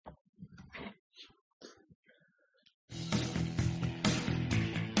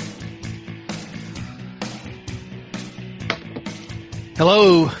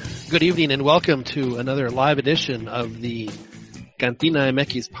Hello, good evening, and welcome to another live edition of the Cantina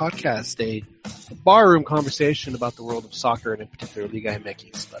MX podcast, a barroom conversation about the world of soccer and in particular Liga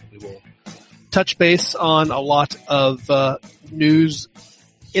MX. But we will touch base on a lot of news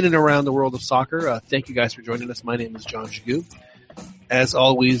in and around the world of soccer. Thank you guys for joining us. My name is John Chagoo. As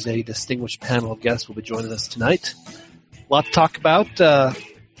always, a distinguished panel of guests will be joining us tonight. A lot to talk about.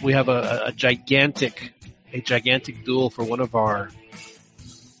 We have a gigantic duel for one of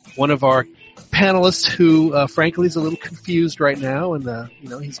our panelists who, frankly, is a little confused right now, and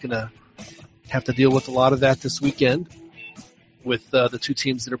he's going to have to deal with a lot of that this weekend with the two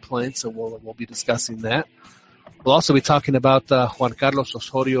teams that are playing. So we'll be discussing that. We'll also be talking about Juan Carlos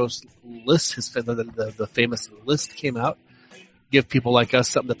Osorio's list. The famous list came out. Give people like us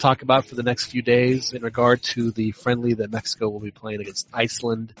something to talk about for the next few days in regard to the friendly that Mexico will be playing against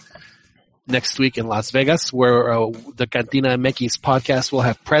Iceland next week in Las Vegas, where the Cantina MX podcast will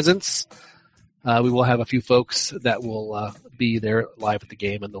have presence. We will have a few folks that will be there live at the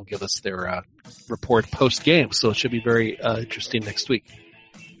game, and they'll give us their report post-game. So it should be very interesting next week.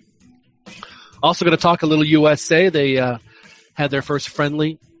 Also going to talk a little USA. They had their first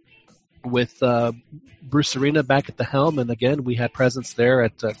friendly with Bruce Arena back at the helm, and again, we had presence there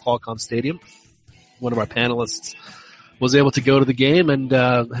at Qualcomm Stadium. One of our panelists was able to go to the game and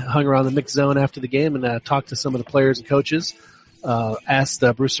hung around the mixed zone after the game and talked to some of the players and coaches. Asked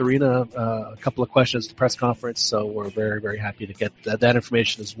Bruce Arena a couple of questions at the press conference, so we're very, very happy to get that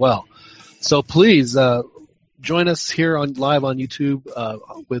information as well. So please join us here live on YouTube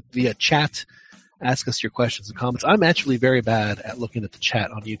via chat. Ask us your questions and comments. I'm actually very bad at looking at the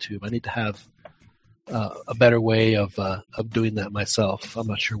chat on YouTube. I need to have a better way of doing that myself. I'm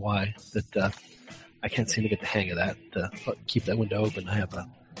not sure why that. I can't seem to get the hang of that. Keep that window open. I have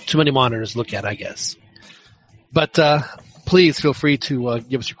too many monitors to look at, I guess. But please feel free to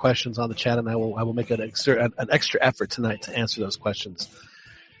give us your questions on the chat, and I will make an extra effort tonight to answer those questions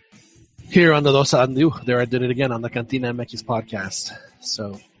here on the Dos Andu. There I did it again on the Cantina MX podcast.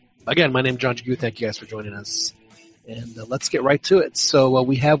 So again, my name is John Chagoo. Thank you guys for joining us, and let's get right to it. So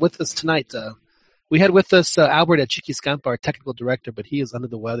we have with us tonight. We had with us Albert at Chiquiscampa, our technical director, but he is under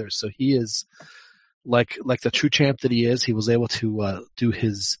the weather, so he is. Like the true champ that he is, he was able to do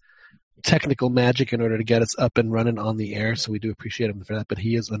his technical magic in order to get us up and running on the air. So we do appreciate him for that. But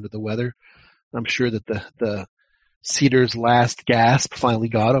he is under the weather. I'm sure that the Cedar's last gasp finally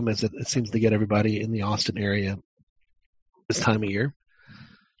got him, as it seems to get everybody in the Austin area this time of year.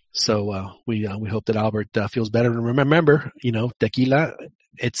 So we hope that Albert feels better. And remember, tequila,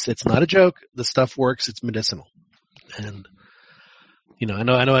 it's not a joke. The stuff works. It's medicinal, and. I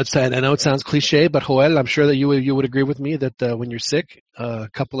know it sounds cliche, but Joel, I'm sure that you would agree with me that when you're sick, a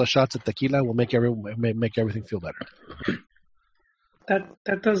couple of shots of tequila will make everything feel better.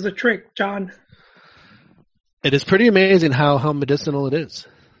 That does the trick, John. It is pretty amazing how medicinal it is,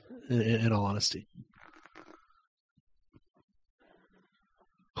 in all honesty.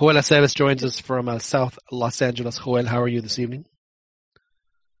 Joel Aceves joins us from South Los Angeles. Joel, how are you this evening?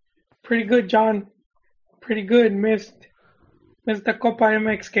 Pretty good, John. Pretty good. Missed the Copa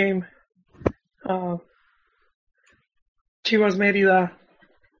MX game. Chivas Mérida.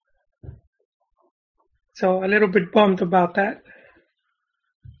 So a little bit bummed about that.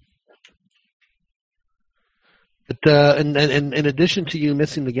 But in addition to you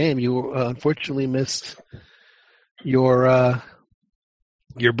missing the game, you unfortunately missed your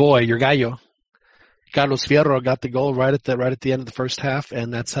boy, your gallo. Carlos Fierro got the goal right at the end of the first half,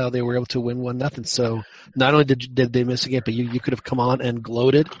 and that's how they were able to win 1-0. So not only did they miss a game, but you could have come on and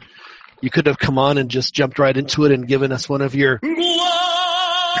gloated. You could have come on and just jumped right into it and given us one of your.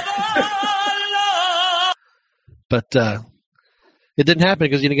 But it didn't happen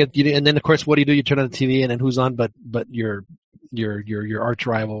because you didn't get. And then of course, what do? You turn on the TV, and then who's on? But your arch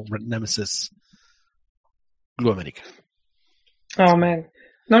rival nemesis, Blue America. Oh man,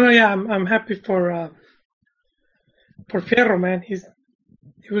 no, yeah, I'm happy for Fierro, man. He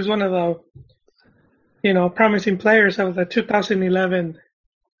was one of the promising players of the 2011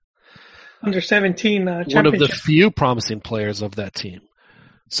 under-17 championship. One of the few promising players of that team.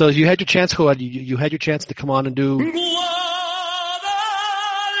 So you had your chance, Joel. You had your chance to come on and do.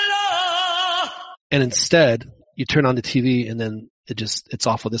 And instead, you turn on the TV and then it's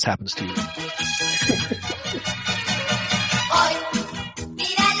awful. This happens to you.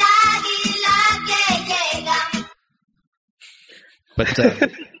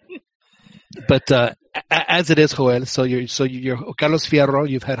 But as it is, Joel, so you're Carlos Fierro.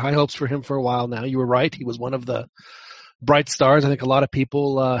 You've had high hopes for him for a while now. You were right. He was one of the bright stars. I think a lot of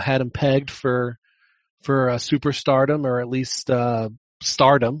people had him pegged for superstardom, or at least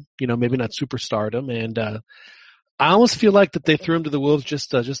stardom, maybe not superstardom. And I almost feel like that they threw him to the wolves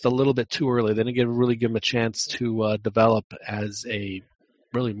just a little bit too early. They didn't really give him a chance to develop as a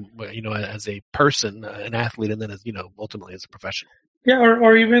really, as a person, an athlete, and then as ultimately as a professional. Yeah,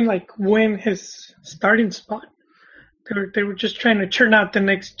 or even like win his starting spot. They were just trying to churn out the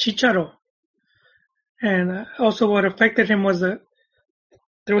next Chicharo. And also what affected him was that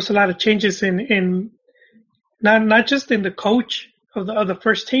there was a lot of changes in not just in the coach of the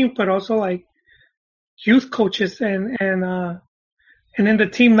first team, but also like youth coaches and in the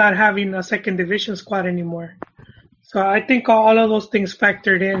team not having a second division squad anymore. So I think all of those things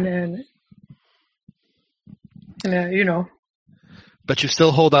factored in, and But you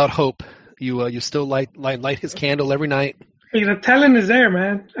still hold out hope. You still light his candle every night. The talent is there,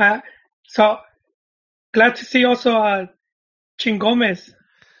 man. So glad to see also Chingomez,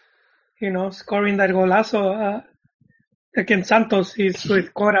 scoring that golazo against Santos. He's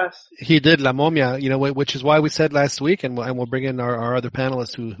with Coras. He did La Momia, which is why we said last week, and we'll bring in our other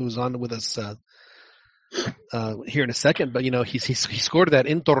panelist who's on with us here in a second. But he scored that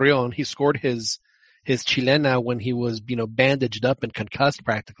in Torreon. He scored his chilena when he was bandaged up and concussed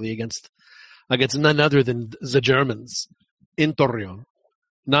practically against none other than the Germans in Torreon.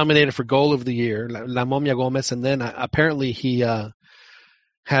 Nominated for goal of the year, La Momia Gomez, and then apparently he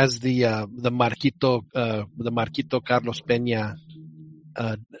has the Marquito Carlos Peña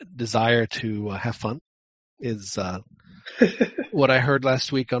desire to have fun is what I heard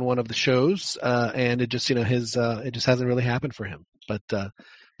last week on one of the shows, and it just it just hasn't really happened for him.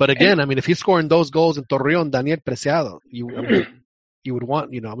 But again, if he's scoring those goals in Torreon, Daniel Preciado, you would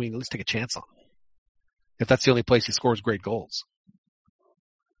want let's take a chance on him if that's the only place he scores great goals.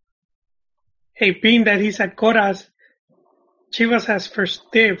 Hey, being that he's at Coras, Chivas has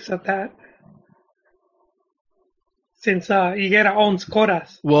first dibs at that. Since Higuera owns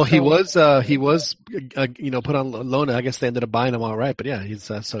Coras. Well, he was put on loan. I guess they ended up buying him all right. But yeah,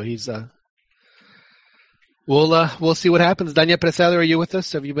 we'll see what happens. Daniel Preciado, are you with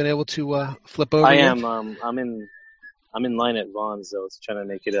us? Have you been able to flip over? I am. I'm in line at Vaughn's. I was trying to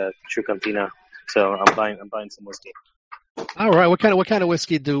make it a true cantina, so I'm buying some whiskey. All right. What kind of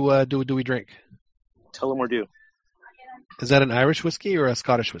whiskey do we drink? Tullamore Dew. Is that an Irish whiskey or a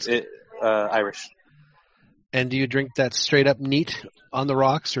Scottish whiskey? Irish. And do you drink that straight up neat on the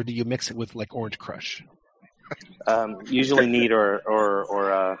rocks, or do you mix it with like Orange Crush? Usually neat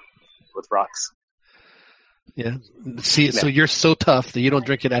or with rocks. Yeah. See, yeah. So you're so tough that you don't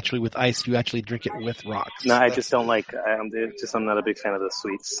drink it actually with ice. You actually drink it with rocks. No, I just don't like. I'm not a big fan of the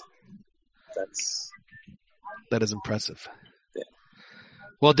sweets. That is impressive. Yeah.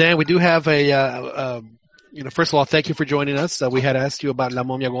 Well, Dan, we do have first of all, thank you for joining us. We had asked you about La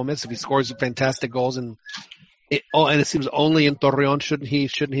Momia Gomez. If he scores fantastic goals and it seems only in Torreon, shouldn't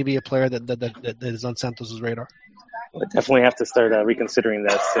he be a player that is on Santos' radar? I definitely have to start reconsidering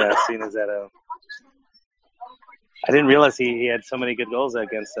that, seeing as that I didn't realize he had so many good goals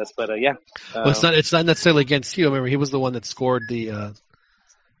against us, but yeah. Well, it's not necessarily against you. I remember he was the one that scored the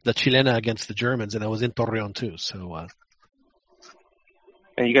chilena against the Germans, and I was in Torreon too. So.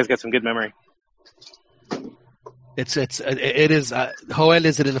 And you guys got some good memory. It is. Joel,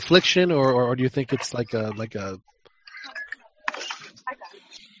 is it an affliction, or do you think it's like an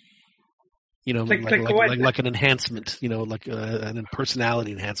enhancement? Like an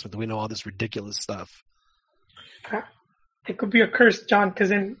personality enhancement that we know all this ridiculous stuff. It could be a curse, John, because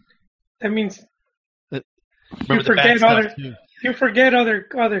then that means you forget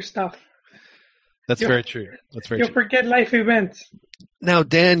other stuff. That's very true. You'll forget life events. Now,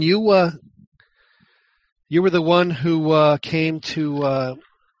 Dan, you were the one who came to.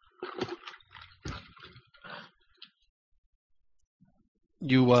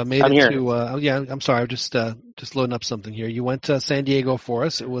 You made I'm it here. to. Yeah, I'm sorry. I'm just loading up something here. You went to San Diego for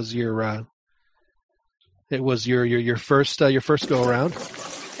us. It was your. It was your first go around.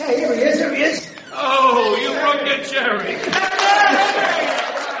 Hey, here he is. Oh, you broke the cherry.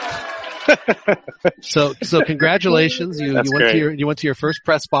 So congratulations. You went to your first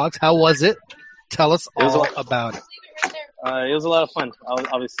press box. How was it? Tell us all about it. It was a lot of fun.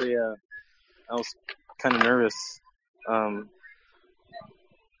 Obviously, I was kind of nervous.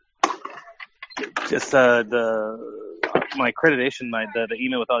 Just my accreditation, the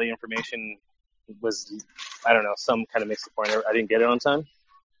email with all the information was, I don't know, some kind of mixed point. I didn't get it on time,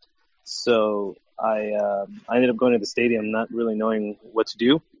 so I ended up going to the stadium not really knowing what to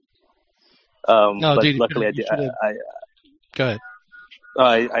do. Luckily I did. Go ahead.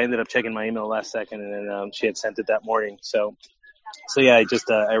 I ended up checking my email last second, and then she had sent it that morning. So yeah,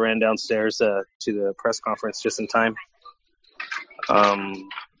 I ran downstairs to the press conference just in time.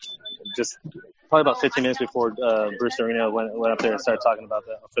 Just probably about 15 minutes before Bruce Arena went up there and started talking about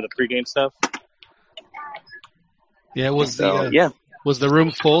for the pregame stuff. Yeah, was So, was the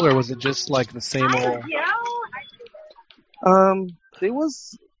room full, or was it just like the same old? It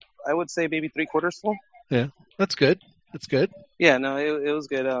was, I would say, maybe 3/4 full. Yeah, that's good. That's good. Yeah, no, it was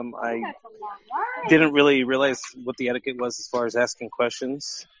good. I didn't really realize what the etiquette was as far as asking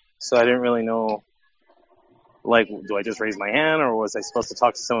questions, so I didn't really know. Like, do I just raise my hand, or was I supposed to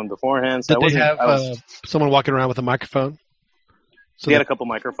talk to someone beforehand? So Did they have someone walking around with a microphone? So they had a couple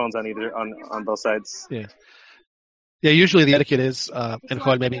microphones on both sides. Yeah. Yeah, usually the etiquette is, and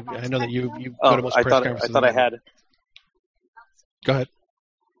Joel, maybe I know that you go to most press conferences. I thought I had. Go ahead.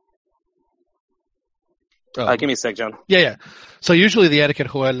 Give me a sec, John. Yeah. So usually the etiquette,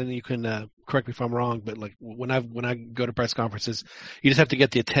 Joel, and you can correct me if I'm wrong, but like when I go to press conferences, you just have to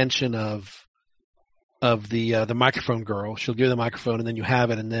get the attention of the microphone girl. She'll give you the microphone, and then you have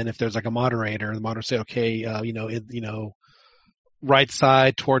it, and then if there's like a moderator, the moderator say, okay, right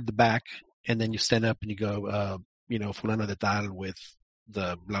side toward the back, and then you stand up and you go, fulano de tal with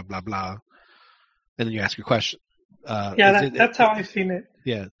the blah blah blah, and then you ask your question. That's how I've seen it.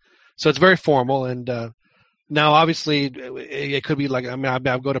 Yeah, so it's very formal, and now obviously it could be like, I mean,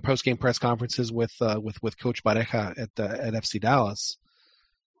 I go to post game press conferences with Coach Pareja at FC Dallas,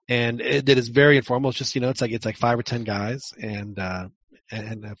 and it is very informal. It's just it's like 5 or 10 guys and 5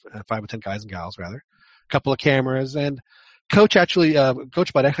 or 10 guys and gals rather, a couple of cameras, and Coach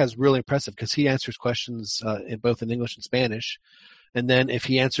Pareja is really impressive because he answers questions in both in English and Spanish, and then if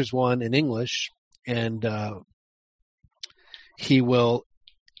he answers one in English, and he will,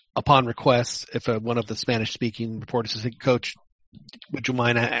 upon request, if one of the Spanish-speaking reporters says, hey, Coach, would you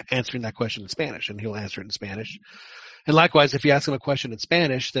mind answering that question in Spanish? And he'll answer it in Spanish. And likewise, if you ask him a question in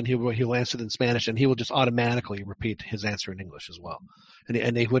Spanish, then he'll answer it in Spanish, and he will just automatically repeat his answer in English as well.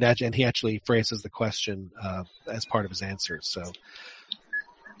 And he actually phrases the question as part of his answers. So,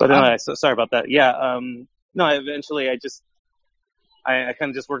 but sorry about that. Yeah, no. Eventually, I kind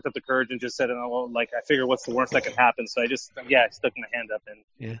of just worked up the courage and just said, I figure what's the worst that can happen. So I stuck my hand up,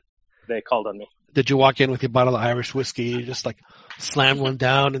 and they called on me. Did you walk in with your bottle of Irish whiskey? You just like slam one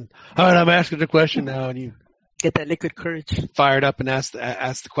down, and all right, I'm asking the question now, and you get that liquid courage, fired up, and ask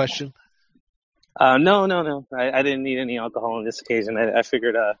the question. No. I didn't need any alcohol on this occasion. I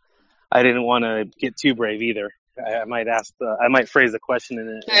figured I didn't want to get too brave either. I might phrase the question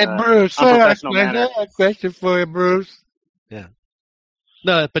in a Bruce, unprofessional manner. I have a question for you, Bruce. Yeah.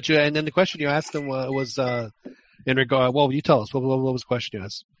 No, but and then the question you asked them was in regard. Well, you tell us. What was the question you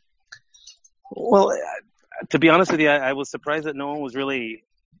asked? Well, to be honest with you, I was surprised that no one was really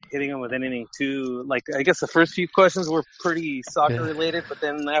hitting him with anything too. Like, I guess the first few questions were pretty soccer related, but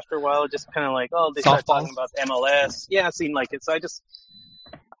then after a while, just kind of like, they started talking about MLS. Yeah, it seemed like it. So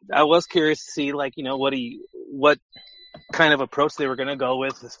I was curious to see, like, what kind of approach they were going to go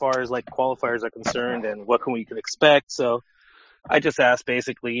with as far as like qualifiers are concerned, and what we could expect. So I just asked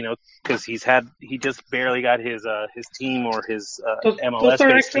basically, because he just barely got his team or his MLS. Those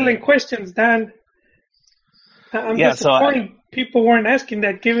are excellent questions, Dan. I'm disappointed people weren't asking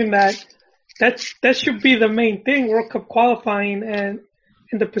that, given that should be the main thing, World Cup qualifying, and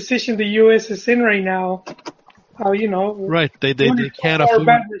in the position the U.S. is in right now. Right, they can't afford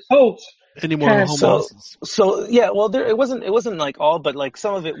bad results any more home losses. So yeah, well, it wasn't like all, but like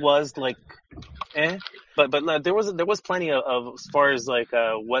some of it was like, but there was plenty of as far as like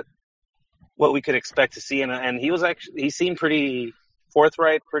what we could expect to see, and he seemed pretty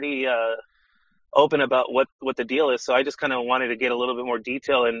forthright, pretty open about what the deal is. So I just kind of wanted to get a little bit more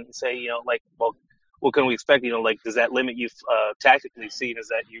detail and say, what can we expect? Does that limit you tactically, seeing as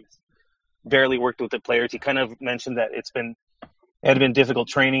that you've barely worked with the players? He kind of mentioned that it had been difficult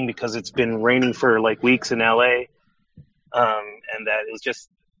training because it's been raining for like weeks in LA, and that it was just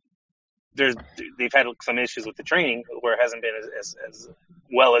they've had some issues with the training where it hasn't been as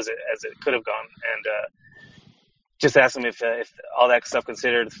well as it could have gone, and just asked him if all that stuff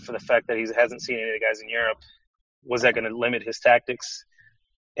considered, for the fact that he hasn't seen any of the guys in Europe, was that going to limit his tactics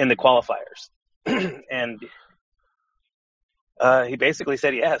in the qualifiers? And he basically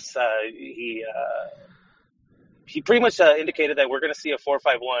said yes. He pretty much indicated that we're going to see a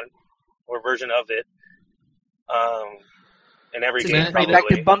 4-5-1 or version of it in every game. Right back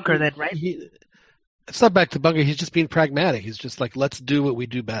to bunker then, right? It's not back to bunker. He's just being pragmatic. He's just like, let's do what we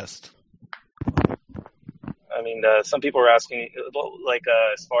do best. I mean, some people were asking, like,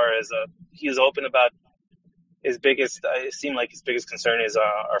 as far as he was open about his biggest. It seemed like his biggest concern is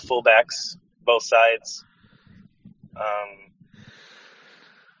our fullbacks, both sides.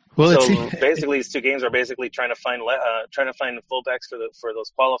 Well, so basically, these 2 games are basically trying to find fullbacks for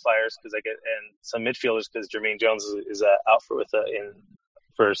those qualifiers and some midfielders because Jermaine Jones is out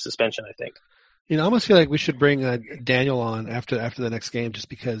for suspension, I think. I almost feel like we should bring Daniel on after the next game, just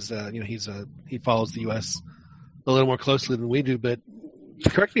because he follows the U.S. a little more closely than we do. But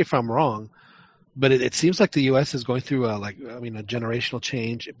correct me if I'm wrong, but it seems like the U.S. is going through a generational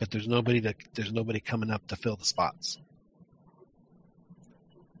change. But there's nobody coming up to fill the spots.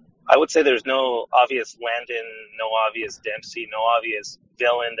 I would say there's no obvious Landon, no obvious Dempsey, no obvious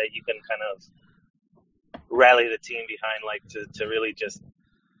villain that you can kind of rally the team behind, to really just.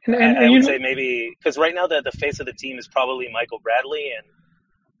 I would say maybe because right now the face of the team is probably Michael Bradley, and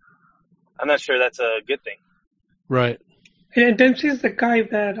I'm not sure that's a good thing. Right. And Dempsey's the guy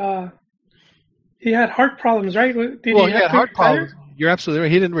that he had heart problems, right? He had heart problems. You're absolutely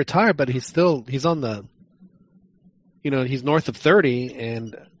right. He didn't retire, but he's on the. He's north of 30,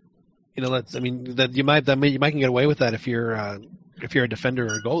 and you might can get away with that if you're a defender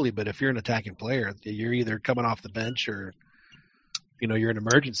or a goalie, but if you're an attacking player, you're either coming off the bench or. You're an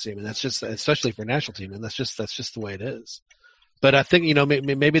emergency. I mean, that's just, especially for a national team, and that's just the way it is. But I think,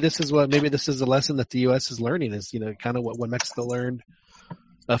 maybe this is a lesson that the U.S. is learning is, kind of what Mexico learned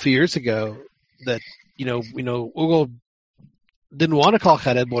a few years ago that, Hugo didn't want to call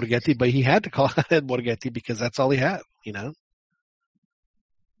Jared Borghetti, but he had to call Jared Borghetti because that's all he had,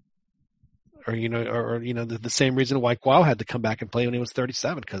 Or, the same reason why Cuau had to come back and play when he was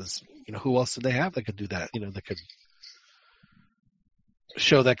 37 because, who else did they have that could do that? That could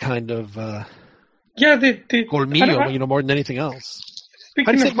show that kind of colmillo, more than anything else.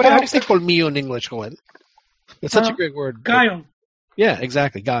 How do you say colmillo in English, Joel? It's such a great word. Guile. Yeah,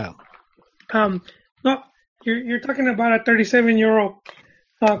 exactly, guile. No, you're talking about a 37-year-old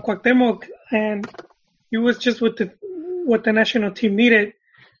Cuauhtemoc, and he was just what the national team needed.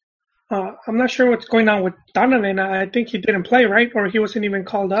 I'm not sure what's going on with Donovan. I think he didn't play, right? Or he wasn't even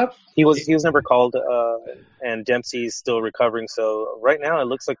called up? He was never called, and Dempsey's still recovering. So right now it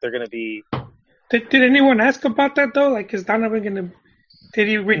looks like they're going to be... Did anyone ask about that, though? Like, is Donovan going to... Did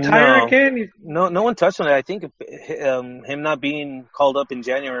he retire again? No one touched on it. I think him not being called up in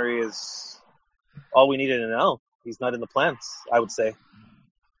January is all we needed to know. He's not in the plans, I would say.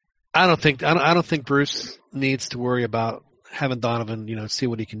 I don't think Bruce needs to worry about having Donovan, see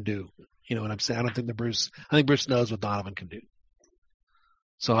what he can do. You know what I'm saying? I think Bruce knows what Donovan can do.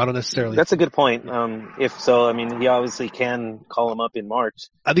 So I don't necessarily. That's a good point. If so, I mean, he obviously can call him up in March.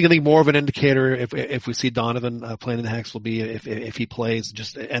 I think more of an indicator if we see Donovan playing in the Hex will be if he plays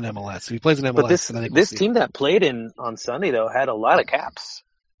just in MLS. If he plays in MLS, but this team that played on Sunday though had a lot of caps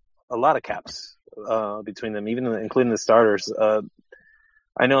between them, even including the starters.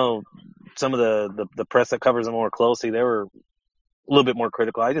 I know some of the press that covers them more closely, they were a little bit more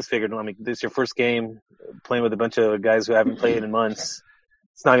critical. I just figured, this is your first game playing with a bunch of guys who haven't played in months.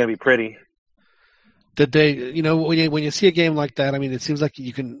 It's not going to be pretty. Did they, when you see a game like that, I mean, it seems like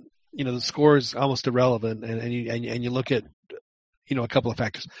you can, the score is almost irrelevant, and you look at, a couple of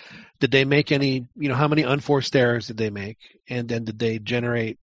factors. Did they make any, how many unforced errors did they make, and then did they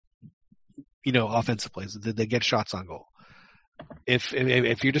generate, offensive plays? Did they get shots on goal? If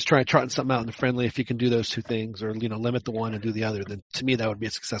you're just trotting something out in the friendly, if you can do those two things, or limit the one and do the other, then to me that would be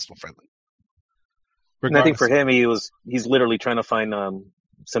a successful friendly. And I think for him, he's literally trying to find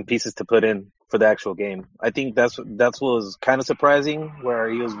some pieces to put in for the actual game. I think that's what was kind of surprising, where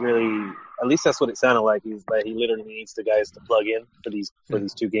he was really, at least that's what it sounded like. He literally needs the guys to plug in for these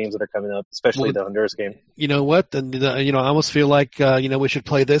 2 games that are coming up, especially the Honduras game. You know what? And I almost feel like we should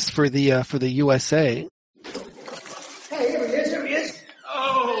play this for the USA. Hey, here he is.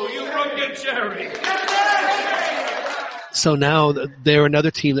 Oh, you broke your cherry. So now they're another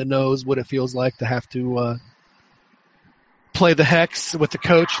team that knows what it feels like to have to play the Hex with the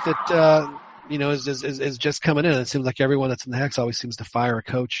coach that is just coming in. It seems like everyone that's in the Hex always seems to fire a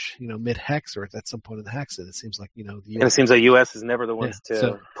coach, mid-Hex or at some point in the Hex. And it seems like and it seems like U.S. is never the ones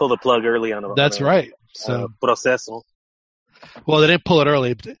to pull the plug early on. That's right. So proceso. Well, they didn't pull it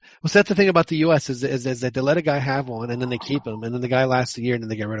early. Well, so that's the thing about the U.S. is that they let a guy have one and then they keep him, and then the guy lasts a year and then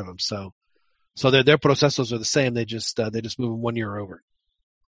they get rid of him. So their procesos are the same. They just move him 1 year over.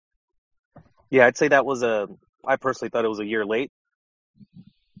 Yeah, I'd say that was I personally thought it was a year late.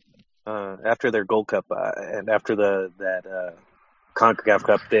 After their Gold Cup and after that CONCACAF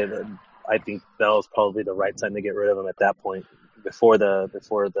Cup, I think that was probably the right time to get rid of him at that point before the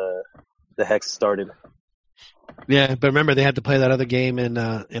Hex started. Yeah, but remember they had to play that other game in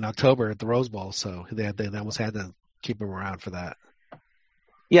October at the Rose Bowl, so they almost had to keep him around for that.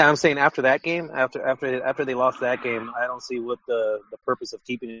 Yeah, I'm saying after that game, after they lost that game, I don't see what the purpose of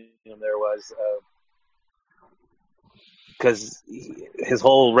keeping him there was, because his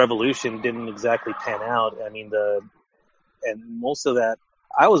whole revolution didn't exactly pan out. I mean, and most of that,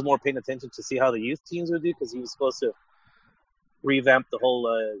 I was more paying attention to see how the youth teams would do, because he was supposed to revamp the whole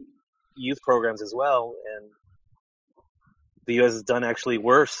youth programs as well, and the U.S. has done actually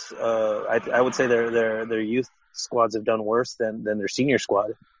worse. I would say their youth squads have done worse than their senior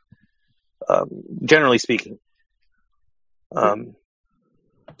squad, generally speaking. So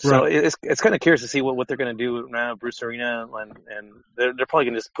it's kind of curious to see what they're going to do now, Bruce Arena, and they're probably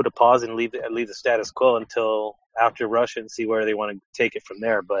going to just put a pause and leave the status quo until after Russia and see where they want to take it from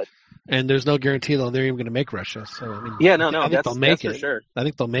there. And there's no guarantee though they're even going to make Russia. So I mean, I think they'll make it. For sure. I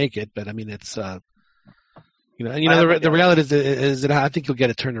think they'll make it, but I mean it's the reality is that I think he'll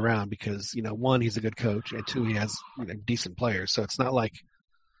get it turned around because one, he's a good coach, and two, he has decent players. So it's not like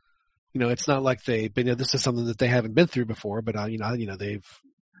they've been. This is something that they haven't been through before, but they've.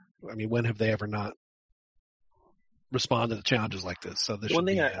 I mean, when have they ever not responded to challenges like this? So this one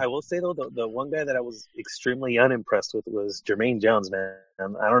thing I will say though, the one guy that I was extremely unimpressed with was Jermaine Jones, man.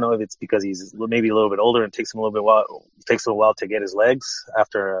 I don't know if it's because he's maybe a little bit older and takes him a while to get his legs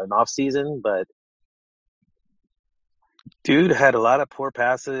after an off season, but dude had a lot of poor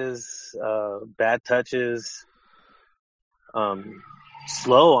passes, bad touches,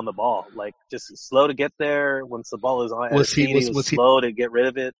 slow on the ball, like just slow to get there. Once the ball is on, was he slow to get rid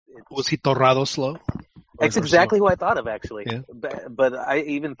of it? Was he Torrado slow? That's exactly who I thought of, actually. Yeah. But I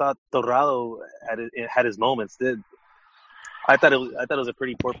even thought Torrado had his moments. I thought it was a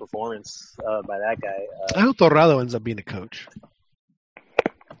pretty poor performance by that guy. I hope Torrado ends up being a coach.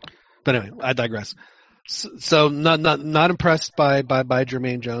 But anyway, I digress. So not impressed by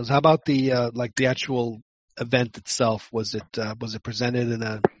Jermaine Jones. How about the actual event itself? Was it presented in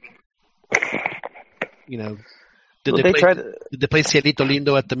a did they play Cielito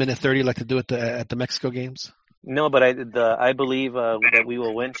Lindo at the minute 30 like they do at the Mexico games? No, but I believe that We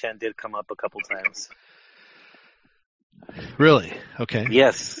Will Win chant did come up a couple times. Really? Okay.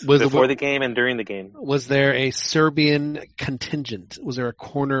 Yes. Before the game and during the game. Was there a Serbian contingent? Was there a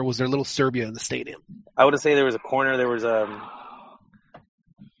corner? Was there a little Serbia in the stadium? I would say there was a corner. There was a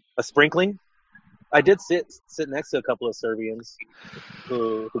sprinkling. I did sit next to a couple of Serbians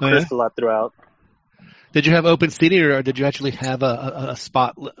who cursed a lot throughout. Did you have open seating, or did you actually have a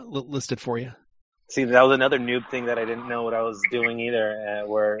spot listed for you? See, that was another noob thing that I didn't know what I was doing either.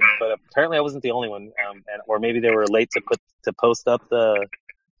 But apparently I wasn't the only one, or maybe they were late to post up the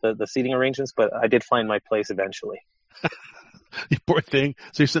seating arrangements. But I did find my place eventually. You poor thing.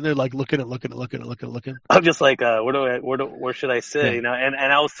 So you're sitting there like looking. I'm just like, where should I sit? Yeah. And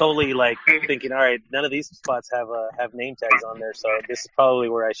I was totally like thinking, all right, none of these spots have name tags on there, so this is probably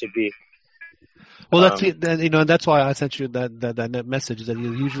where I should be. Well, that's why I sent you that message, that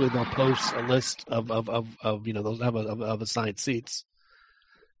you usually don't post a list of those of assigned seats.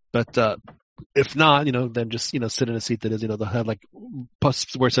 But if not, then just sit in a seat that is they'll have like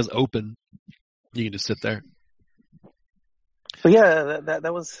where it says open. You can just sit there. But yeah,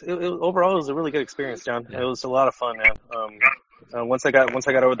 that was overall it was a really good experience, John. Yeah. It was a lot of fun, man. Once I got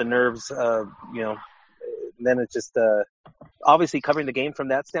over the nerves, then it's just obviously covering the game from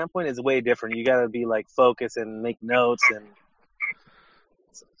that standpoint is way different. You got to be like focused and make notes, and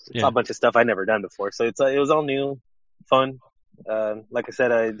it's a bunch of stuff I'd never done before. So it was all new, fun. Like I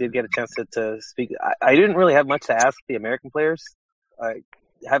said, I did get a chance to speak. I didn't really have much to ask the American players. I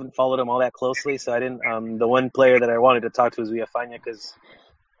haven't followed them all that closely, so I didn't. The one player that I wanted to talk to was Villafaña, because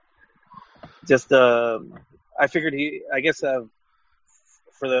just I figured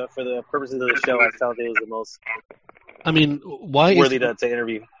for the purposes of the show, I felt it was the most. I mean, why worthy to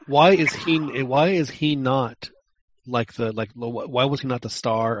interview? Why is he not why was he not the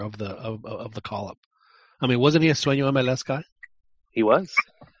star of the call up? I mean, wasn't he a Sueño MLS guy? He was.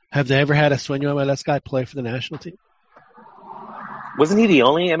 Have they ever had a Sueño MLS guy play for the national team? Wasn't he the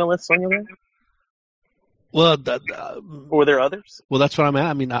only MLS Sueño guy? Well, or were there others? Well, that's what I'm at.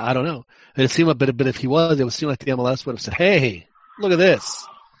 I mean, I don't know. It seemed but if he was, it would seem like the MLS would have said, "Hey, look at this."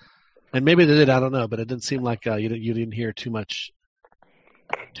 And maybe they did. I don't know, but it didn't seem like you didn't hear too much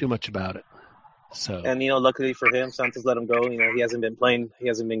about it. So. And luckily for him, Santos let him go. He hasn't been playing. He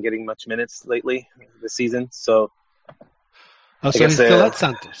hasn't been getting much minutes lately this season. So. Oh, so he's still at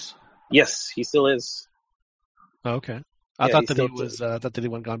Santos. Yes, he still is. Oh, okay. I thought that he was. I thought that he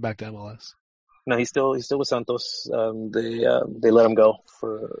went gone back to MLS. No, he's still with Santos. They let him go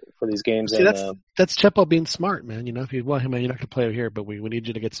for these games. See, that's Chepo being smart, man. If you want him, you're not going to play here, but we need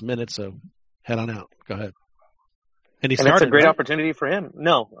you to get some minutes, so head on out. Go ahead. And he and started, it's a great right? opportunity for him.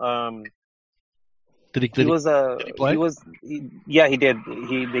 No, Did he he play? Yeah, he did.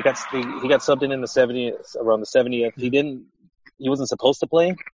 He got subbed in the 70th, around the 70th. He wasn't supposed to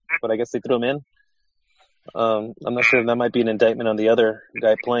play, but I guess they threw him in. I'm not sure if that might be an indictment on the other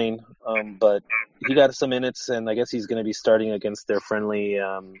guy playing, but he got some minutes, and I guess he's going to be starting against their friendly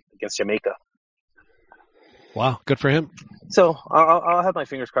against Jamaica. Wow, good for him. So I'll have my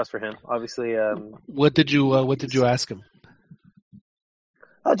fingers crossed for him. Obviously, What did you ask him?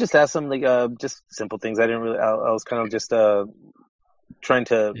 I'll just ask him just simple things. I was kind of just trying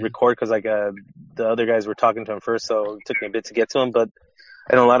to record because the other guys were talking to him first, so it took me a bit to get to him. But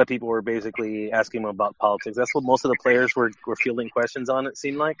I know a lot of people were basically asking him about politics. That's what most of the players were fielding questions on. It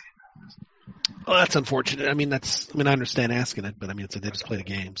seemed like. Well, that's unfortunate. I mean, I understand asking it, but I mean, they just played a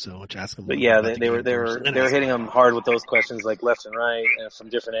game, so just ask them. But yeah, they were hitting him hard with those questions, like left and right, and from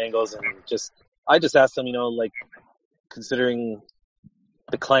different angles, and I just asked him, considering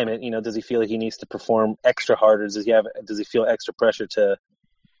the climate, does he feel like he needs to perform extra hard, or does he feel extra pressure to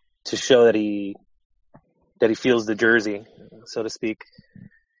show that he feels the jersey, so to speak?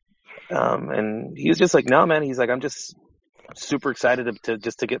 And he was just like, no, man. He's like, I'm just super excited to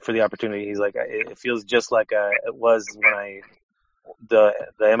get for the opportunity. He's like, it feels just like it was when the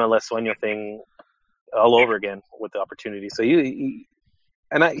MLS Sueño thing all over again with the opportunity. So he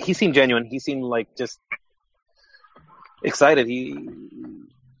seemed genuine. He seemed like just excited. He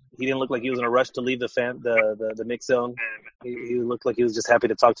didn't look like he was in a rush to leave the mix zone. He looked like he was just happy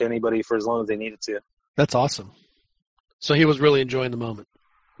to talk to anybody for as long as they needed to. That's awesome. So he was really enjoying the moment.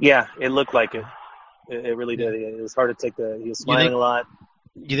 Yeah, it looked like it. It really did. It was hard to take he was smiling a lot.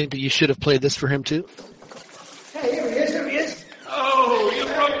 You think that you should have played this for him too? Hey, here he is. Oh, you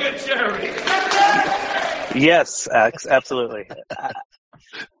broke a cherry. Yes, absolutely.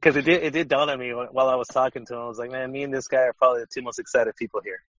 Because it did dawn on me while I was talking to him. I was like, man, me and this guy are probably the two most excited people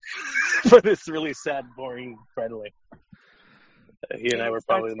here for this really sad, boring friendly. He and I were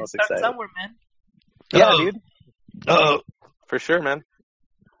probably the most excited. Somewhere, man. Yeah, dude. Uh-oh. For sure, man.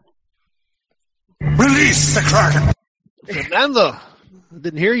 Release the Kraken. Fernando, I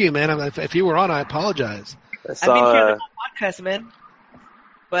didn't hear you, man. If you were on, I apologize. I I've saw, been hearing the whole podcast, man.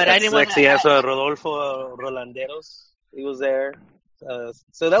 But I didn't want to. I saw Rodolfo Rolanderos. He was there.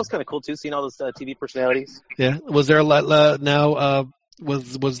 So that was kind of cool too, seeing all those TV personalities. Yeah. Was there a lot now?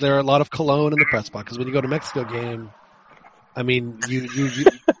 Was there a lot of cologne in the press box? Because when you go to Mexico game, I mean,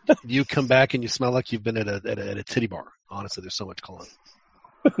 you come back and you smell like you've been at a titty bar. Honestly, there's so much cologne.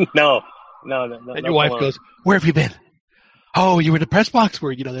 No. And your wife goes, "Where have you been?" "Oh, you were in the press box."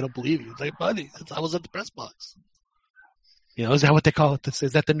 Where they don't believe you. It's like, buddy, I was at the press box. Is that what they call it?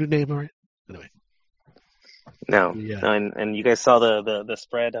 Is that the new name, all right? Anyway. No. Yeah. No, and you guys saw the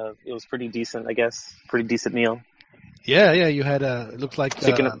spread. It was pretty decent, I guess. Pretty decent meal. Yeah. You had it looked like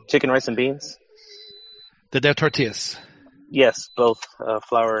chicken, rice, and beans. Did they have tortillas? Yes, both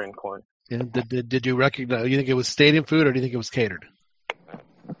flour and corn. Yeah. Did you recognize? You think it was stadium food, or do you think it was catered?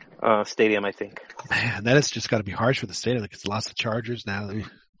 Stadium, I think. Man, that has just got to be harsh for the stadium. Like, it's lots of Chargers now.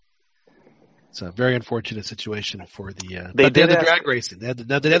 It's a very unfortunate situation for the. They had the drag racing. They had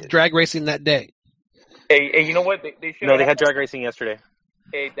the drag racing that day. Hey, you know what? They should. No, they had drag racing yesterday.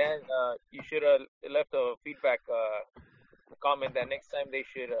 Hey, Dan, you should have left a feedback comment that next time they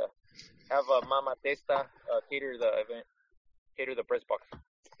should have Mama Testa cater the event, cater the press box.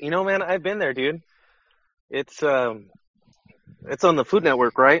 Man, I've been there, dude. It's on the Food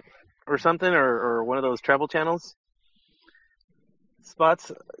Network, right? Or something, or one of those travel channels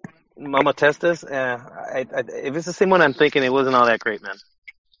spots. Mama Testas. If it's the same one I'm thinking, it wasn't all that great, man.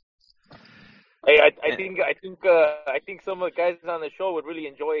 Hey, I think some of the guys on the show would really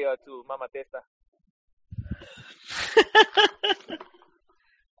enjoy to Mama Testa.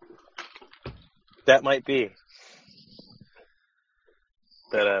 That might be.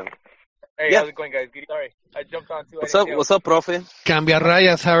 But hey, how's it going, guys? Sorry, I jumped on too. What's up, profe? Cambia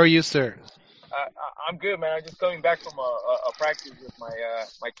Rayas, how are you, sir? I'm good, man. I'm just coming back from a practice with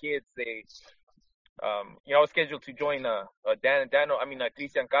my kids. They, I was scheduled to join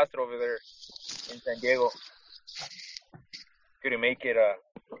Cristian Castro over there in San Diego. Couldn't make it.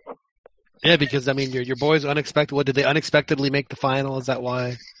 Yeah, because your boys unexpected. What did they unexpectedly make the final? Is that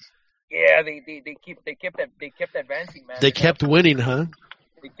why? Yeah, they kept advancing, man. They kept winning, huh?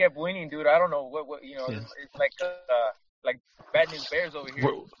 They kept winning, dude. I don't know what yeah. It's like Bad News Bears over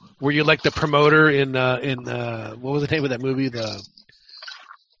here. Were you like the promoter in what was the name of that movie?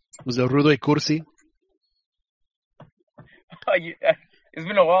 Was it Rudo y Cursi? It's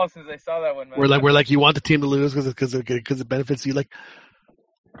been a while since I saw that one, man. Where you want the team to lose because it benefits you. Like,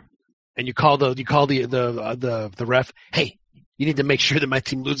 and you call the ref. Hey, you need to make sure that my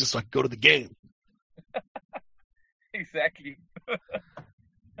team loses so I can go to the game. Exactly.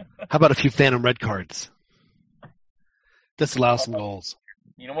 How about a few phantom red cards? Just allow some goals.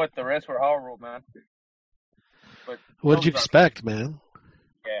 You know what? The rest were horrible, man. But What did you expect, man?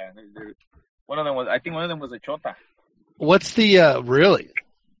 Yeah, one of them was. I think one of them was a chota. What's the really?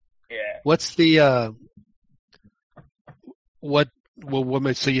 Yeah. What's the what?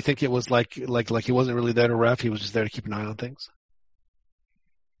 Well, so you think it was like he wasn't really there to ref? He was just there to keep an eye on things.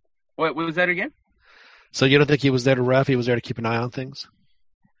 What was that again? So you don't think he was there to ref? He was there to keep an eye on things.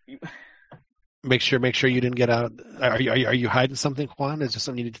 Make sure you didn't get out. Are you hiding something, Juan? Is there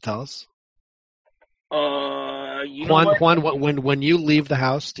something you need to tell us? You know Juan, when you leave the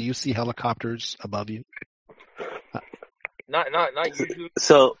house, do you see helicopters above you? Not usually.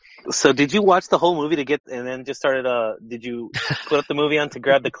 So did you watch the whole movie and then just started? Did you put up the movie on to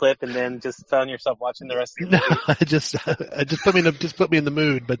grab the clip and then just found yourself watching the rest of the movie? No, I just put me in the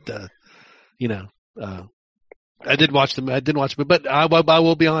mood, but I did watch it, but I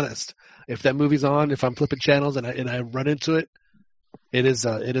will be honest. If that movie's on, if I'm flipping channels and I run into it, it is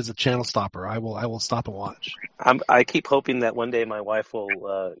a channel stopper. I will stop and watch. I keep hoping that one day my wife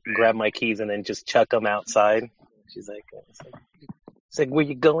will grab my keys and then just chuck them outside. She's like, it's like, where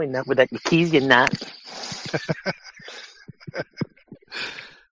you going? Not with the keys, you're not.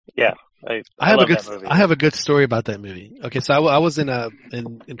 Yeah, I have a good story about that movie. Okay, so I was in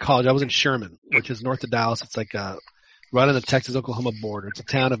college. I was in Sherman, which is north of Dallas. It's like right on the Texas-Oklahoma border. It's a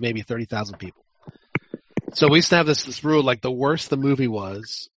town of maybe 30,000 people. So we used to have this rule: like the worse the movie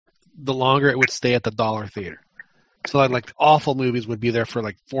was, the longer it would stay at the Dollar Theater. So like awful movies would be there for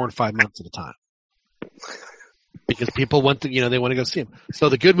like 4 and 5 months at a time. Because people want to, they want to go see them. So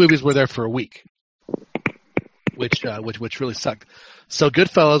the good movies were there for a week, which really sucked. So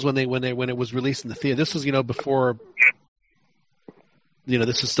Goodfellas, when it was released in the theater, this was before,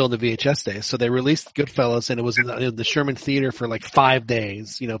 this was still in the VHS days. So they released Goodfellas, and it was in the Sherman Theater for like 5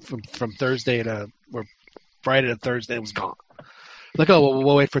 days. From Thursday or Friday to Thursday, it was gone. Like, oh, well,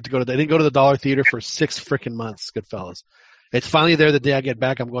 we'll wait for it to go to. They didn't go to the Dollar Theater for 6 freaking months. Goodfellas. It's finally there the day I get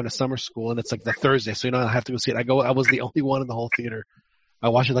back. I'm going to summer school, and it's like the Thursday, so I have to go see it. I was the only one in the whole theater. I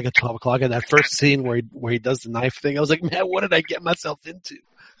watched it like at 12 o'clock, and that first scene where he does the knife thing, I was like, man, what did I get myself into?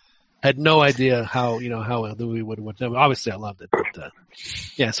 Had no idea how the movie would. Obviously, I loved it, but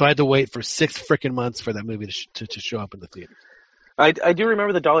yeah. So I had to wait for 6 freaking months for that movie to show up in the theater. I do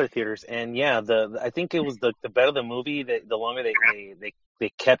remember the Dollar Theaters, and yeah, I think it was the better the movie, the longer they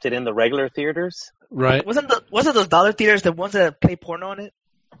kept it in the regular theaters. Right. Wasn't those Dollar Theaters the ones that play porno on it?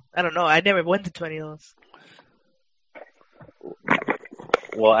 I don't know. I never went to any of those.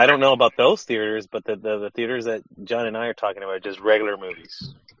 Well, I don't know about those theaters, but the theaters that John and I are talking about are just regular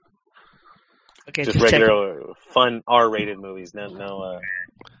movies. Okay, just regular fun R-rated movies. No.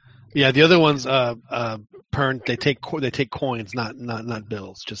 Yeah, the other ones, Pern, they take coins, not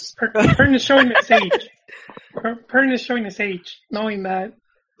bills. Just Pern is showing his age. Pern is showing his age, knowing that.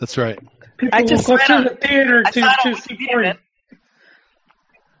 That's right. People will go to the theater to see porn.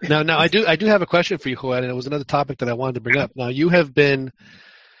 Now I do have a question for you, Joel, and it was another topic that I wanted to bring up. Now you have been.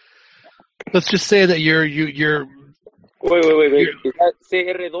 Let's just say that you're. Wait. Is that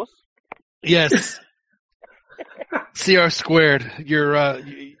CR2? Yes. CR squared. You're.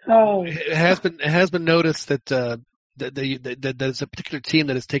 It has been noticed that that there's a particular team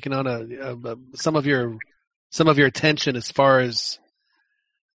that has taken on some of your attention as far as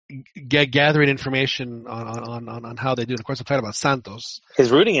gathering information on how they do. And of course, I'm talking about Santos. His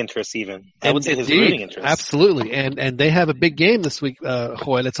rooting interest, even. I would say his rooting interest. Absolutely. And they have a big game this week,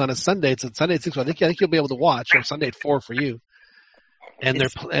 Joel. It's on a Sunday. It's a Sunday at 6. I think you'll be able to watch. Or Sunday at 4 for you. And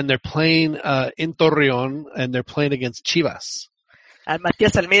they're playing in Torreon, and they're playing against Chivas. And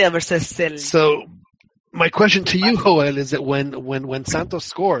Matias Almeida versus el. So my question to you, Joel, is that when Santos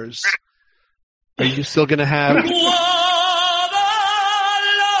scores, are you still going to have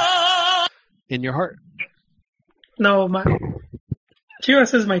in your heart? No,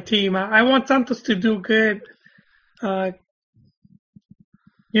 Chivas is my team. I want Santos to do good, but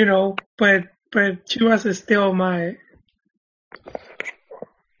Chivas is still my,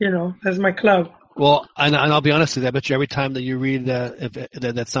 that's my club. Well, and I'll be honest with you, I bet you every time that you read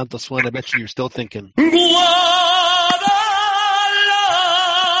that Santos won, I bet you're still thinking.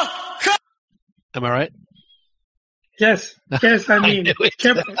 Am I right? Yes. I mean,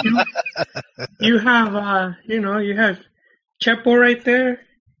 Chepo, you have, you have Chepo right there,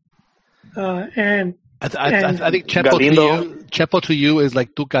 and I think Chepo to you is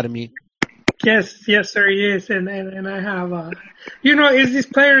like tu Carmi. Yes, sir, he is, and I have, it's these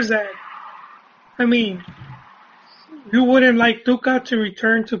players that I mean, you wouldn't like Tuca to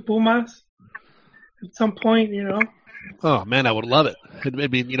return to Pumas at some point, you know? Oh man, I would love it.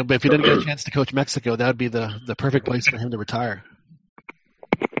 It'd be, you know, but if he didn't get a chance to coach Mexico, that would be the perfect place for him to retire.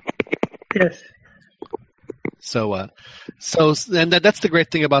 Yes. So and that's the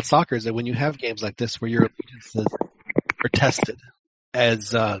great thing about soccer is that when you have games like this where your allegiances are tested, as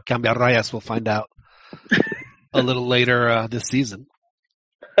Cambiarrayas will find out a little later this season.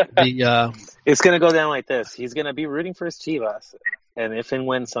 It's going to go down like this. He's going to be rooting for his Chivas. And if and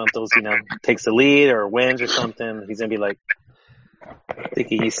when Santos, you know, takes the lead or wins or something, he's going to be like,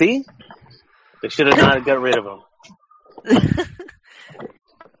 thinking, you see? They should have not got rid of him.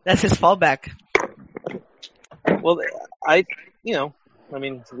 That's his fallback. Well, I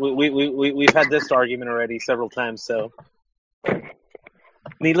mean, we've had this argument already several times, so.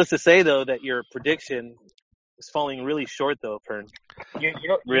 Needless to say, though, that your prediction is falling really short, though, Pern.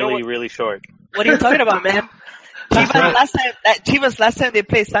 Really short. What are you talking about, man? Chivas last time they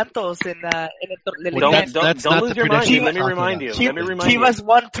played Santos in the Don't lose your mind. Let me remind you. Chivas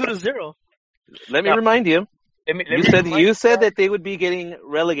won 2-0. Let me remind you. You said that they would be getting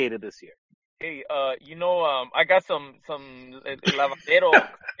relegated this year. Hey, I got some lavadero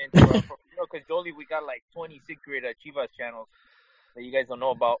because Jolie, we got like 20 secret Chivas channels that you guys don't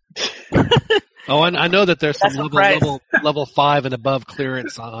know about. Oh, I know that there's some level 5 and above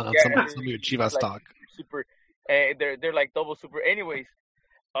clearance on some of your Chivas like stock. Super, they're like double super. Anyways,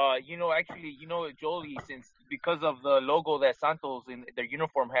 Jolie, because of the logo that Santos in their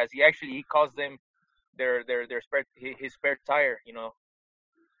uniform has, he calls them their his spare tire. You know.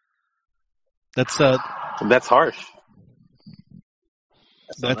 That's harsh.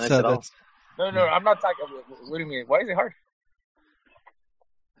 That's not nice at all. No, I'm not talking. What do you mean? Why is it harsh?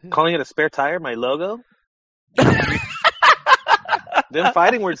 Calling it a spare tire, my logo? Them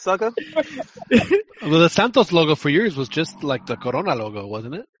fighting words, sucker. Well, the Santos logo for years was just like the Corona logo,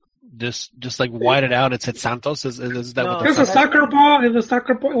 wasn't it? Just like whited out, it said Santos. Is that what There's a soccer ball. It's a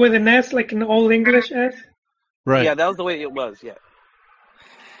soccer ball with an S, like an old English S. Right. Yeah, that was the way it was, yeah.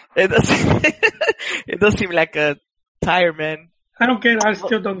 It does seem like a tire, man. I don't get it. I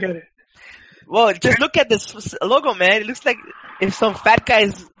still don't get it. Well, just look at this logo, man. It looks like if some fat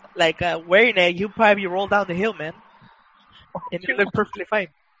guy's like wearing it, he'll probably roll down the hill, man. And it look perfectly fine.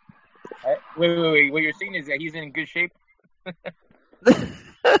 Wait. What you're saying is that he's in good shape?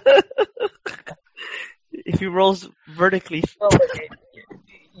 If he rolls vertically.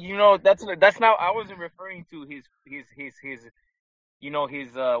 That's not. I wasn't referring to his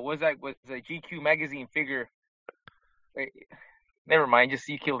was the GQ magazine figure. Never mind, you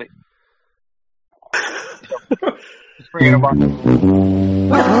killed it. Just forget about it.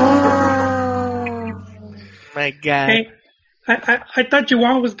 My God. Hey, I thought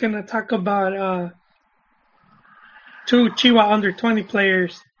Juwan was gonna talk about two Chihuahua under 20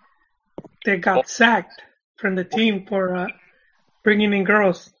 players that got sacked from the team for bringing in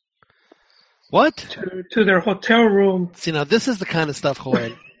girls. What? To their hotel room. See, now this is the kind of stuff,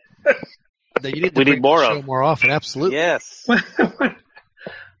 Joel, that you need to We bring need more to the show of. more often. Absolutely. Yes.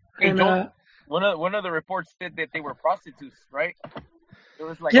 And, one of the reports said that they were prostitutes, right? It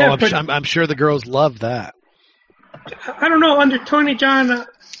was like, yeah, I'm sure the girls love that. I don't know, under 20, John,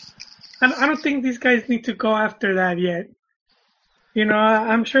 I don't think these guys need to go after that yet. You know,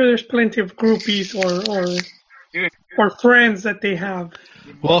 I'm sure there's plenty of groupies or friends that they have.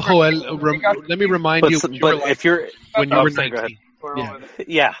 Well, Joel, let me remind you when you were like, when you were 19.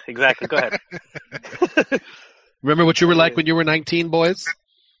 Yeah, exactly. Go ahead. Remember what you were like when you were 19, boys?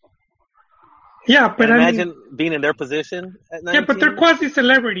 Yeah, but imagine being in their position at 19. Yeah, but they're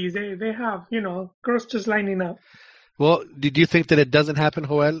quasi-celebrities. They have, girls just lining up. Well, did you think that it doesn't happen,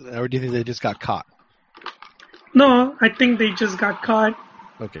 Joel, or do you think they just got caught? No, I think they just got caught.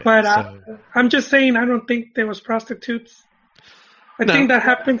 Okay. But I'm just saying, I don't think there was prostitutes. I think that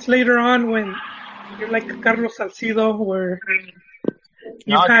happens later on when you're like Carlos Salcido, where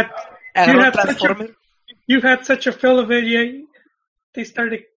you've had such a feel of it. Yeah, they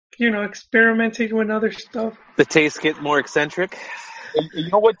started, experimenting with other stuff. The tastes get more eccentric. You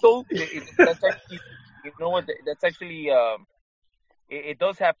know what, though? That's actually, it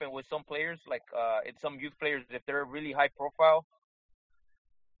does happen with some players, like some youth players, if they're really high profile,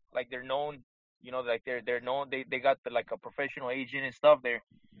 like they're known, like they're known, they got like a professional agent and stuff there,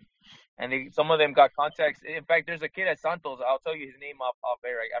 and some of them got contacts. In fact, there's a kid at Santos. I'll tell you his name off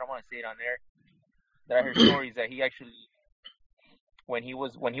air. I don't want to say it on air. That I heard stories that he actually, when he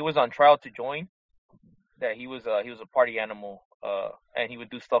was on trial to join, that he was a party animal, and he would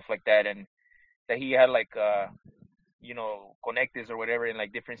do stuff like that, and that he had like conectes or whatever in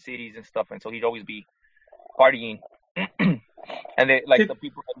like different cities and stuff, and so he'd always be partying. And they like the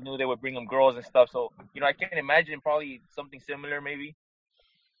people that knew, they would bring him girls and stuff. So I can imagine probably something similar maybe,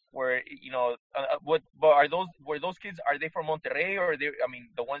 where but were those kids, are they from Monterrey, or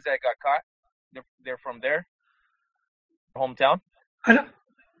the ones that got caught, they're from their hometown? I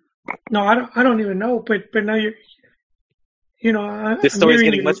don't even know, but now this story's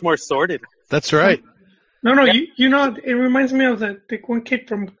getting much more sordid. That's right. No, it reminds me of the one kid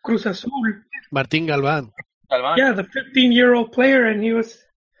from Cruz Azul, Martín Galván. Yeah, the 15-year-old player, and he was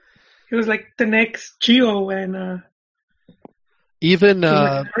like the next Gio, and even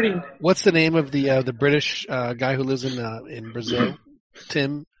what's the name of the British guy who lives in Brazil?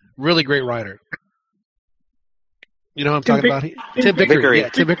 Tim, really great writer. You know what I'm talking about? Tim Vickery. Yeah,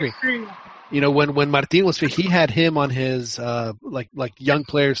 Tim Vickery. When Martin was, he had him on his like young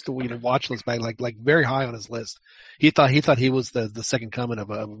players to watch list by like very high on his list. He thought he was the second coming of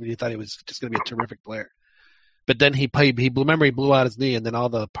he thought he was just going to be a terrific player. But then he blew out his knee, and then all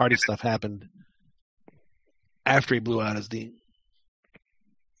the party stuff happened after he blew out his knee.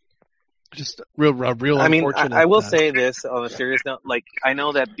 Just real unfortunate. I will say this on a serious note. Like, I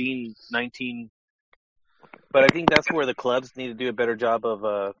know that being 19, but I think that's where the clubs need to do a better job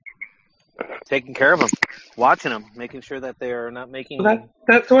of taking care of them, watching them, making sure that they are not making.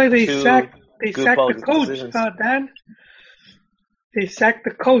 That's why they sacked the coach, Dan. They sacked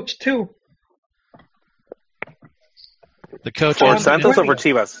the coach too. The coach for Santos or for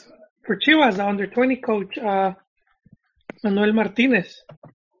Chivas? For Chivas, the under-20 coach, Manuel Martinez,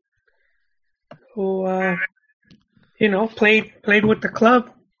 who played with the club.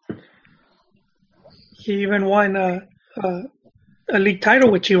 He even won a league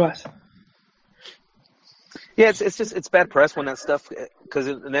title with Chivas. Yeah, it's bad press when that stuff, because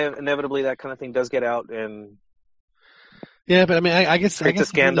inevitably that kind of thing does get out, and yeah, but I guess a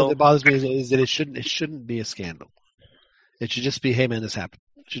scandal. What bothers me is that it shouldn't be a scandal. It should just be, hey man, this happened.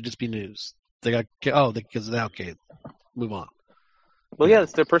 It should just be news. They got because of that. Okay, move on. Well, yeah,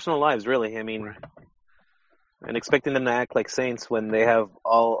 it's their personal lives, really. I mean, and expecting them to act like saints when they have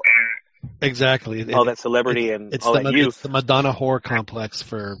all exactly all that celebrity and all that youth. It's the Madonna whore complex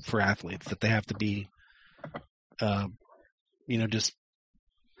for athletes, that they have to be, just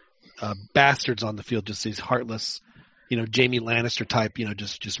bastards on the field, just these heartless, Jamie Lannister type,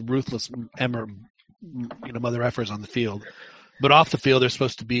 just ruthless mother effers on the field. But off the field, they're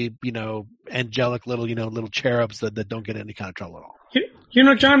supposed to be, angelic little cherubs that don't get any kind of trouble at all.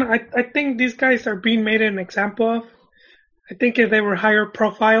 John, I think these guys are being made an example of. I think if they were higher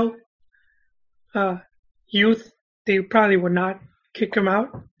profile youth, they probably would not kick them out.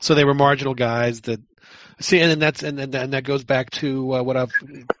 So they were marginal guys that see, and that goes back to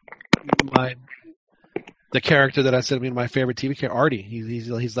the character that I said, my favorite TV character, Artie.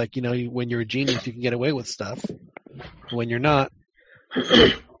 He's like, when you're a genius, you can get away with stuff. When you're not,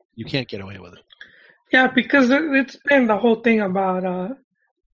 you can't get away with it. Yeah, because it's been the whole thing about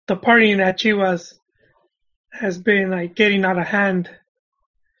the partying at Chivas has been like getting out of hand.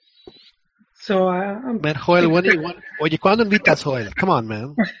 So man, Joel, oye, ¿cuándo invitas, Joel? Come on,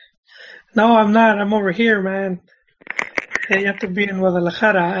 man. No, I'm not. I'm over here, man. You have to be in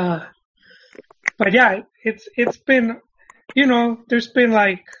Guadalajara. But yeah, it's been, there's been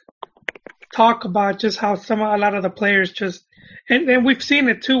like talk about just how a lot of the players just, and we've seen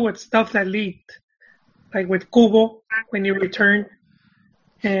it too with stuff that leaked, like with Kubo when he returned,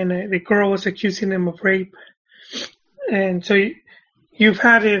 and the girl was accusing him of rape, and so you've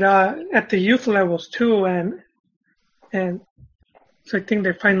had it at the youth levels too, and so I think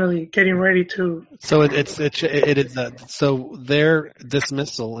they're finally getting ready to. So it is so their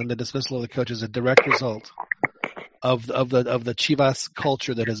dismissal and the dismissal of the coach is a direct result of the Chivas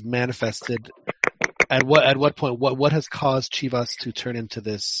culture that has manifested. At what point what has caused Chivas to turn into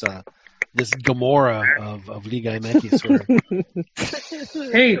this Gomorrah of Liga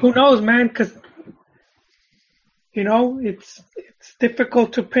MX? Hey, who knows, man? Because it's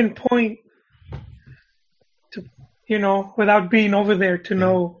difficult to pinpoint. Without being over there to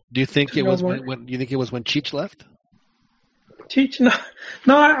know. Do you think it was when Cheech left? Cheech,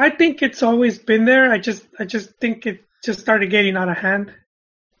 no. I think it's always been there. I just think it just started getting out of hand,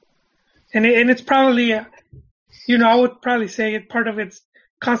 and it's probably, I would probably say part of it's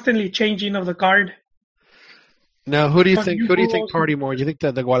constantly changing of the guard. Now, who do you think party more? Do you think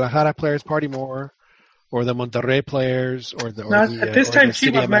that the Guadalajara players party more, or the Monterrey players, or the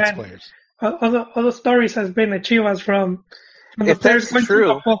CDMX players? All the stories has been at Chivas from the players going to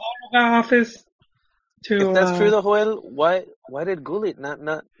the Podóloga office to. If that's true, though, Joel, why did Gullit not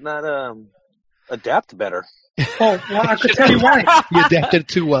adapt better? Oh, well, I could tell you why. You adapted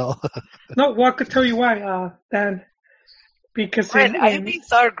too well. No, well, I could tell you why, Dan. Because Man, are you being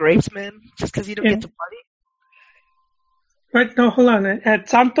sour grapes, man? Just because you don't get to party? Right, no, hold on. At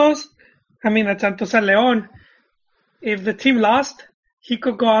Santos at Leon, if the team lost, he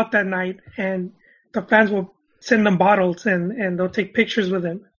could go out that night and the fans will send them bottles and they'll take pictures with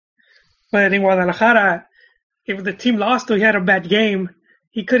him. But in Guadalajara, if the team lost or he had a bad game,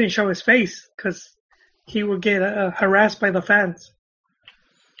 he couldn't show his face because he would get harassed by the fans.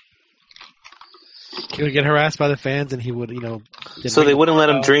 He would get harassed by the fans, and he would, So they wouldn't let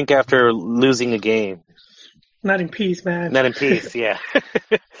him drink after losing a game. Not in peace, man. Not in peace, yeah.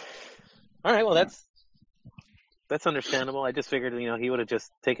 All right, well that's understandable. I just figured, he would have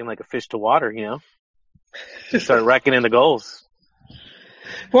just taken like a fish to water, start racking in the goals.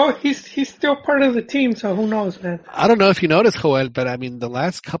 Well, he's still part of the team, so who knows, man. I don't know if you noticed, Joel, but I mean, the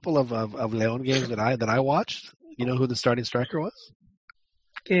last couple of Leon games that I watched, you know who the starting striker was?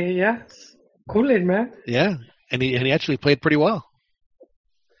 Yeah. Kool-Aid, man. Yeah, and he actually played pretty well.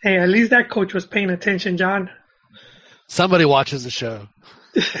 Hey, at least that coach was paying attention, John. Somebody watches the show.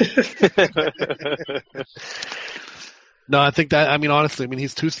 No, I think that. I mean, honestly,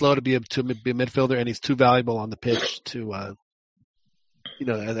 he's too slow to be a midfielder, and he's too valuable on the pitch to,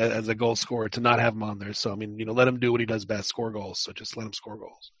 as a goal scorer to not have him on there. So let him do what he does best: score goals. So just let him score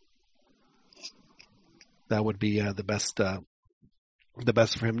goals. That would be the best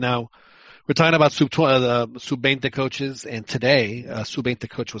for him. Now, we're talking about Sub-20 coaches, and today, Sub-20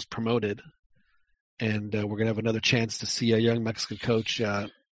 coach was promoted, and we're going to have another chance to see a young Mexican coach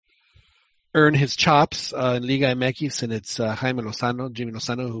earn his chops in Liga MX, and it's Jimmy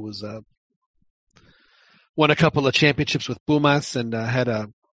Lozano, who was won a couple of championships with Pumas and had a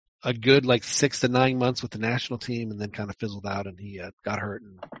good 6 to 9 months with the national team, and then kind of fizzled out, and he got hurt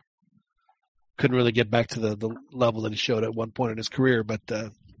and couldn't really get back to the level that he showed at one point in his career, but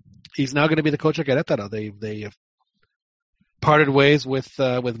he's now going to be the coach of Querétaro. They parted ways with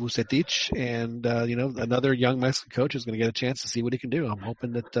Vucetich, and another young Mexican coach is going to get a chance to see what he can do. I'm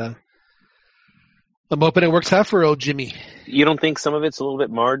hoping it works out for old Jimmy. You don't think some of it's a little bit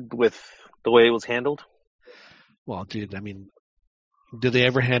marred with the way it was handled? Well, dude, do they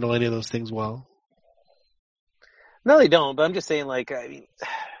ever handle any of those things well? No, they don't. But I'm just saying, he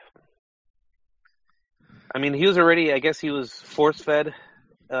was already. I guess he was force-fed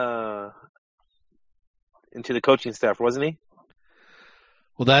into the coaching staff, wasn't he?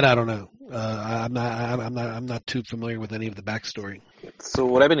 Well, that I don't know. I'm not too familiar with any of the backstory. So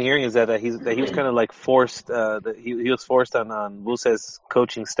what I've been hearing is that he was kind of forced. He was forced on Vuce's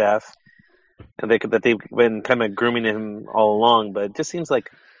coaching staff, and they've been kind of grooming him all along. But it just seems like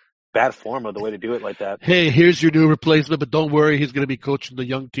bad form of the way to do it like that. Hey, here's your new replacement, but don't worry, he's going to be coaching the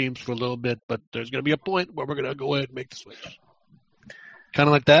young teams for a little bit. But there's going to be a point where we're going to go ahead and make the switch. Kind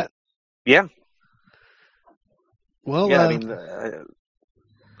of like that. Yeah. Well, yeah. I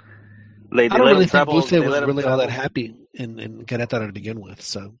don't really think Vuce was really all that happy in Querétaro to begin with.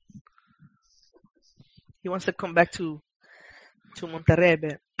 So he wants to come back to Monterrey,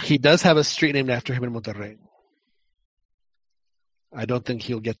 but he does have a street named after him in Monterrey. I don't think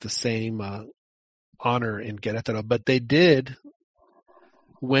he'll get the same honor in Querétaro, but they did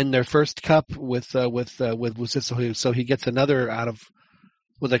win their first cup with Vuce, so he gets another out of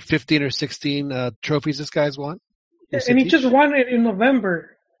 15 or 16 trophies this guy's won. And he just won it in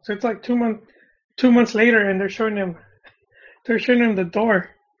November, so it's 2 months later, and they're showing him the door.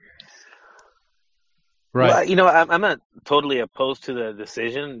 Right. Well, I'm not totally opposed to the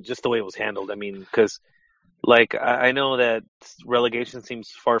decision, just the way it was handled. Because I know that relegation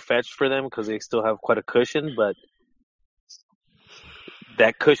seems far-fetched for them because they still have quite a cushion, but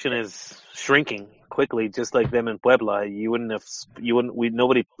that cushion is shrinking quickly, just like them in Puebla.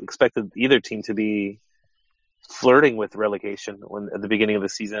 Nobody expected either team to be flirting with relegation at the beginning of the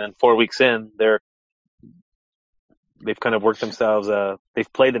season, and 4 weeks in, they've kind of worked themselves.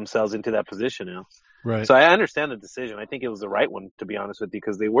 They've played themselves into that position now. Right. So I understand the decision. I think it was the right one, to be honest with you,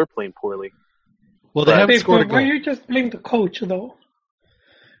 because they were playing poorly. Well, they haven't scored a goal. Why you just blame the coach, though?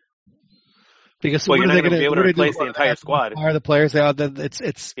 Because you're not going to be able to replace the entire squad. Hire the players out.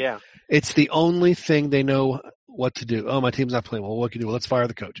 It's the only thing they know what to do. Oh, my team's not playing well. What can you do? Well, let's fire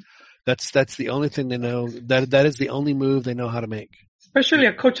the coach. That's the only thing they know. That is the only move they know how to make. Especially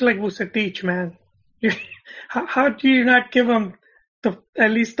a coach like Vucetich, man. How do you not give him at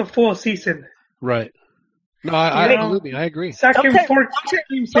least the full season? Right. No, I agree. Second, 4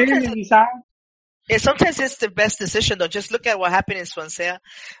 games in, and he's out. Yeah, sometimes it's the best decision though. Just look at what happened in Swansea.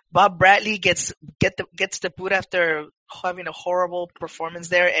 Bob Bradley gets the boot after having a horrible performance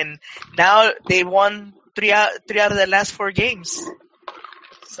there, and now they won three out of the last 4 games.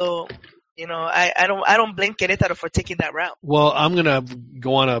 So, I don't blame Querétaro for taking that route. Well, I'm going to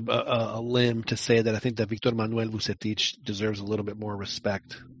go on a limb to say that I think that Victor Manuel Vucetich deserves a little bit more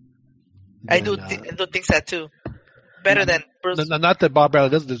respect. I do think that too. Better than Bruce. Not that Bob Bradley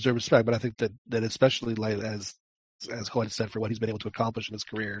doesn't deserve respect, but I think that especially like as Juan said, for what he's been able to accomplish in his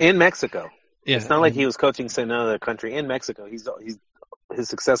career in Mexico. Yeah, it's not like he was coaching in another country. In Mexico, his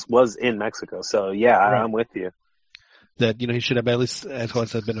success was in Mexico. So yeah, right. I'm with you. That he should have at least, as Juan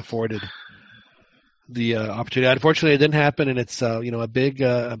said, been afforded the opportunity. Unfortunately, it didn't happen, and it's a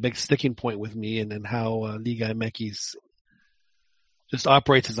big sticking point with me, and how Liga MX just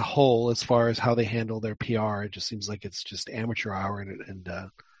operates as a whole as far as how they handle their PR. It just seems like it's just amateur hour, and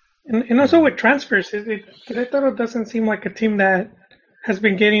also with transfers, Querétaro doesn't seem like a team that has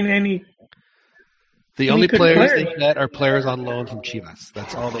been getting any. The only players they get are players on loan from Chivas.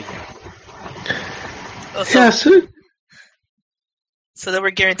 That's all they get. So they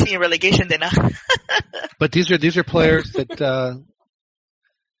were guaranteeing relegation then. But these are players that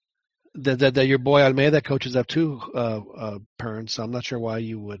your boy Almeida coaches up too, Pern. So I'm not sure why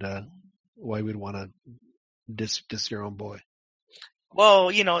you would want to diss your own boy.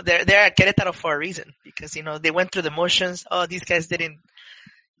 Well, they're at Querétaro for a reason because they went through the motions. Oh, these guys didn't,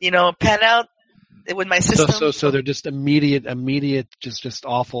 pan out with my system. So they're just immediate, just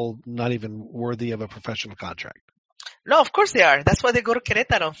awful, not even worthy of a professional contract. No, of course they are. That's why they go to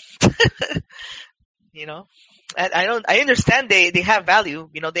Querétaro. I understand they have value.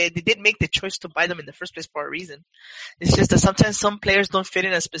 They did make the choice to buy them in the first place for a reason. It's just that sometimes some players don't fit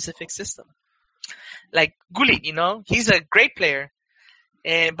in a specific system. Like Gullit, he's a great player,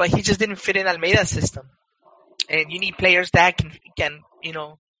 but he just didn't fit in Almeida's system. And you need players that can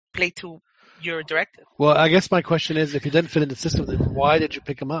play to your directive. Well, I guess my question is, if he didn't fit in the system, then why did you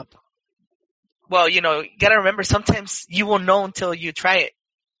pick him up? Well, you gotta remember, sometimes you won't know until you try it.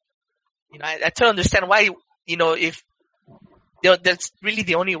 I totally understand why, if that's really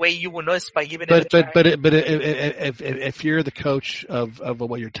the only way you will know is by giving it a try. But if you're the coach of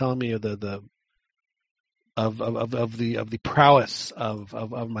what you're telling me, of the prowess of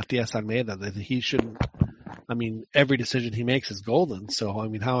Matias Almeida, that he shouldn't. I mean, every decision he makes is golden. So I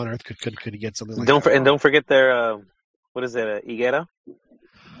mean, how on earth could he get something like that? And don't forget their what is it, Higuera?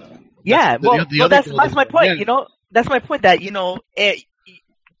 Yeah, that's my point. Yeah. That's my point. That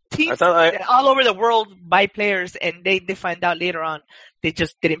teams all over the world buy players, and they find out later on they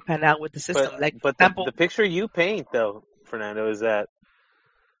just didn't pan out with the system. But the picture you paint, though, Fernando, is that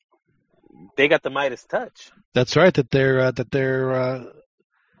they got the Midas touch. That's right. That they're.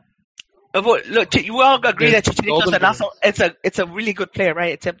 Look, you all agree that Chicharito's an awesome. It's a really good player,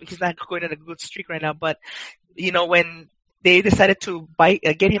 right? Except he's not going on a good streak right now. But when they decided to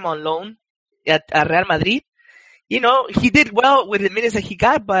get him on loan at Real Madrid, he did well with the minutes that he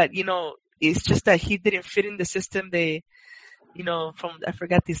got, but it's just that he didn't fit in the system. They, I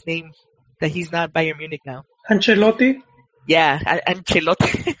forgot his name, that he's not Bayern Munich now. Ancelotti? Yeah,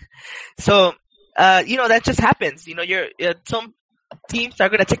 Ancelotti. So, that just happens. Some teams are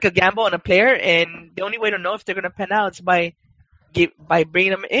going to take a gamble on a player, and the only way to know if they're going to pan out is by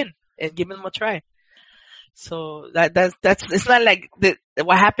bringing them in and giving them a try. So that's it's not like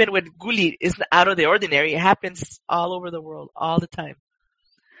what happened with Gullit is out of the ordinary. It happens all over the world all the time.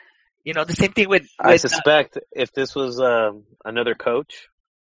 The same thing with I suspect if this was another coach,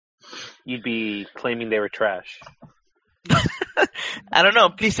 you'd be claiming they were trash. I don't know.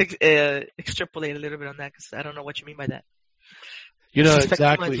 Please extrapolate a little bit on that, because I don't know what you mean by that.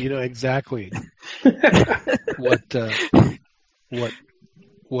 Exactly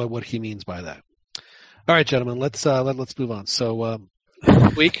what he means by that. All right, gentlemen, let's move on. So,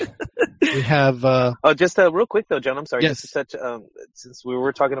 this week we have. Just real quick though, John. I'm sorry. Yes. Just to touch, since we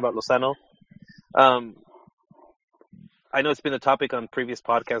were talking about Lozano, I know it's been a topic on previous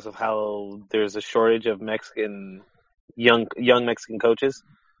podcasts of how there's a shortage of young Mexican coaches,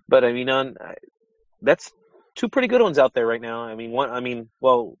 but I mean, that's two pretty good ones out there right now. I mean,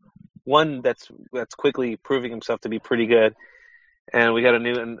 one that's quickly proving himself to be pretty good. And we got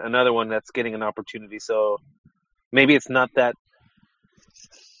another one that's getting an opportunity. So maybe it's not that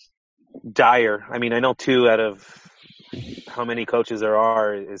dire. I mean, I know 2 out of how many coaches there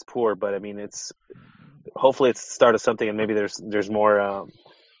are is poor, but I mean, hopefully it's the start of something, and maybe there's more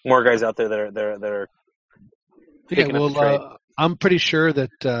guys out there that are picking up the trade. I'm pretty sure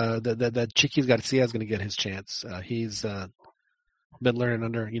that Chiquis Garcia is going to get his chance. He's been learning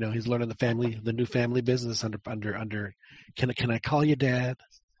under, he's learning the new family business under. Can I call you Dad?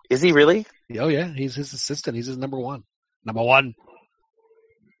 Is he really? Oh yeah, he's his assistant. He's his number one.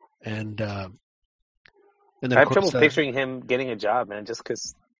 And And then, I of have course, trouble picturing him getting a job, man, just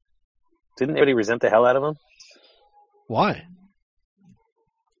because didn't everybody resent the hell out of him why?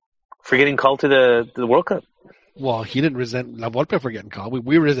 for getting called to the World Cup? Well, he didn't resent La Volpe for getting called.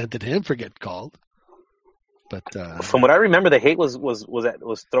 We resented him for getting called. But From what I remember, the hate was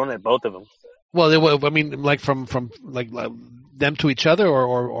thrown at both of them. well, they were, I mean, like from like them to each other,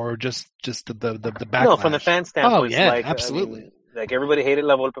 or just the backlash. No, from the fan standpoint, Oh yeah, like, absolutely. I mean, like everybody hated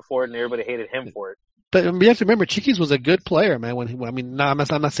La Volpe for it, and everybody hated him for it. But you have to remember, Chiquis was a good player, man. I'm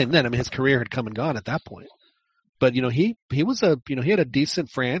not saying then. I mean, his career had come and gone at that point. But he was he had a decent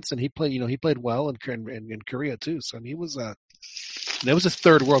France, and he played well in Korea too. So I mean, that was his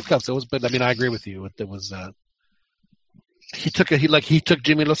third World Cup. So it was, but I mean, I agree with you. It was he took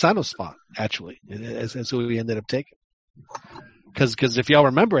Jimmy Lozano's spot actually, as who he ended up taking. Because if y'all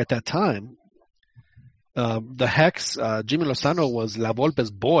remember at that time, the Hex, Jimmy Lozano was La Volpe's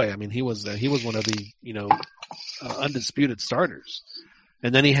boy. I mean, he was one of the undisputed starters,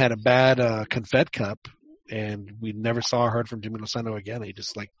 and then he had a bad Confed Cup, and we never saw or heard from Jimmy Lozano again. He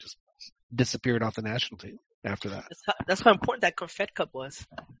just disappeared off the national team after that. That's how important that Confed Cup was.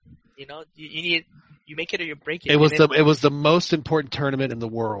 You make it or you break it. It was the most important tournament in the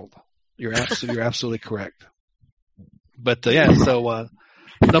world. You're absolutely correct. But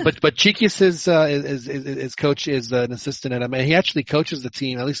but Chiquis is coach is an assistant at he actually coaches the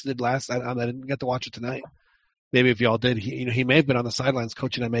team. At least he did last. I didn't get to watch it tonight. Maybe if y'all did, he may have been on the sidelines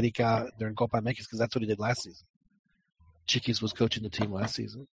coaching America during Copa MX because that's what he did last season. Chiquis was coaching the team last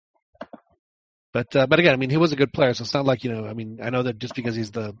season. But again, I mean, he was a good player, so it's not like I mean, I know that just because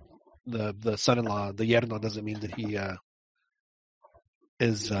he's the son-in-law, the yerno, doesn't mean that he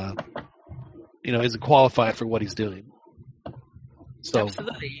isn't qualified for what he's doing. So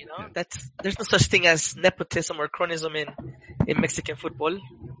absolutely, there's no such thing as nepotism or cronism in Mexican football.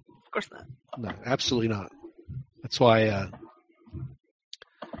 Of course not. No, absolutely not. That's why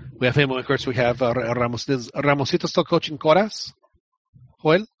we have him. Of course, we have Ramos. Is Ramosito still coaching Coras?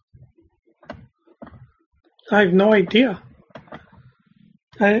 Joel? I have no idea.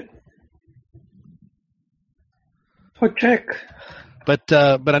 I'll check. But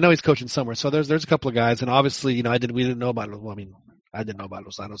I know he's coaching somewhere. So there's a couple of guys, and obviously, we didn't know about. Well, I mean, I didn't know about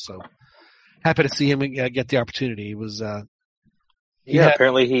Lozano, so happy to see him get the opportunity. He was.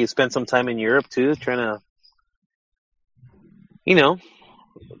 Apparently he spent some time in Europe too, trying to,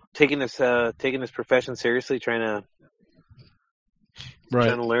 taking this profession seriously, trying to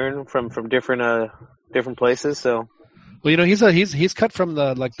learn from different places. So, well, he's cut from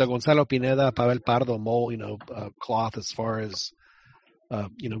the Gonzalo Pineda, Pavel Pardo mold, cloth as far as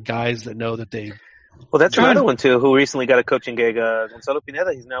guys that know that they. Well, that's another one too, who recently got a coaching gig. Gonzalo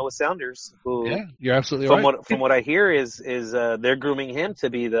Pineda, he's now with Sounders. Who, yeah, you're absolutely right. From what I hear is they're grooming him to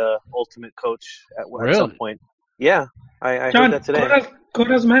be the ultimate coach at some point. Yeah, I heard that today.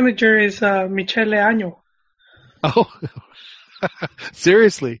 Cora's manager is Michele Año. Oh,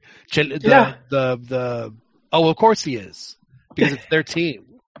 seriously? Of course he is, because it's their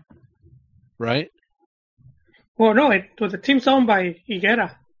team, right? Well, no, the team's owned by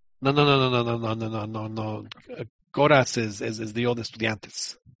Higuera. No. Coras is the old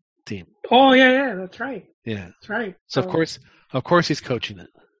Estudiantes team. Oh yeah, that's right. Yeah, that's right. So of course he's coaching it.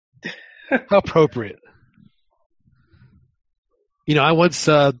 How appropriate. I once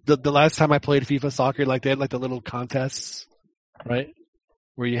the last time I played FIFA soccer, they had the little contests, right,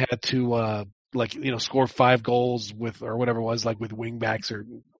 where you had to score 5 goals with or whatever it was, with wing backs or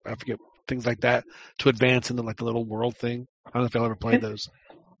I forget, things like that to advance into the little world thing. I don't know if y'all ever played those.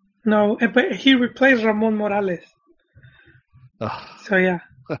 No, but he replaced Ramon Morales. Oh, so yeah.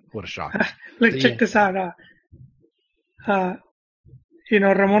 What a shock. Check this out.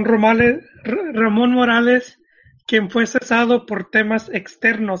 Ramon Morales, quien fue cesado por temas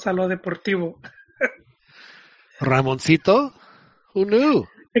externos a lo deportivo. Ramoncito? Who knew?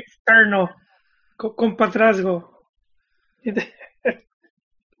 Externo. Con patrazgo.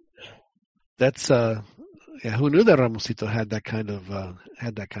 That's who knew that Ramoncito had that kind of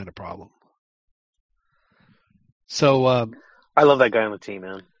problem. So I love that guy on the team,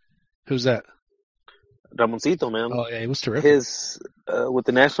 man. Who's that? Ramoncito, man. Oh yeah, he was terrific. His with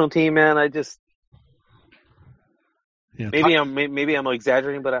the national team, man. I just maybe I'm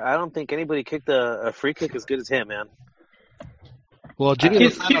exaggerating, but I don't think anybody kicked a free kick as good as him, man. Well, Jimmy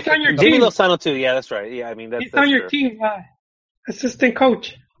Lozano too. Yeah, that's right. Yeah, I mean that's on your team, assistant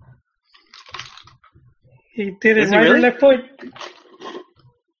coach. He did it right or left foot.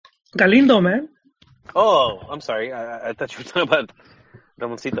 Galindo, man. Oh, I'm sorry. I thought you were talking about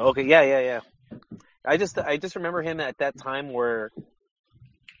Ramoncito. Okay, yeah. I just remember him at that time where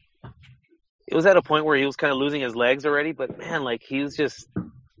it was at a point where he was kind of losing his legs already. But man, like he was just.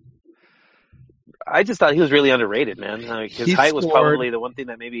 I just thought he was really underrated, man. Like, his height was probably the one thing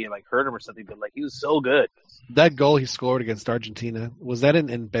that maybe like hurt him or something, but like he was so good. That goal he scored against Argentina, was that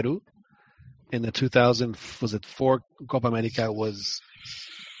in Peru? In the 2004 Copa America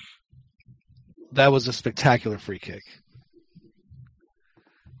that was a spectacular free kick.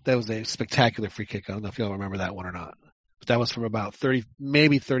 That was a spectacular free kick. I don't know if y'all remember that one or not. But that was from about 30,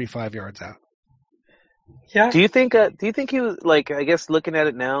 maybe 35 yards out. Yeah. Do you think he was like? I guess looking at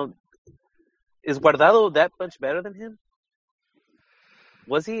it now, is Guardado that much better than him?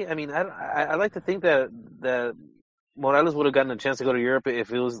 Was he? I mean, I like to think that Morales would have gotten a chance to go to Europe if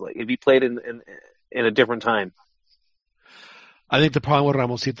he played in a different time. I think the problem with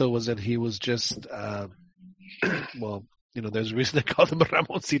Ramosito was that he was just, well, there's a reason they called him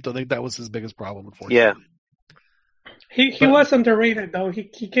Ramosito. I think that was his biggest problem, unfortunately. Yeah. He was underrated though. He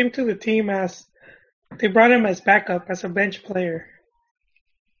came to the team they brought him as backup, as a bench player.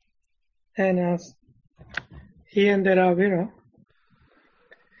 And he ended up,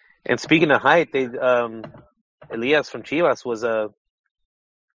 And speaking of height, Elias from Chivas was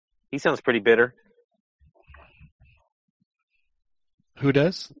he sounds pretty bitter. Who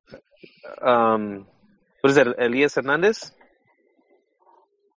does? What is that? Elias Hernandez?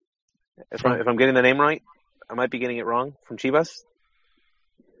 If I'm getting the name right, I might be getting it wrong. From Chivas.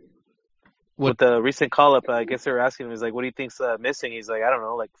 With the recent call-up, I guess they were asking him, he's like, what do you think's missing? He's like, I don't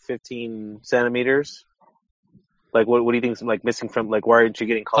know, like 15 centimeters. Like, what do you think's like missing from, like, why aren't you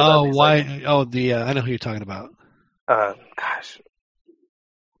getting called up? Oh, why? Like, I know who you're talking about. Gosh.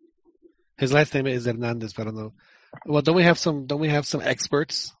 His last name is Hernandez, but I don't know. Well, don't we have some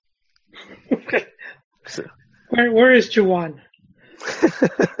experts? Where is Juwan?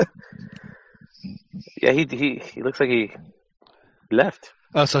 Yeah, he looks like he left.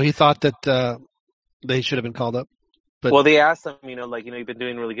 Oh, so he thought that they should have been called up? But, well, they asked him, you've been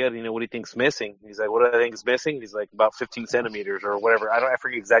doing really good. What do you think's missing? He's like, what do I think is missing? He's like, about 15 centimeters or whatever. I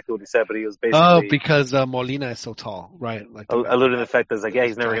forget exactly what he said, but he was basically. Oh, because Molina is so tall, right? Like alluding to the fact that it's like, yeah,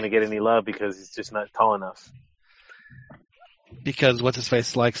 he's never going to get any love because he's just not tall enough. Because what's his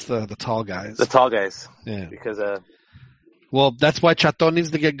face likes the tall guys. The tall guys. Yeah. Because well, that's why Chaton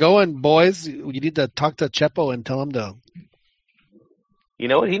needs to get going, boys. You need to talk to Chepo and tell him to. You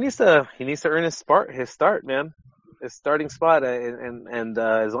know what? He needs to earn his start, man. His starting spot, and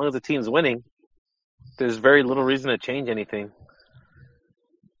as long as the team's winning, there's very little reason to change anything.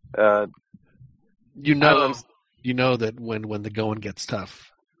 You know that when the going gets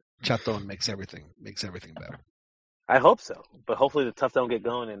tough, Chaton makes everything better. I hope so, but hopefully the tough don't get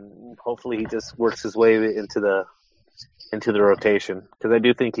going, and hopefully he just works his way into the rotation, because I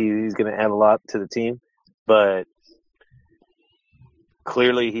do think he's going to add a lot to the team, but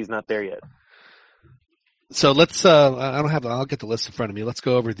clearly he's not there yet. So let's. I'll get the list in front of me. Let's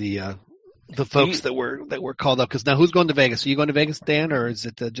go over the folks that were called up. Because now, who's going to Vegas? Are you going to Vegas, Dan, or is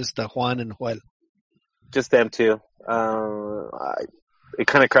it just Juan and Joel? Just them two. It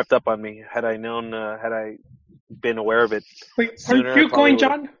kind of crept up on me. Had I known, had I been aware of it sooner, are you going,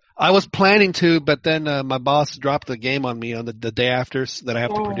 John? I was planning to, but then my boss dropped the game on me on the day after that I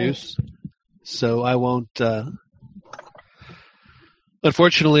have to produce. So I won't.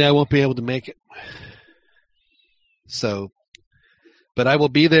 Unfortunately, I won't be able to make it. So, but I will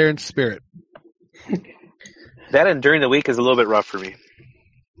be there in spirit. That and during the week is a little bit rough for me.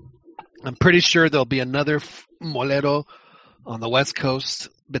 I'm pretty sure there'll be another Molero on the West Coast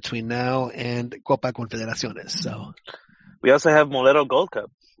between now and Copa Confederaciones. So we also have Molero Gold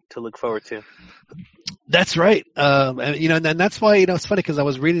Cup to look forward to. That's right. And that's why, it's funny because I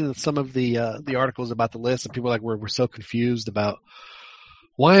was reading some of the articles about the list and people were like, we're so confused about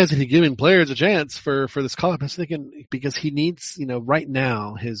why isn't he giving players a chance for this call up? I was thinking because he needs, right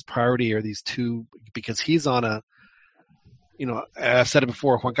now his priority are these two, because he's on a, I've said it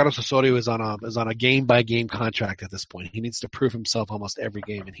before, Juan Carlos Osorio is on a game by game contract at this point. He needs to prove himself almost every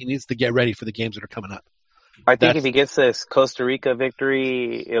game, and he needs to get ready for the games that are coming up. I think if he gets this Costa Rica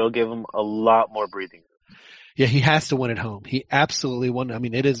victory, it'll give him a lot more breathing. Yeah, he has to win at home. He absolutely won. I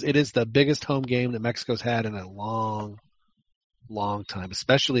mean, it is the biggest home game that Mexico's had in a long time,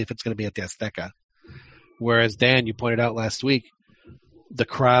 especially if it's going to be at the Azteca. Whereas Dan, you pointed out last week, the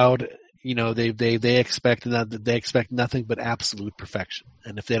crowd, they expect nothing but absolute perfection.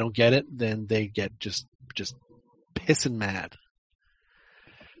 And if they don't get it, then they get just pissing mad.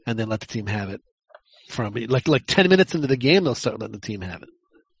 And then let the team have it. From like 10 minutes into the game, they'll start letting the team have it.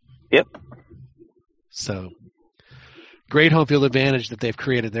 Yep. So great home field advantage that they've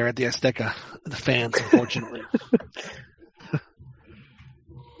created there at the Azteca. The fans, unfortunately.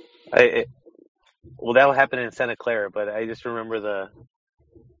 Well, that'll happen in Santa Clara, but I just remember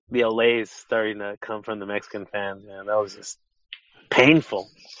the LA's starting to come from the Mexican fans. Man, that was just painful.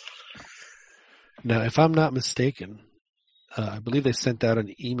 Now, if I'm not mistaken, I believe they sent out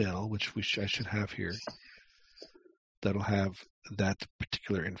an email, which I should have here, that'll have that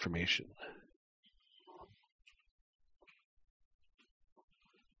particular information.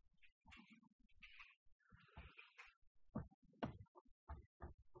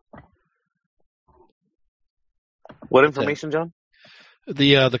 What information, John?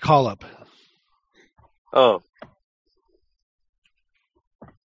 The call up. Oh.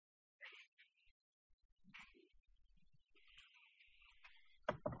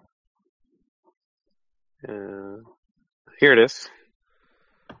 Here it is.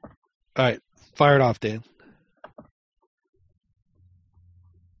 All right, fire it off, Dan.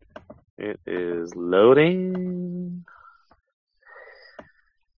 It is loading.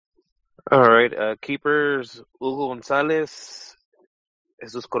 All right, keepers Hugo Gonzalez,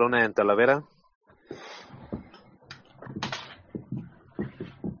 Jesus Corona en Talavera.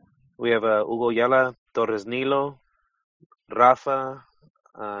 We have Hugo Yala, Torres Nilo, Rafa,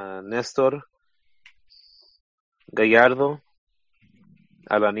 Nestor, Gallardo,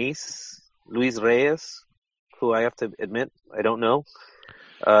 Alanis, Luis Reyes, who I have to admit I don't know.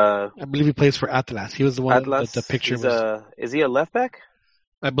 I believe he plays for Atlas. He was the one Atlas, that the picture was. Is he a left back?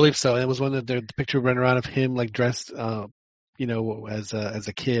 I believe so. And it was one that the picture ran around of him like dressed, as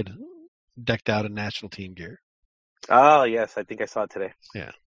a kid, decked out in national team gear. Oh yes, I think I saw it today.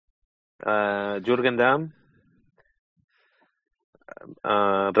 Yeah. Jürgen Damm,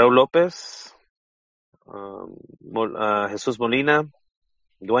 Raul Lopez, Jesus Molina,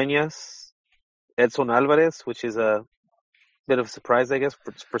 Dueñas, Edson Alvarez, which is a bit of a surprise, I guess,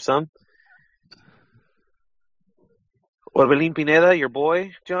 for some. Orbelín Pineda, your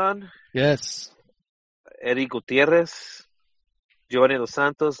boy, John. Yes. Eric Gutierrez, Giovanni Dos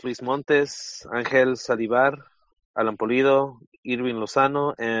Santos, Luis Montes, Ángel Salivar, Alan Polido, Irving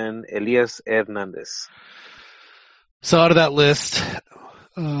Lozano, and Elias Hernández. So out of that list,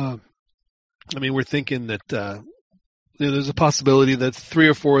 we're thinking that there's a possibility that 3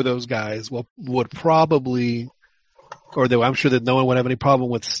 or 4 of those guys would probably, I'm sure that no one would have any problem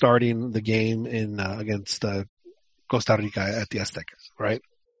with starting the game against Costa Rica at the Aztecas, right?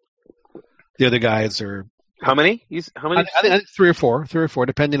 The other guys are how many? How many? I think 3 or 4,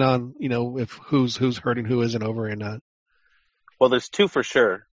 depending on if who's hurt and who isn't over in. Well, there's 2 for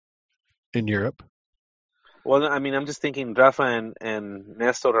sure in Europe. Well, I'm just thinking Rafa and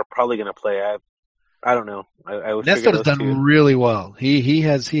Nestor are probably going to play. I don't know. I would Nestor has done 2. really well. He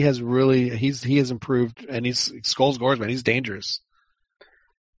has improved, and he scores goals, man. He's dangerous.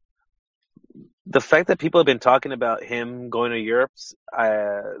 The fact that people have been talking about him going to Europe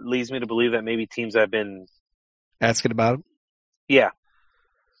leads me to believe that maybe teams have been asking about him. Yeah.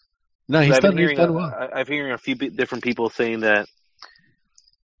 No, he's done well. I've hearing a few different people saying that.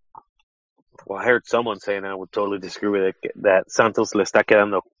 Well, I heard someone saying, I would totally disagree with it, that Santos le está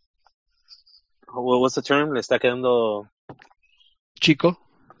quedando. What's the term? Le está quedando Chico.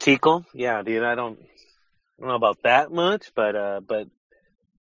 Yeah, dude. I don't know about that much, but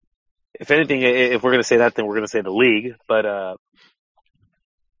if anything, if we're going to say that, then we're going to say the league. But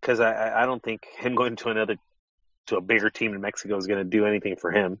because I don't think him going to a bigger team in Mexico is going to do anything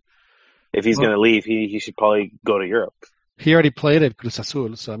for him. If he's going to leave, he should probably go to Europe. He already played at Cruz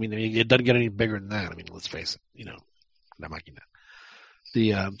Azul, so it doesn't get any bigger than that. Let's face it, La Máquina.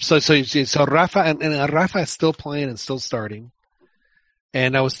 So Rafa and Rafa is still playing and still starting.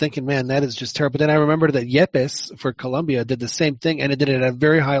 And I was thinking, man, that is just terrible. But then I remember that Yepes for Colombia did the same thing, and it did it at a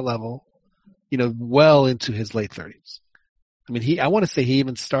very high level, well into his late 30s. I want to say he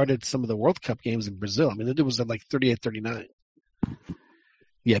even started some of the World Cup games in Brazil. It was at like 38, 39.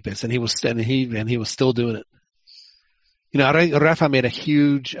 Yepes, and he was still doing it. Rafa made a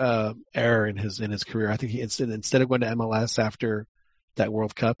huge error in his career. I think instead of going to MLS after that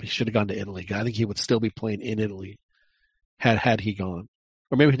World Cup, he should have gone to Italy. I think he would still be playing in Italy had he gone.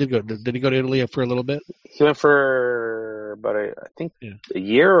 Or maybe he did go. Did he go to Italy for a little bit? He went for about a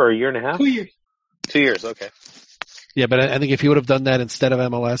year or a year and a half. 2 years. 2 years, okay. Yeah, but I think if he would have done that instead of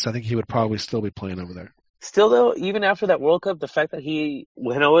MLS, I think he would probably still be playing over there. Still, though, even after that World Cup, the fact that he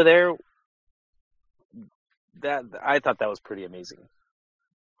went over there, that I thought that was pretty amazing,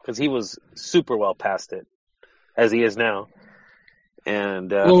 because he was super well past it, as he is now. And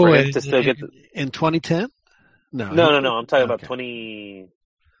for him to still get in 2010. No. I'm talking about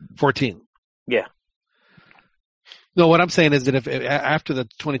 2014. Yeah. No, what I'm saying is that if after the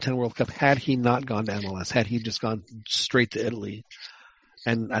 2010 World Cup, had he not gone to MLS, had he just gone straight to Italy,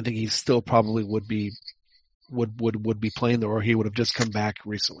 and I think he still probably would be playing there, or he would have just come back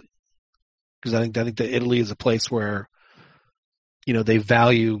recently. Because I think that Italy is a place where, they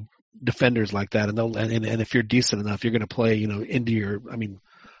value defenders like that, and if you're decent enough, you're going to play, into your. I mean,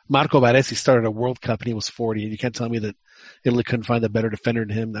 Marco Baresi started a World Cup and he was 40. You can't tell me that Italy couldn't find a better defender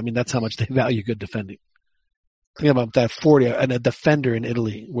than him. I mean, that's how much they value good defending. Think about that 40 and a defender in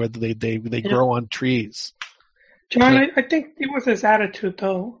Italy where they grow on trees. John, I think it was his attitude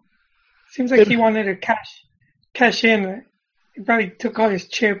though. Seems like he wanted to cash in. He probably took all his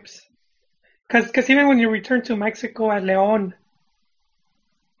chips. Because even when you return to Mexico at León,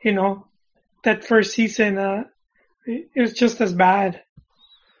 that first season, it was just as bad.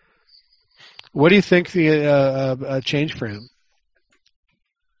 What do you think the change for him?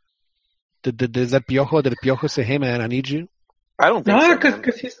 Is that Piojo? Did Piojo say, "Hey man, I need you"? I don't think so. No,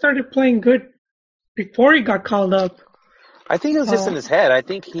 because he started playing good before he got called up. I think it was just in his head. I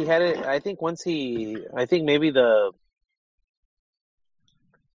think he had it. I think maybe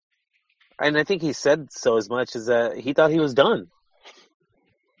and I think he said so as much as that he thought he was done.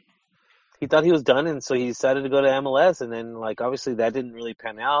 He thought he was done, and so he decided to go to MLS, and then, obviously that didn't really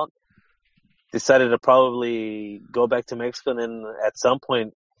pan out. Decided to probably go back to Mexico, and then at some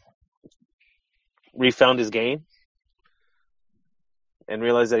point refound his game and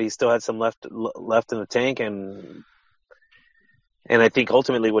realized that he still had some left in the tank, and I think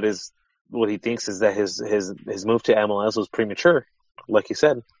ultimately what he thinks is that his move to MLS was premature, like you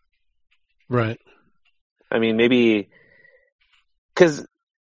said. Right. I mean, maybe because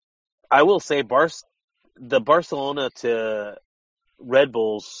I will say the Barcelona to Red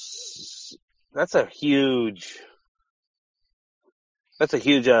Bulls, that's a huge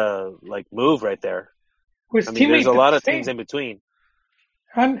move right there. I mean, there's a lot of teams in between.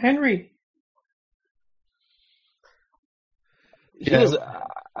 Henry. He was,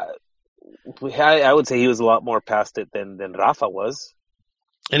 I would say he was a lot more past it than Rafa was.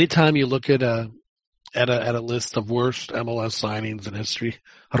 Anytime you look at a list of worst MLS signings in history,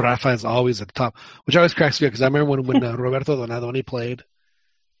 Rafa is always at the top, which always cracks me up because I remember when Roberto Donadoni played,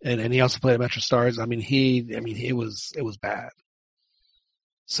 and he also played at Metro Stars. I mean, it was bad.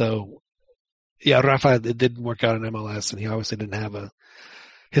 So, yeah, Rafa, it didn't work out in MLS, and he obviously didn't have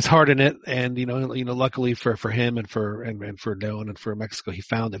his heart in it. And luckily for him and for León and for Mexico, he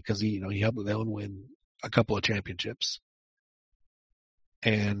found it because he helped León win a couple of championships.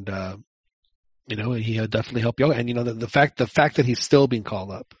 And he definitely helped you. And the fact that he's still being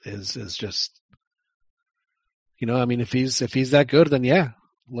called up is just, I mean, if he's that good, then yeah,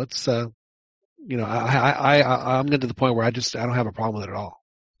 let's I'm getting to the point where I don't have a problem with it at all.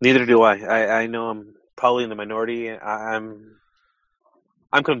 Neither do I. I know I'm probably in the minority. I'm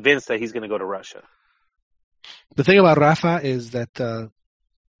convinced that he's going to go to Russia. The thing about Rafa is that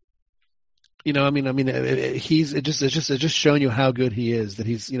it's just showing you how good he is. That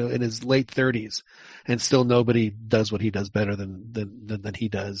he's in his late 30s, and still nobody does what he does better than he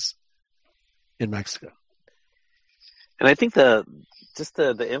does in Mexico. And I think the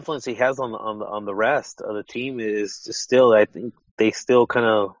influence he has on the rest of the team is just still. I think they still kind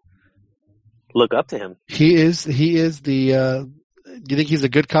of look up to him. He is the. Do you think he's a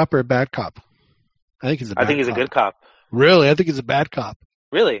good cop or a bad cop? I think he's a good cop. Really? I think he's a bad cop.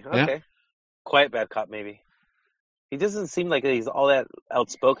 Really? Okay. Yeah. Quiet bad cop, maybe. He doesn't seem like he's all that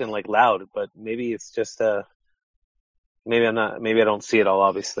outspoken, loud, but maybe it's just maybe I don't see it all,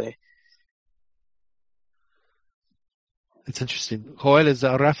 obviously. It's interesting. Joel, is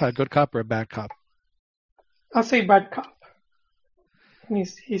Rafa a good cop or a bad cop? I'll say bad cop.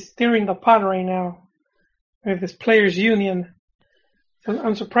 He's steering the pot right now with this players' union.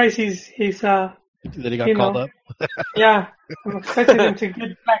 I'm surprised he's that he got called up. Yeah, I'm expecting him to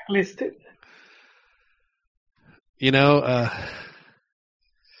get blacklisted. It's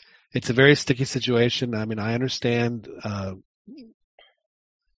a very sticky situation. I mean, I understand. I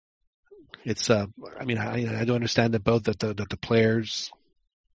do understand that both that the players,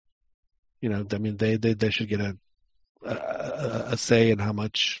 they should get a say in how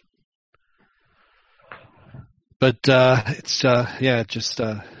much. But it's just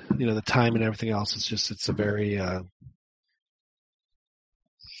the time and everything else. It's a very.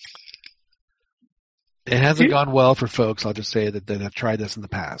 It hasn't gone well for folks. I'll just say that have tried this in the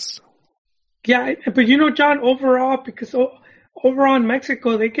past. Yeah, but John, overall, because overall in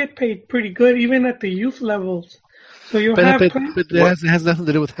Mexico, they get paid pretty good, even at the youth levels. So but it has nothing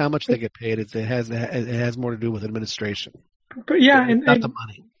to do with how much they get paid. It has more to do with administration. But yeah, not the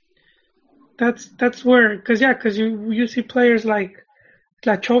money. That's where, because you see players like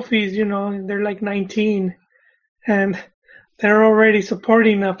La Chofis, they're like 19, and they're already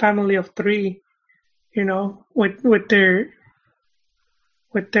supporting a family of 3, with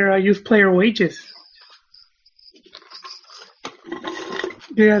their youth player wages.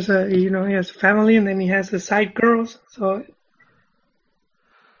 He has a family, and then he has his side girls. So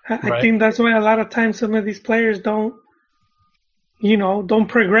I think that's why a lot of times some of these players don't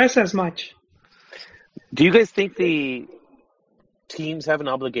progress as much. Do you guys think the teams have an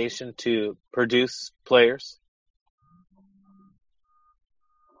obligation to produce players?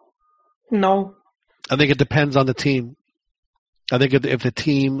 No. I think it depends on the team. I think if the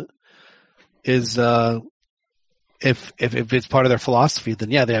team is if it's part of their philosophy,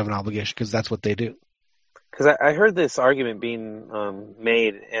 then yeah, they have an obligation because that's what they do. Because I heard this argument being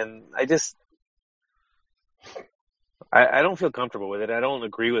made, and I don't feel comfortable with it. I don't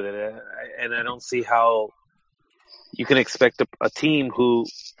agree with it, and I don't see how you can expect a team who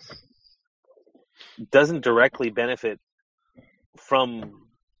doesn't directly benefit from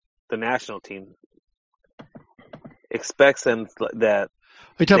the national team expects them that.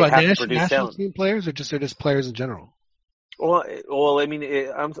 Are you talking about national team players, or just players in general? Well, I mean,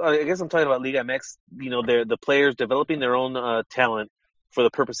 I guess I'm talking about Liga MX. They're the players developing their own talent for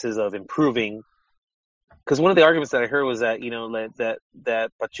the purposes of improving. Because one of the arguments that I heard was that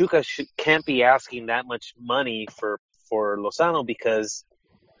that Pachuca can't be asking that much money for Lozano because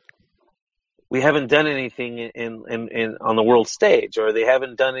we haven't done anything in on the world stage, or they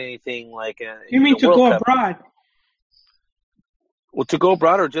haven't done anything like. You mean to go abroad? Well, to go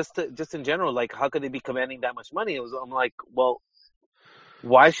abroad, or just in general, like how could they be commanding that much money? I'm like, well,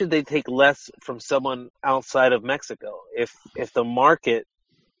 why should they take less from someone outside of Mexico? If the market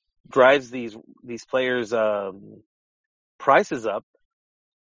drives these players' prices up,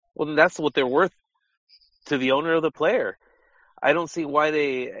 well, then that's what they're worth to the owner of the player. I don't see why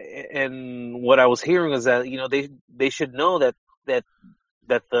they. And what I was hearing is that they should know that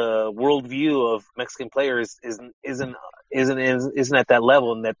the worldview of Mexican players isn't at that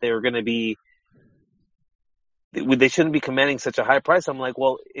level, and that they're going to be. They shouldn't be commanding such a high price. I'm like,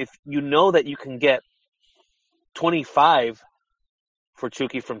 well, if you know that you can get 25 for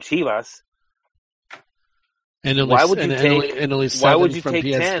Chucky from Chivas, and only, why would you take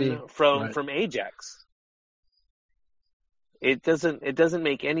PSV? 10 from Ajax? It doesn't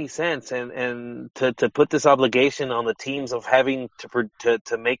make any sense, and to put this obligation on the teams of having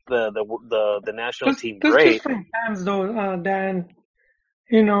to make the national team great. Just from fans, though, Dan.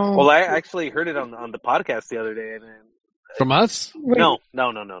 Well, I actually heard it on the podcast the other day, and from us. No,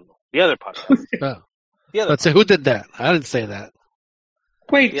 the other podcast. Oh. Let's say who did that? I didn't say that.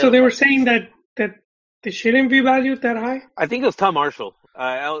 Wait, so they were saying that they shouldn't be valued that high? I think it was Tom Marshall.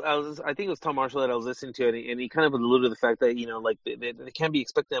 I think it was Tom Marshall that I was listening to, and he kind of alluded to the fact that like they can't be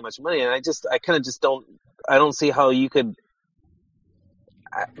expecting that much money, and I don't see how you could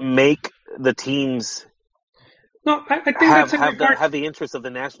make the teams. No, I think have the interest of the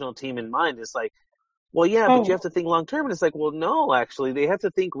national team in mind. It's like, well, yeah, but you have to think long term, and it's like, well, no, actually, they have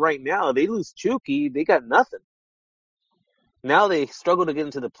to think right now. They lose Chucky, they got nothing. Now they struggle to get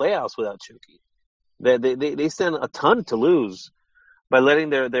into the playoffs without Chucky. They stand a ton to lose by letting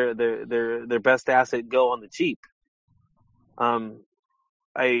their best asset go on the cheap. But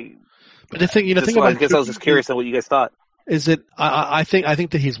the thing, I guess I was just curious on what you guys thought. Is it? I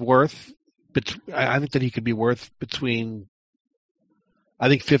think that he's worth. But I think that he could be worth between. I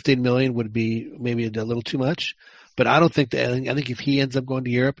think 15 million would be maybe a little too much, but I don't think that. I think if he ends up going to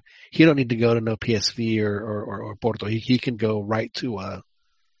Europe, he don't need to go to no PSV or Porto. He can go right to a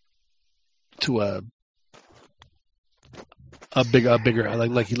bigger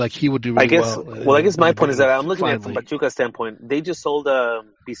like he would do. Really I guess my point is that I'm looking at it from Pachuca's standpoint. They just sold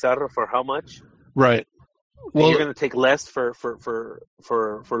Pizarro for how much? Right. Well, you're going to take less for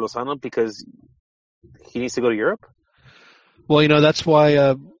Lozano because he needs to go to Europe? Well, that's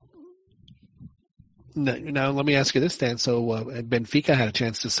why. Now, let me ask you this, Dan. So, Benfica had a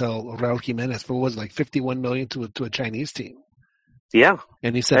chance to sell Raul Jimenez for what was it, like $51 million to a Chinese team. Yeah,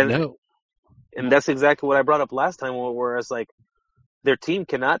 and he said no. And that's exactly what I brought up last time, where it's like their team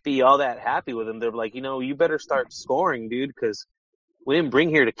cannot be all that happy with him. They're like, you better start scoring, dude, because we didn't bring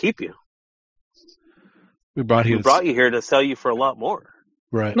here to keep you. We brought you here to sell you for a lot more.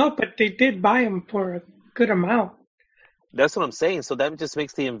 Right. No, but they did buy him for a good amount. That's what I'm saying. So that just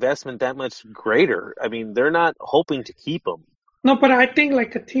makes the investment that much greater. I mean, they're not hoping to keep him. No, but I think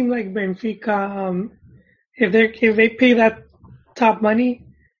like a team like Benfica, if they pay that top money,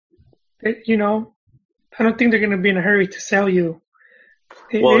 I don't think they're going to be in a hurry to sell you.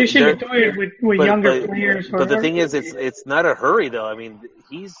 They should do it with younger players. But the thing is, it's not a hurry though. I mean,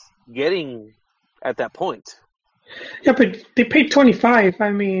 he's getting at that point. Yeah, but they paid 25.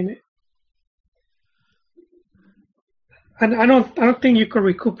 I mean, and I don't think you could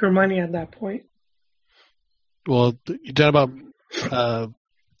recoup your money at that point. Well, you're talking about Raul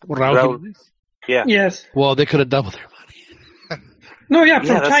Raul. Jimenez? Yeah. Yes. Well, they could have doubled their money. No, yeah, from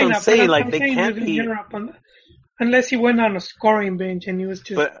Yeah, that's what China. I'm saying, But like, I'm they saying can't in be- Europe, unless he went on a scoring bench and he was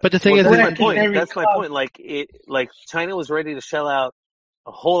just. But the thing is, that's my Ranking point. every That's my club. point. Like China was ready to shell out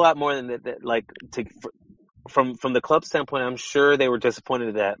a whole lot more than that. Like from the club standpoint, I'm sure they were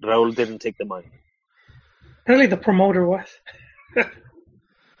disappointed that Raul didn't take the money. Really, the promoter was.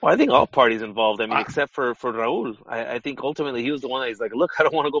 Well, I think all parties involved. I mean, except for Raul. I think ultimately he was the one that he's like, look, I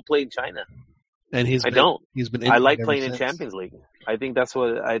don't want to go play in China. and I don't. He's been. I like injured playing ever in since. Champions League. I think that's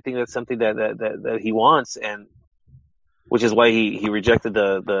something that he wants, and which is why he rejected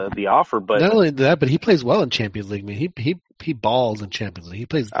the offer. But Not only that, but he plays well in Champions League. I mean, he balls in Champions League. He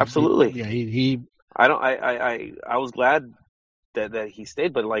plays Absolutely. He I was glad that he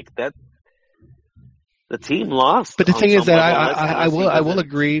stayed, but like that, the team lost. But the on thing is some that level, and that I kinda will doesn't-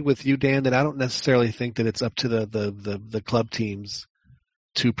 agree with you, Dan, that I don't necessarily think that it's up to the club teams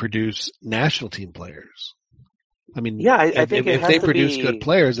to produce national team players. I mean, Yeah, I think it if has they to produce be- good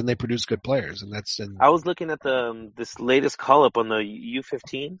players, then they produce good players, and that's I was looking at this latest call up on the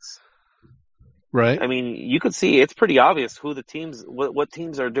U15s. right. I mean, you could see it's pretty obvious who the teams, what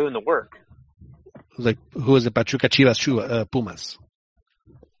teams are doing the work. Like who is it? Pachuca, Chivas, Pumas.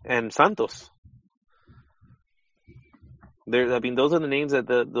 And Santos. I mean, those are the names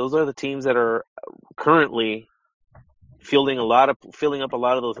those are the teams that are currently filling up a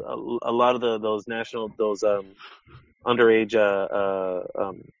lot of those national underage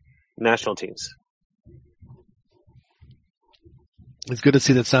national teams. It's good to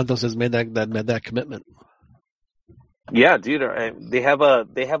see that Santos has made that commitment. Yeah, dude. They have a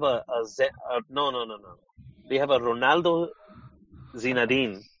Ronaldo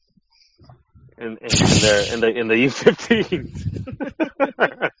Zinedine in the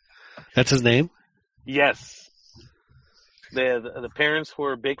U15s. That's his name. Yes. The parents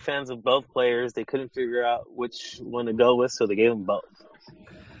were big fans of both players. They couldn't figure out which one to go with, so they gave them both.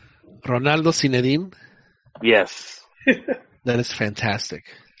 Ronaldo Zinedine. Yes. That is fantastic.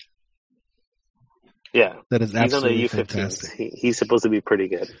 Yeah. That is He's on the absolutely U15s. fantastic. He's supposed to be pretty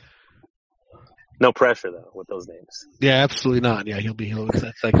good. No pressure though with those names. Yeah, absolutely not. Yeah, he'll.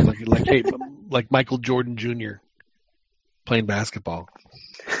 That's like Michael Jordan Jr. playing basketball.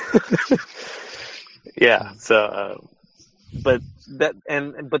 Yeah. So, but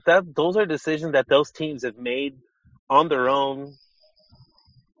those are decisions that those teams have made on their own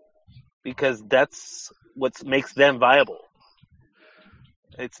because that's what makes them viable.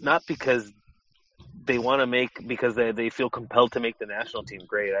 It's not because they want to because they feel compelled to make the national team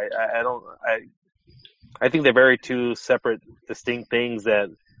great. I think they're very two separate, distinct things that,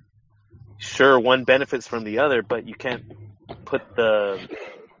 sure, one benefits from the other, but you can't put the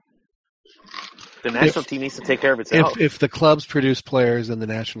national team needs to take care of itself. If the clubs produce players, then the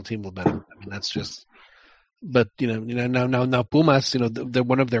national team will benefit. I mean, that's just. But now Pumas,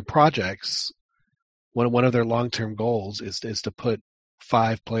 one of their projects, one of their long-term goals is to put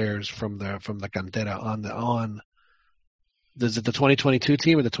 5 players from the cantera on is it the 2022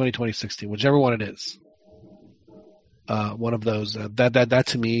 team or the 2026 team, whichever one it is. One of those that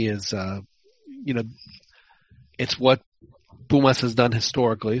to me is it's what Pumas has done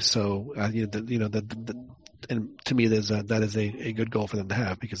historically. So and to me that is a good goal for them to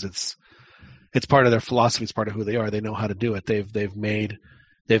have because it's part of their philosophy. It's part of who they are. They know how to do it.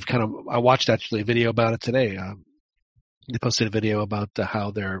 I watched actually a video about it today. They posted a video about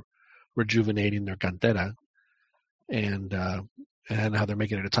how they're rejuvenating their cantera and how they're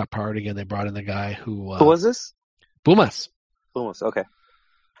making it a top priority again. They brought in the guy who was this? Pumas. Pumas. Okay.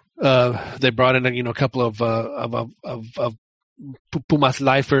 They brought in a couple of Pumas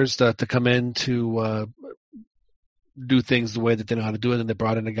lifers to come in to do things the way that they know how to do it. And they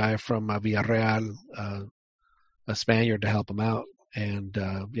brought in a guy from Villarreal, a Spaniard, to help them out. And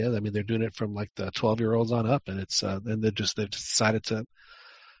they're doing it from like the 12-year-olds on up, and it's and they've decided to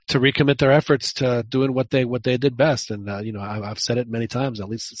recommit their efforts to doing what they did best. And I've said it many times, at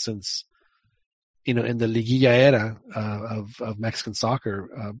least since in the Liguilla era of Mexican soccer,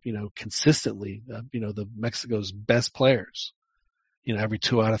 consistently, the Mexico's best players, every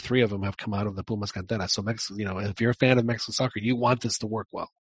 2 out of 3 of them have come out of the Pumas cantera. So if you're a fan of Mexican soccer, you want this to work well.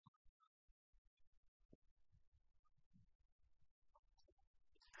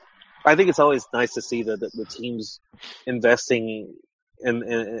 I think it's always nice to see the teams investing in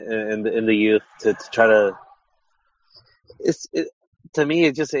the youth to try to. to me,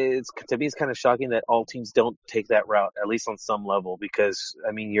 it's kind of shocking that all teams don't take that route, at least on some level, because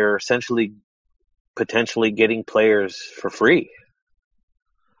I mean, you're essentially potentially getting players for free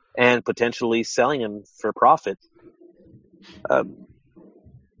and potentially selling them for profit.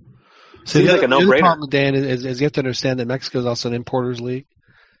 Seems like a the other no-brainer. problem, Dan, is you have to understand that Mexico is also an importers league.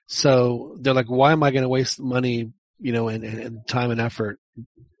 So they're like, why am I going to waste money, and time and effort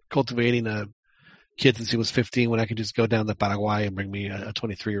cultivating a kid since he was 15 when I could just go down to Paraguay and bring me a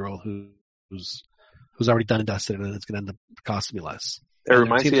 23-year-old who's already done and dusted and it's going to end up costing me less. It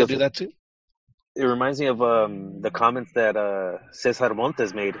reminds me of do that too. It reminds me of the comments that Cesar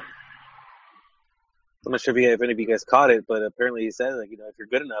Montes made. I'm not sure if any of you guys caught it, but apparently he said, if you're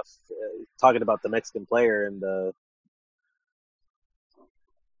good enough, talking about the Mexican player and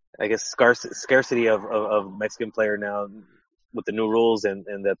I guess scarcity of Mexican player now with the new rules and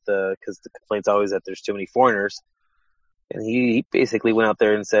that because the complaint's always that there's too many foreigners. And he basically went out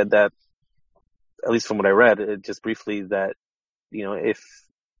there and said that, at least from what I read, just briefly, that, if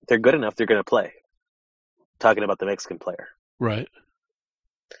they're good enough, they're going to play. Talking about the Mexican player. Right.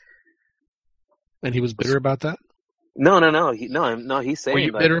 And he was bitter about that? No. He's saying. Were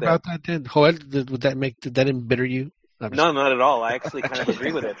you bitter about that, Dan? Joel, did that embitter you? No, not at all. I actually kind of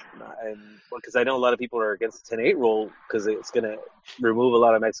agree with it. Because I know a lot of people are against the 10-8 rule because it's going to remove a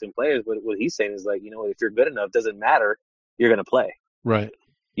lot of Mexican players. But what he's saying is if you're good enough, it doesn't matter. You're going to play. Right.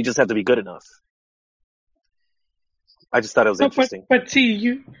 You just have to be good enough. I just thought it was interesting. But see,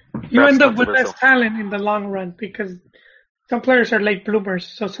 you end up with less talent in the long run because some players are late bloomers.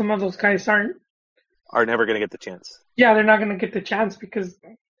 So some of those guys are never going to get the chance. Yeah, they're not going to get the chance because.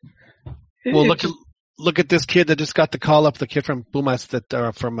 Look at this kid that just got the call up. The kid from Pumas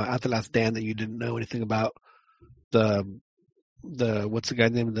from Atlas, Dan, that you didn't know anything about. The what's the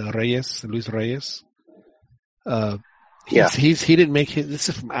guy's name? Luis Reyes. He didn't make his. This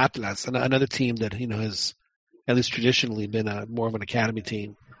is from Atlas, another team that has at least traditionally been more of an academy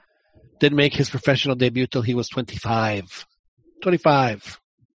team. Didn't make his professional debut till he was 25. 25.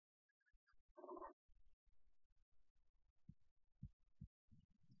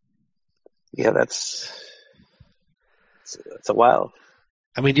 Yeah, that's a while.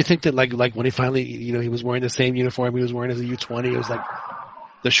 I mean, do you think that like when he finally, he was wearing the same uniform he was wearing as a U20, it was like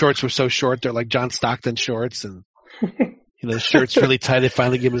the shorts were so short, they're like John Stockton shorts, and the shirt's really tight. They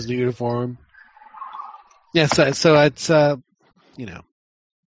finally give him his new uniform. Yeah, so it's that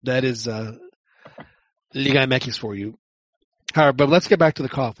is Liga MX for you. However, but let's get back to the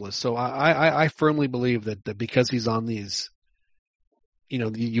COF list. So I firmly believe that because he's on these,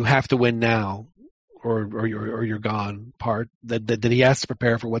 you have to win now, or you're gone. Part that he has to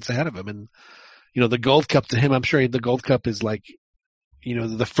prepare for what's ahead of him, and the Gold Cup to him, I'm sure the Gold Cup is like,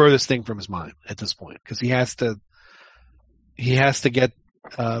 the furthest thing from his mind at this point because he has to get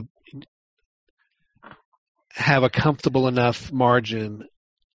have a comfortable enough margin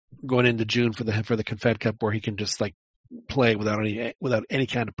going into June for the Confed Cup where he can just like play without any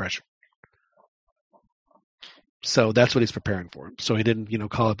kind of pressure. So that's what he's preparing for. So he didn't,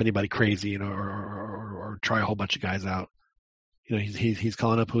 call up anybody crazy, or try a whole bunch of guys out. He's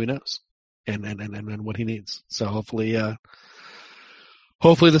calling up who he knows and what he needs. So hopefully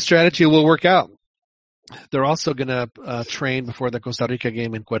the strategy will work out. They're also going to train before the Costa Rica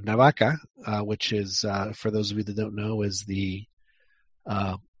game in Cuernavaca, which is, for those of you that don't know, is the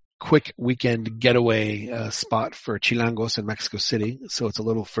quick weekend getaway spot for Chilangos in Mexico City. So it's a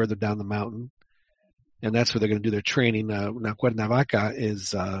little further down the mountain. And that's where they're going to do their training. Now Cuernavaca is,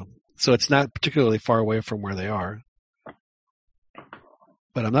 so it's not particularly far away from where they are.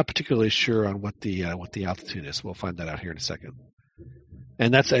 But I'm not particularly sure on what the altitude is. We'll find that out here in a second.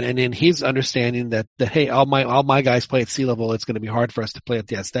 And then he's understanding that hey, all my guys play at sea level. It's going to be hard for us to play at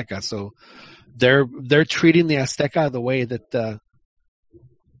the Azteca. So they're treating the Azteca the way that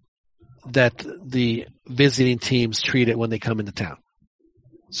the visiting teams treat it when they come into town.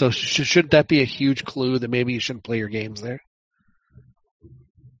 So should that be a huge clue that maybe you shouldn't play your games there?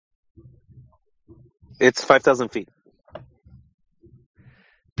 It's 5,000 feet.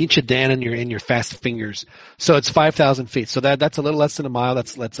 Pinche Dan in your fast fingers. So it's 5,000 feet. So that's a little less than a mile.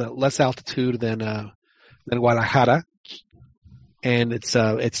 That's less altitude than Guadalajara, and it's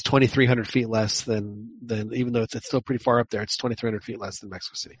 2,300 feet less than even though it's still pretty far up there. It's 2,300 feet less than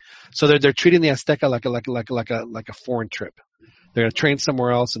Mexico City. So they're treating the Azteca like a foreign trip. They're going to train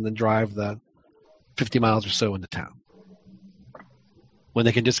somewhere else and then drive the 50 miles or so into town. When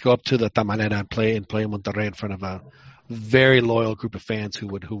they can just go up to the Tamalera and play in Monterrey in front of a very loyal group of fans who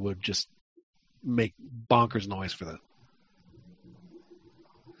would just make bonkers noise for them.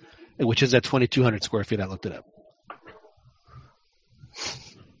 Which is at 2,200 square feet. I looked it up.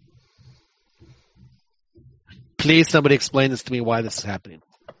 Please, somebody explain this to me why this is happening.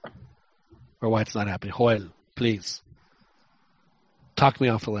 Or why it's not happening. Joel, please. Talk me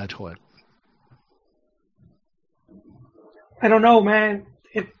off the ledge, Joel. I don't know, man.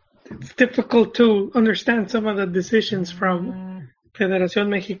 It's difficult to understand some of the decisions from Federación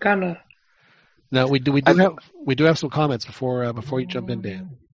Mexicana. No, we do have some comments before you jump in,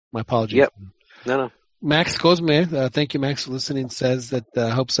 Dan. My apologies. Yep. No. Max Cosme, thank you, Max, for listening, says that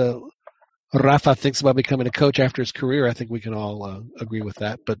hopes Rafa thinks about becoming a coach after his career. I think we can all agree with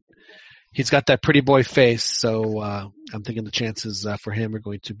that. But he's got that pretty boy face, so I'm thinking the chances for him are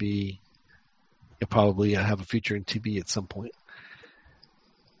going to be he'll probably have a future in TB at some point.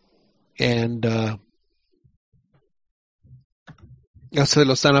 And I said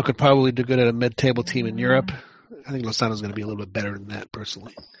Lozano could probably do good at a mid-table team in Europe. I think Lozano's going to be a little bit better than that,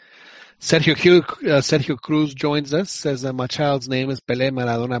 personally. Sergio Cruz joins us, says my child's name is Pelé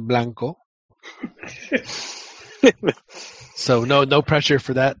Maradona Blanco. So no pressure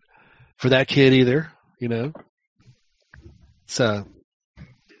for that kid either, you know. So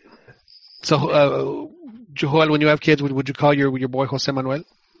Joel, when you have kids, would you call your boy Jose Manuel?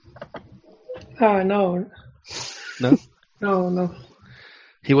 No. No? No.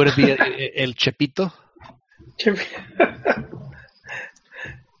 He wouldn't be El Chepito?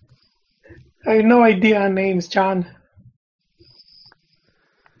 I have no idea on names, John.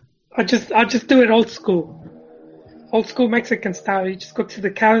 I'll just do it old school Mexican style. You just go to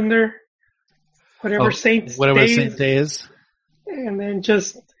the calendar, whatever saint day is, and then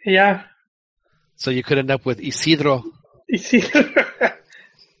just yeah. So you could end up with Isidro,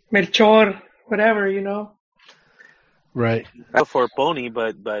 Melchor, whatever, you know. Right. For Boni,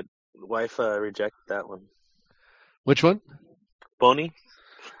 but wife rejected that one. Which one? Boni.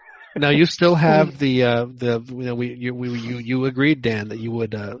 Now you still have the you agreed, Dan, that you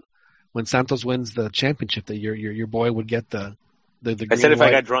would when Santos wins the championship that your boy would get the green I said if white.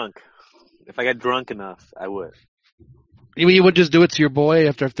 I got drunk. If I got drunk enough, I would. You would just do it to your boy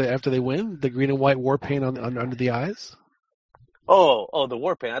after they win? The green and white war paint on under the eyes? Oh, the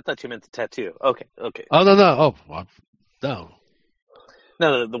war paint. I thought you meant the tattoo. Okay. Oh, no. Oh, well, no.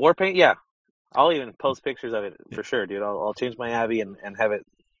 No, the war paint, yeah. I'll even post pictures of it for sure, dude. I'll change my Abby and have it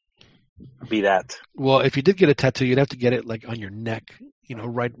be that. Well, if you did get a tattoo, you'd have to get it like on your neck, you know,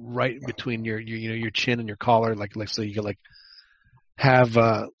 right between your chin and your collar, like so you could like have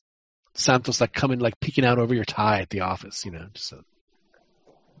Santos like coming like peeking out over your tie at the office, you know. Just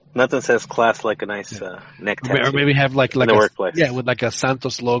nothing says class like a nice neck tattoo. Or maybe have like in the workplace. Yeah, with like a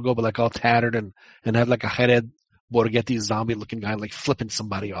Santos logo, but like all tattered and have like a Jared Borghetti zombie looking guy like flipping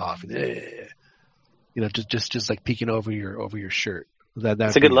somebody off. You know, just like peeking over your shirt.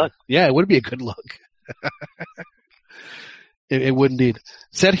 That's a good look. Yeah, it would be a good look. It would indeed.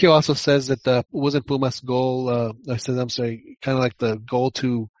 Sergio also says that wasn't Pumas' goal. I'm sorry, kind of like the goal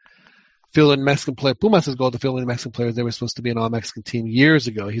to fill in Mexican players. Pumas' goal to fill in Mexican players. They were supposed to be an all-Mexican team years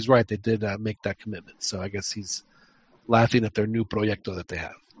ago. He's right. They did make that commitment. So I guess he's laughing at their new proyecto that they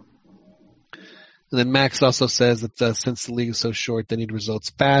have. And then Max also says that since the league is so short, they need results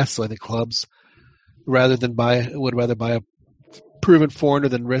fast. So I think clubs would rather buy a proven foreigner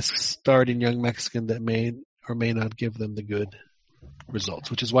than risk starting young Mexican that may or may not give them the good results,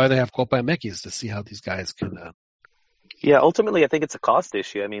 which is why they have Copa MX to see how these guys can. Yeah, ultimately, I think it's a cost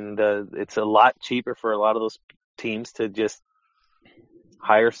issue. I mean, it's a lot cheaper for a lot of those teams to just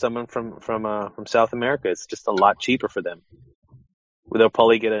hire someone from South America. It's just a lot cheaper for them. They'll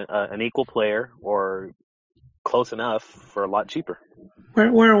probably get an equal player or close enough for a lot cheaper.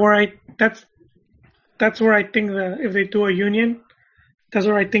 That's where I think that if they do a union, that's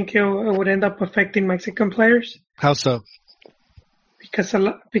where I think it would end up affecting Mexican players. How so?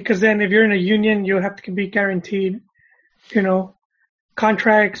 Because then if you're in a union, you have to be guaranteed, you know,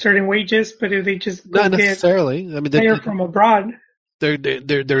 contract, certain wages. But if they just not necessarily, I mean, player from abroad, there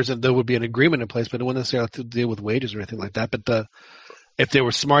would be an agreement in place, but it wouldn't necessarily have to deal with wages or anything like that. But if they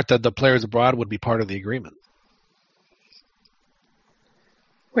were smart, that the players abroad would be part of the agreement.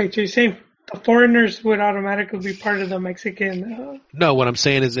 Wait, so you're saying the foreigners would automatically be part of the Mexican? No, what I'm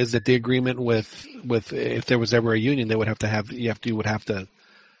saying is that the agreement with if there was ever a union, they would have to you would have to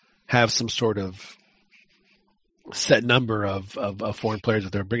have some sort of set number of foreign players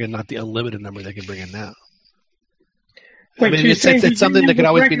that they're bringing, not the unlimited number they can bring in now. Wait, I mean, it's something that could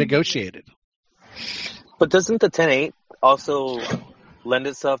always be negotiated. But doesn't the 10-8 also lend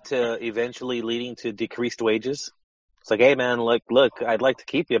itself to eventually leading to decreased wages? It's like, hey man, look, I'd like to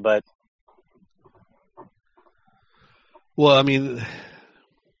keep you, but. Well, I mean,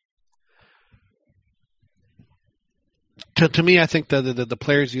 To me, I think the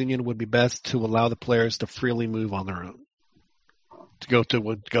players' union would be best to allow the players to freely move on their own, to go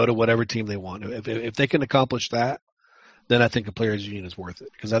to whatever team they want. If they can accomplish that, then I think a players' union is worth it,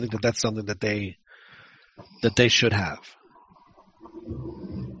 because I think that's something that they should have.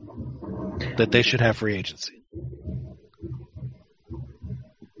 That they should have free agency.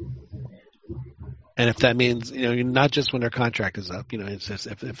 And if that means, not just when their contract is up, it's just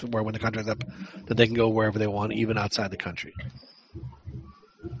when the contract is up, that they can go wherever they want, even outside the country.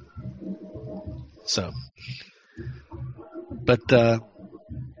 So, but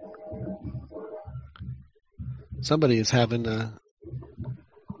somebody is having a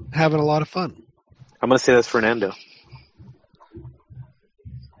lot of fun. I'm going to say that's Fernando.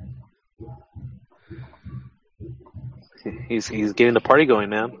 He's getting the party going,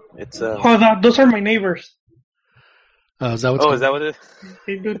 man. It's those are my neighbors. Is that what's is that what it is?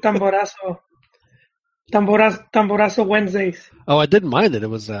 They do tamborazo Wednesdays. Oh, I didn't mind it. It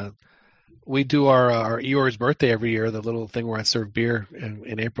was we do our Eeyore's birthday every year, the little thing where I serve beer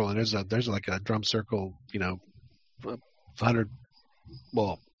in April, and there's like a drum circle, 100,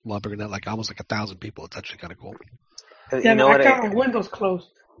 well, a lot bigger than that, like almost like 1,000 people. It's actually kind of cool. Yeah, no, I got my windows closed.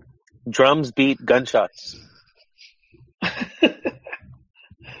 Drums beat gunshots.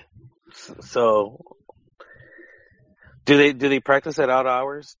 So, do they practice at odd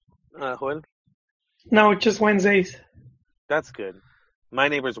hours, Joel? No, it's just Wednesdays. That's good. My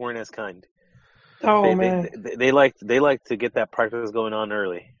neighbors weren't as kind. Oh man, they like to get that practice going on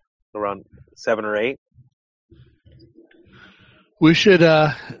early, around 7 or 8. We should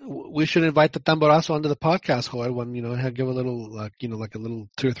invite the tamborazo onto the podcast, Joel, when give a little like a little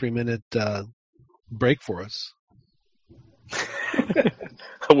 2 or 3 minute break for us.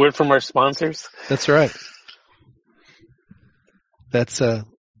 A word from our sponsors. That's right. That's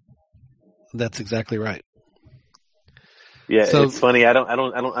exactly right. Yeah, so, it's funny. I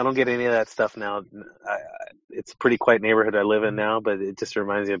don't get any of that stuff now. It's a pretty quiet neighborhood I live in now, but it just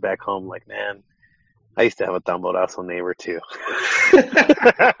reminds me of back home. Like, man, I used to have a tamborazo neighbor too.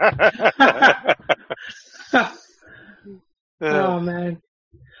 Oh man,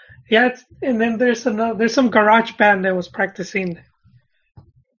 yeah. And then there's some garage band that was practicing.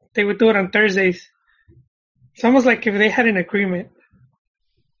 They would do it on Thursdays. It's almost like if they had an agreement.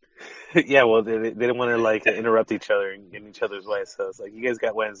 Yeah, well, they didn't want to interrupt each other and get in each other's way. So it's like, you guys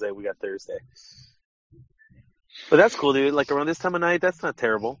got Wednesday, we got Thursday. But that's cool, dude. Like around this time of night, that's not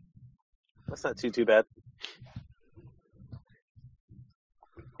terrible. That's not too bad.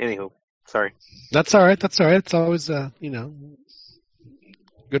 Anywho, sorry. That's all right. That's all right. It's always good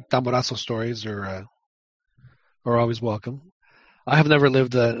tamborazo stories are always welcome. I have never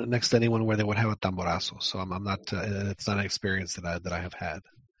lived next to anyone where they would have a tamborazo, so I'm not. It's not an experience that I have had.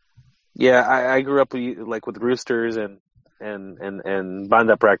 Yeah, I grew up with roosters and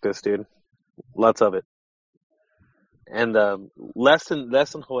banda practice, dude. Lots of it, and less than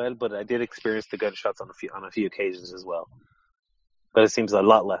Joel, but I did experience the gunshots on a few occasions as well. But it seems a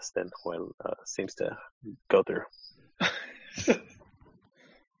lot less than Joel seems to go through.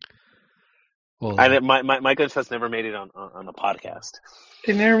 Well, my gunshots never made it on a podcast.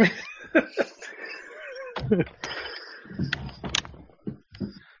 They never.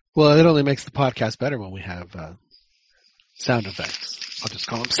 Well, it only makes the podcast better when we have sound effects. I'll just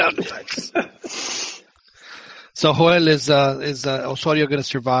call them sound effects. So Joel, is Osorio going to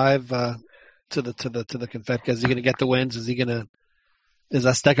survive to the Confedca? Is he going to get the wins? Is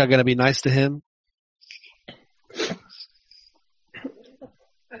Azteca going to be nice to him?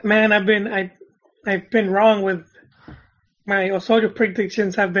 Man, I've been wrong with my Osorio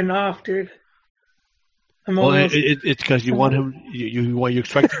predictions. Have been off, dude. It's because you want him. You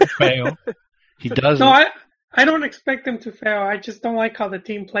expect him to fail. He doesn't. No, I don't expect him to fail. I just don't like how the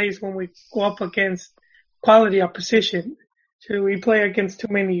team plays when we go up against quality opposition. So we play against too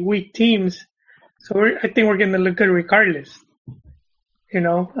many weak teams. So I think we're going to look good regardless.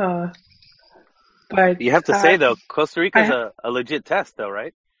 But you have to say though, Costa Rica's a legit test, though,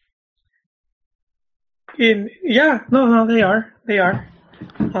 right? No, they are.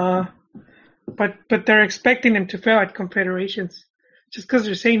 But they're expecting him to fail at Confederations, just because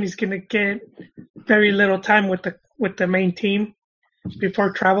they're saying he's going to get very little time with the main team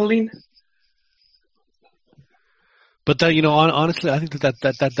before traveling. But that, honestly, I think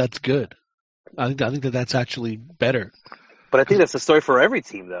that's good. I think that's actually better. But I think that's the story for every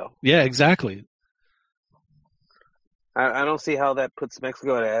team, though. Yeah, exactly. I don't see how that puts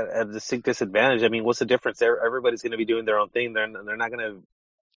Mexico at a distinct disadvantage. I mean, what's the difference? Everybody's going to be doing their own thing. They're not going to.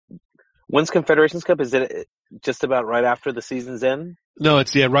 When's Confederations Cup? Is it just about right after the season's end? No,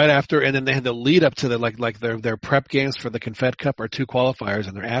 it's right after, and then they had the lead up to their prep games for the Confed Cup are 2 qualifiers,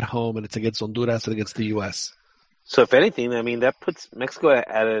 and they're at home, and it's against Honduras and against the U.S. So if anything, I mean that puts Mexico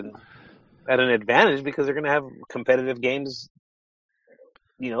at an advantage because they're going to have competitive games.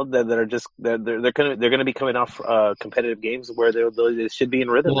 That are just they're going to be coming off competitive games where they should be in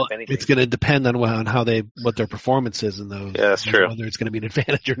rhythm. Well, if anything, it's going to depend on what their performance is in those. Yeah, that's true. Whether it's going to be an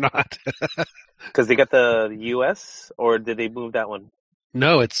advantage or not. Because they got the U.S. or did they move that one?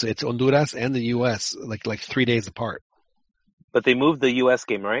 No, it's Honduras and the U.S. like 3 days apart. But they moved the U.S.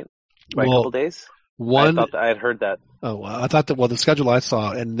 game, right? By a couple days. I thought I had heard that. Oh, well, I thought that. Well, the schedule I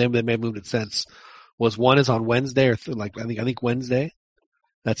saw, and they may have moved it since, was one is on Wednesday or I think Wednesday.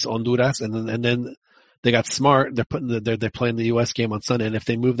 That's Honduras, and then they got smart. They're playing the U.S. game on Sunday, and if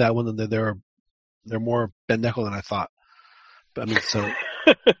they move that one, then they're more pendejo than I thought. But I mean, so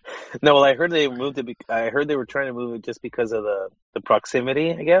no. Well, I heard they moved it. I heard they were trying to move it just because of the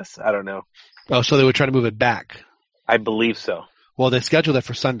proximity. I guess I don't know. Oh, so they were trying to move it back. I believe so. Well, they scheduled it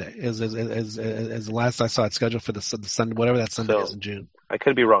for Sunday. As the last I saw it scheduled for the Sunday, whatever that Sunday is in June. I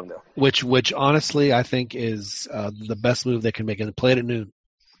could be wrong though. Which honestly I think is the best move they can make, and they play it at noon.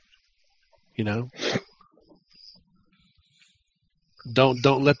 Don't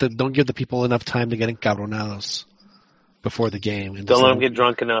give the people enough time to get encabronados before the game. And don't let them get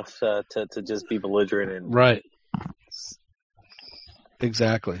drunk enough to just be belligerent and right.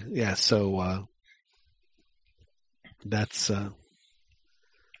 Exactly. Yeah. So that's.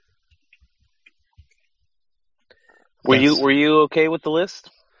 Were you okay with the list?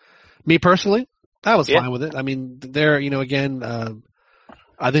 Me personally, I was fine with it. I mean, again.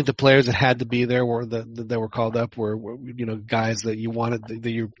 I think the players that had to be there that were called up were guys that you wanted that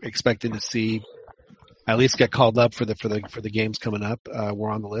you're expecting to see at least get called up for the games coming up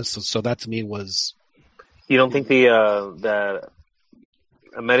were on the list. So that to me was. You don't think the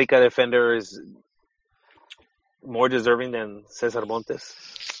America defender is more deserving than Cesar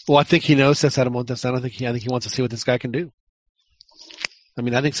Montes? Well, I think he knows Cesar Montes. I think he wants to see what this guy can do. I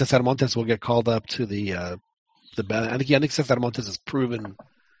mean, I think Cesar Montes will get called up to the I think Cesar Montes has proven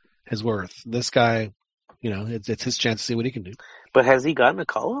his worth. This guy, it's his chance to see what he can do. But has he gotten a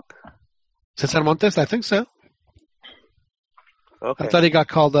call up? Cesar Montes, I think so. Okay. I thought he got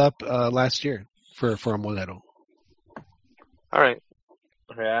called up last year for a Molero. All right.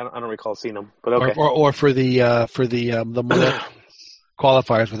 Okay, I don't recall seeing him, but okay. Or for the Molero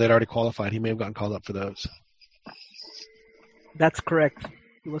qualifiers where they'd already qualified, he may have gotten called up for those. That's correct.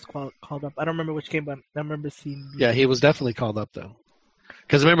 He was called up. I don't remember which game, but I remember seeing. Yeah, he was definitely called up though.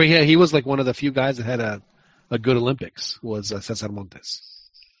 Because remember, he was like one of the few guys that had a good Olympics. Was Cesar Montes.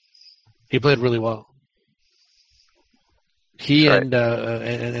 He played really well. He and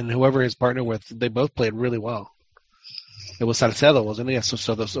whoever his partner with, they both played really well. It was Salcedo, wasn't it? Yeah,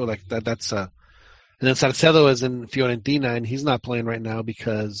 so like that's and then Salcedo is in Fiorentina, and he's not playing right now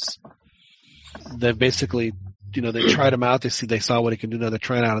because they've basically. They tried him out. They saw what he can do. Now they're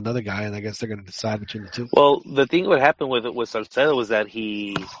trying out another guy, and I guess they're going to decide between the two. Well, the thing what happened with Salcedo was that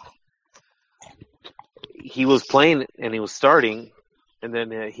he was playing and he was starting, and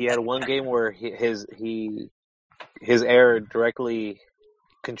then he had one game where his error directly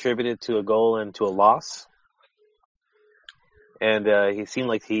contributed to a goal and to a loss, and he seemed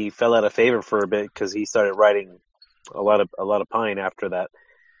like he fell out of favor for a bit because he started riding a lot of pine after that.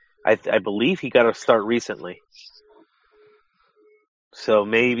 I believe he got a start recently. So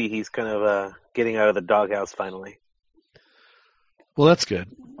maybe he's kind of getting out of the doghouse finally. Well, that's good.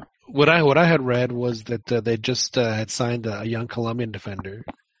 What I had read was that they just had signed a young Colombian defender,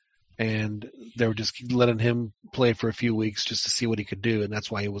 and they were just letting him play for a few weeks just to see what he could do, and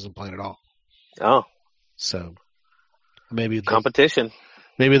that's why he wasn't playing at all. Oh. So maybe competition.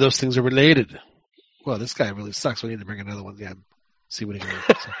 Maybe those things are related. Well, this guy really sucks. We need to bring another one. Yeah. See what he can do.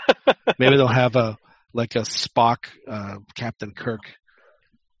 So maybe they'll have a Spock, Captain Kirk.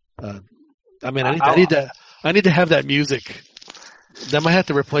 I need to have that music. They might have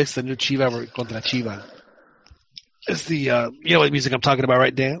to replace the new Chiva contra Chiva. It's the you know what music I'm talking about,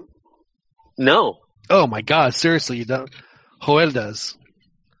 right, Dan? No. Oh my God! Seriously, you don't. Joel does.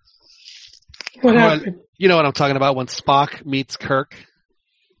 What happened? You know what I'm talking about when Spock meets Kirk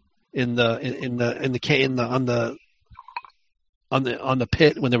on the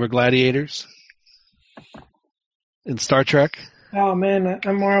pit when they were gladiators in Star Trek. Oh man,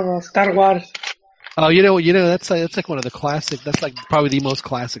 I'm more of a Star Wars. Oh, you know that's like one of the classic. That's like probably the most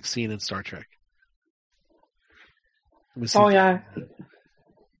classic scene in Star Trek. Oh yeah,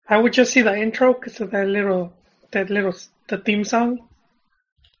 I would just see the intro because of the theme song.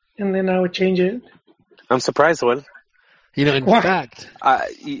 and then I would change it. I'm surprised, one. You know, in What? fact,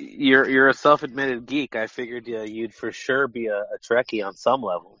 You're a self-admitted geek. I figured you'd for sure be a Trekkie on some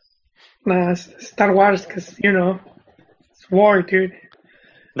level. Nah, it's Star Wars, because, it's war, dude.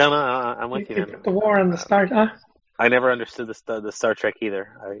 No, I'm with you, You man. put the war on the start, huh? I never understood the Star Trek either.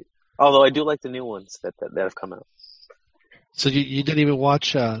 Although I do like the new ones that have come out. so you didn't even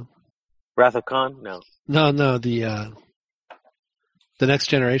watch? Wrath of Khan? No. No, the Next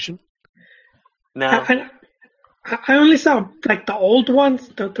Generation. No. I only saw, like, the old ones,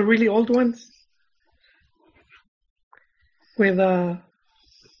 the really old ones. With,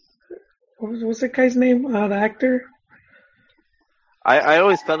 what was the guy's name? The actor? I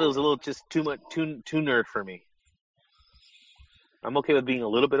always felt it was a little just too nerd for me. I'm okay with being a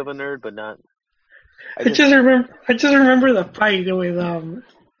little bit of a nerd, but not. I just remember the fight with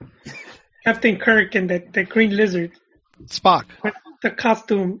Captain Kirk and the Green Lizard Spock. with the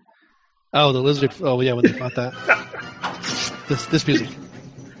costume. Oh, the lizard. Oh, yeah, when they fought that. This music.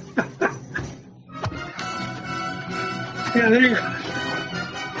 Yeah, there you go.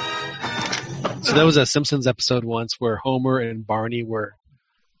 So there was a Simpsons episode once where Homer and Barney were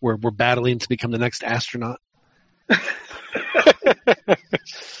battling to become the next astronaut.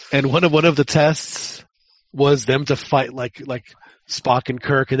 And one of the tests was them to fight like Spock and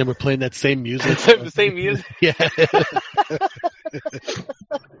Kirk, and then we're playing that same music. The same music? Yeah.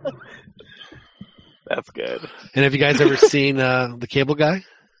 That's good. And have you guys ever seen The Cable Guy?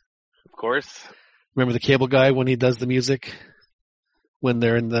 Of course. Remember The Cable Guy when he does the music? When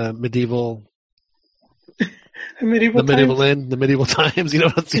they're in the medieval The medieval times. You know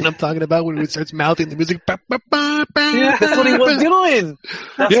what I'm talking about? When he starts mouthing the music. Yeah. That's what he was doing.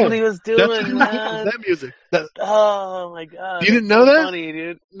 That's what he was doing, man. That music. Oh my god. You didn't know that? Funny,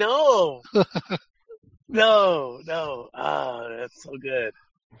 dude. No. No. Oh, that's so good.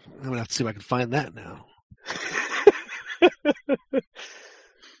 I'm gonna have to see if I can find that now.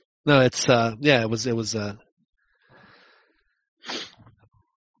 No, it's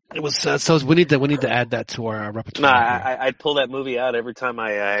it was so we need to add that to our No, repertoire. I'd pull that movie out every time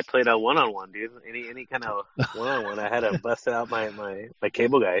I played a one-on-one, dude. Any kind of one-on-one, I had to bust out my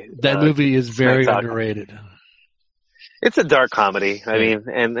Cable Guy. That movie is very Talk. underrated. It's a dark comedy. I mean,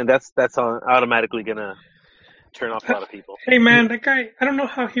 and that's automatically gonna turn off a lot of people. Hey man, that guy, I don't know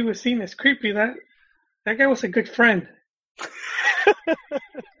how he was seen as creepy. That guy was a good friend.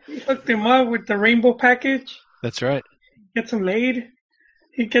 He hooked him up with the rainbow package. That's right. Gets him laid.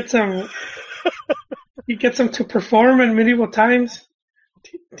 He gets him to perform in medieval times.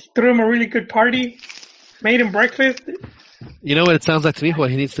 He threw him a really good party. Made him breakfast. You know what it sounds like to me? What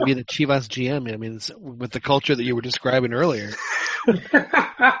he needs to be the Chivas GM. I mean, with the culture that you were describing earlier,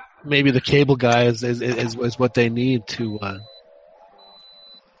 maybe the Cable Guy is what they need to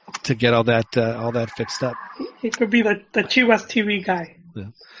get all that fixed up. He could be the Chivas TV guy. Yeah.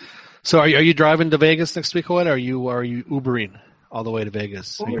 So are you driving to Vegas next week, or are you Ubering all the way to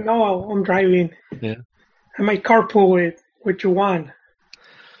Vegas? Oh, no, I'm driving. Yeah. I might carpool with Juan.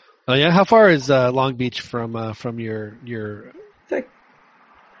 Oh yeah, how far is Long Beach from your? It's like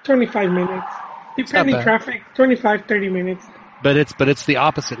 25 minutes, depending bad. traffic. 25, 30 minutes. But it's the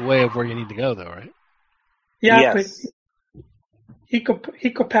opposite way of where you need to go, though, right? Yeah, Yes. but he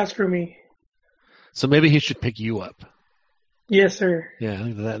could pass for me. So maybe he should pick you up. Yes, sir. Yeah, I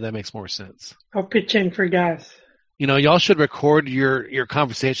think that makes more sense. I'll pitch in for gas. You know, y'all should record your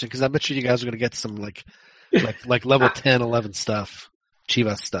conversation, because I bet you guys are going to get some like level 10, 11 stuff,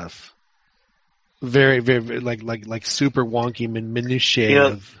 Chivas stuff. Very, very, very like super wonky minutiae. You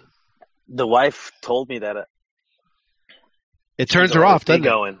know, the wife told me that It turns she's her all right off, with me doesn't it?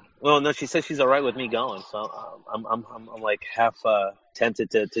 going. Well, no, she says she's all right with me going. So I'm like half tempted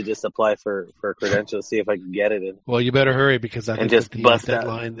to just apply for credentials, see if I can get it. And Well, you better hurry, because I And think just that bust the out.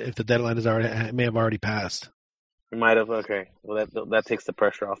 deadline, if the deadline is already may have already passed. we might have. Okay, well that takes the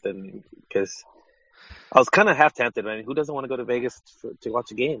pressure off then, because I was kind of half tempted. I mean, who doesn't want to go to Vegas to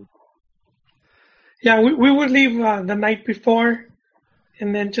watch a game? Yeah, we would leave the night before,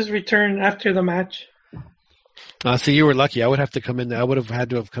 and then just return after the match. See, you were lucky. I would have to come in. I would have had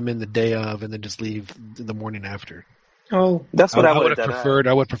to have come in the day of, and then just leave in the morning after. Oh, That's what I would would have have done. preferred.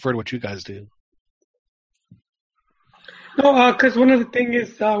 I would have preferred what you guys do. no, because one of the things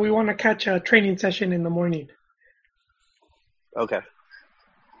is we want to catch a training session in the morning. Okay.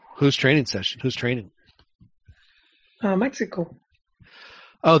 Who's training session? Who's training? Mexico.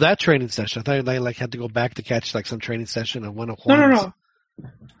 Oh, that training session. I thought they had to go back to catch some training session of one of Juan's.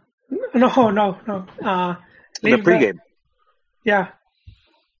 No. The Leave pregame. Yeah.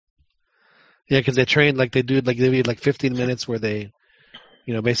 Yeah, because they train they do they do 15 minutes where they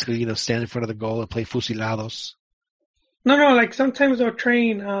Basically, stand in front of the goal and play fusilados. No, like sometimes they'll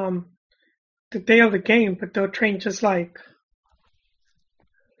train the day of the game, but they'll train just like,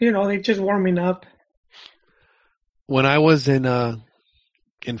 they just warming up. When I was in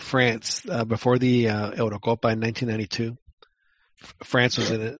France before the Eurocopa in 1992, France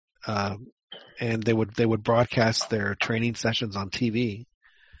was in it, and they would broadcast their training sessions on TV.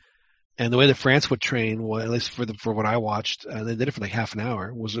 And the way that France would train, well, at least for what I watched, they did it for like half an hour.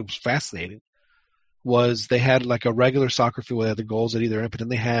 It was fascinating. Was they had like a regular soccer field where they had the goals at either end, but then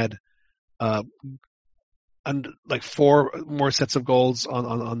they had like 4 more sets of goals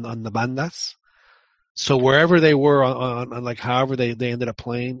on the bandas. So wherever they were on like however they ended up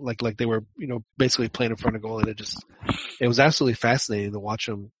playing, like they were basically playing in front of goal, and it was absolutely fascinating to watch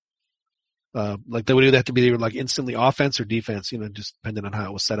them. Like they would either have to be either like instantly offense or defense, just depending on how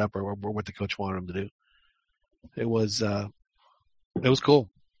it was set up or what the coach wanted them to do. It was cool.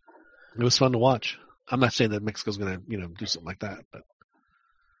 It was fun to watch. I'm not saying that Mexico's going to, do something like that, but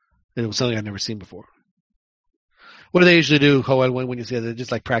it was something I'd never seen before. What do they usually do, Joel, when you say they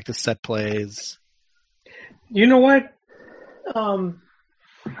just like practice set plays? You know what? A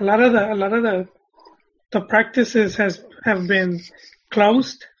lot of the practices have been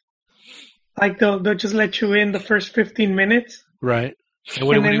closed. Like they'll just let you in the first 15 minutes. Right. And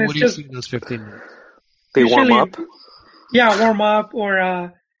what do you see in those 15 minutes? They warm up? Yeah, warm up,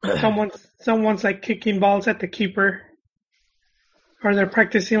 or someone's like kicking balls at the keeper. Or they're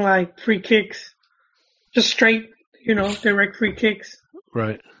practicing like free kicks. Just straight, direct free kicks.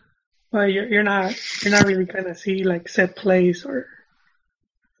 Right. But you're not really gonna see like set plays or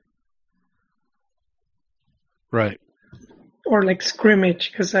right. Or like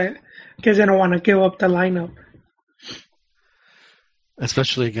scrimmage, because they don't want to give up the lineup.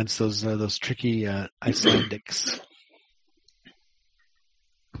 Especially against those tricky Icelandics,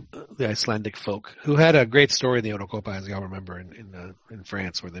 the Icelandic folk, who had a great story in the Eurocopa, as y'all remember, in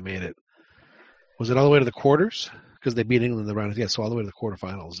France, where they made it. Was it all the way to the quarters? Because they beat England in the round. Yeah, so all the way to the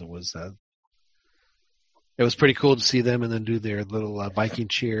quarterfinals. It was pretty cool to see them and then do their little Viking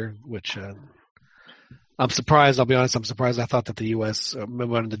cheer, which I'm surprised. I'll be honest. I'm surprised. I thought that the U.S.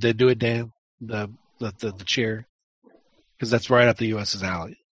 When did they do it, Dan? The cheer, because that's right up the U.S.'s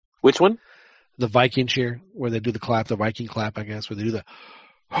alley. Which one? The Viking cheer, where they do the clap, the Viking clap, I guess, where they do the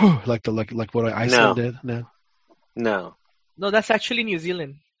like what Iceland did. No, that's actually New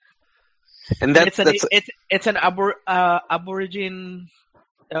Zealand. And it's an Aborigine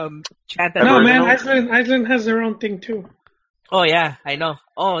chant. No, man, Iceland has their own thing too. Oh yeah, I know.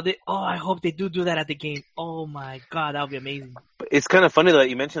 I hope they do that at the game. Oh my God, that would be amazing. But it's kind of funny that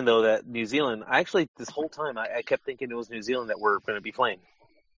you mentioned though that New Zealand. This whole time I kept thinking it was New Zealand that we're going to be playing.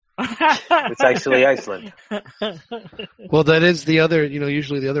 It's actually Iceland. Well, that is the other,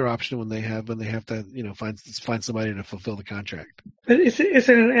 usually the other option when they have to, find somebody to fulfill the contract. But is it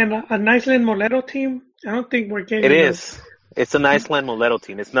an Iceland Molero team? I don't think we're getting. It is. It's an Iceland Molero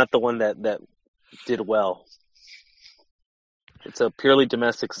team. It's not the one that did well. It's a purely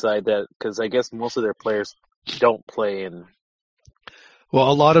domestic side because I guess most of their players don't play in.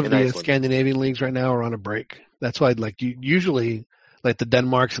 Well, a lot of the Iceland. Scandinavian leagues right now are on a break. That's why, usually, like the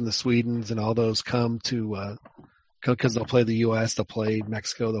Denmarks and the Swedens and all those come to, because they'll play the U.S., they'll play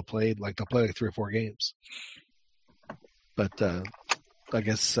Mexico, they'll play like 3 or 4 games. But I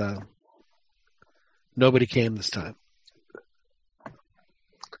guess nobody came this time.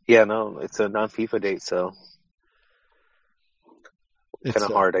 Yeah, no, it's a non-FIFA date, so it's kind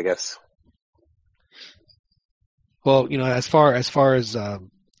of hard, I guess. Well, as far as what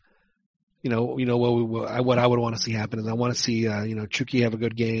I would want to see happen is I want to see Chucky have a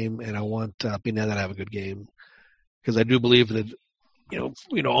good game, and I want Pineda to have a good game, because I do believe that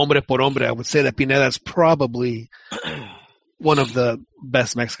hombre por hombre, I would say that Pineda is probably one of the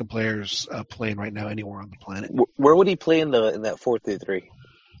best Mexican players playing right now anywhere on the planet. Where would he play in that 4-3-3?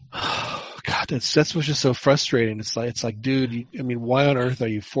 God, that's what's just so frustrating. It's like, dude, why on earth are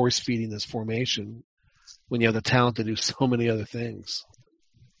you force feeding this formation when you have the talent to do so many other things?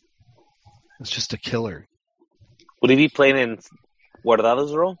 It's just a killer. Would he be playing in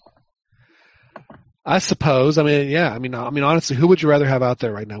Guardado's role? I suppose. Honestly, who would you rather have out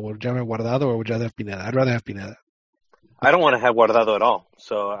there right now? Would you rather have Guardado or would you rather have Pineda? I'd rather have Pineda. I don't want to have Guardado at all,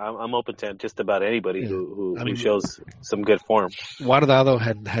 so I'm open to just about anybody who shows some good form. Guardado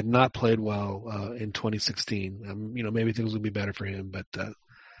had not played well in 2016. Maybe things will be better for him, but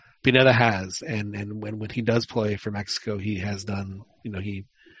Pineda has, and when he does play for Mexico, he has done.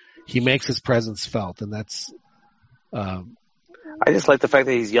 He makes his presence felt, and that's. I just like the fact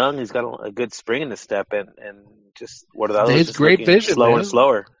that he's young. He's got a good spring in his step, and just Guardado He was has just great looking vision, slower man. and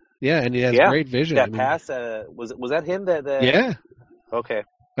slower. Yeah, and he has Yeah. great vision. That pass, was that him? That Yeah, Okay,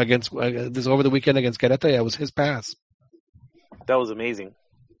 against this over the weekend against Querétaro, yeah, it was his pass. that was amazing.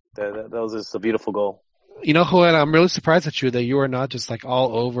 That was just a beautiful goal. You know, Joel, I'm really surprised at you that you are not just like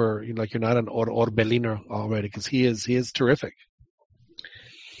all over, like you're not an Orbelino already, because he is terrific.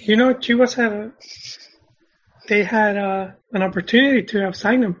 You know, Chivas had an opportunity to have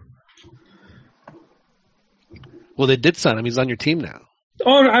signed him. Well, they did sign him. He's on your team now.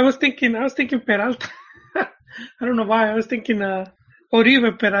 Oh, I was thinking Peralta. I don't know why. I was thinking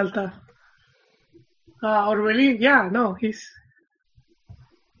Oribe Peralta. Orbelin, yeah, no, he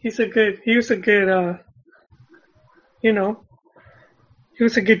was a good, he was a good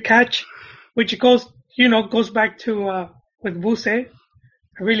catch, which goes back to with Buse. I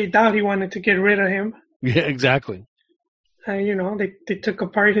really doubt he wanted to get rid of him. Yeah, exactly. They took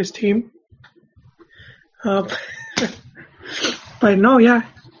apart his team. But no, yeah.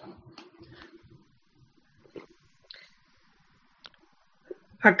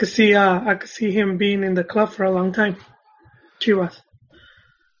 I could see him being in the club for a long time. Chivas.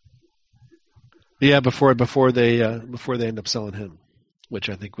 Yeah, before they end up selling him, which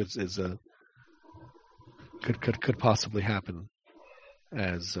I think could possibly happen.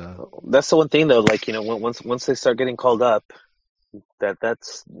 As that's the one thing though, like once they start getting called up,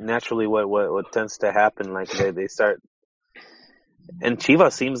 that's naturally what tends to happen. Like they start, and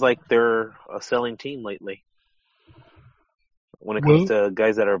Chivas seems like they're a selling team lately. When it comes to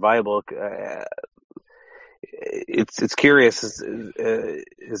guys that are viable, it's curious.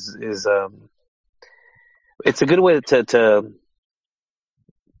 It's a good way to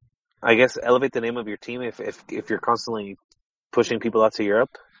I guess elevate the name of your team if you're constantly pushing people out to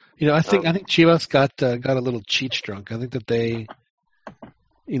Europe. I think Chivas got a little Cheech drunk. I think that they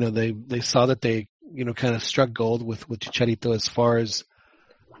saw that they kind of struck gold with Chicharito as far as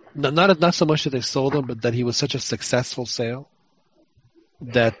not so much that they sold him, but that he was such a successful sale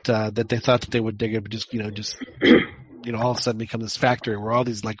that they thought that they would just all of a sudden become this factory where all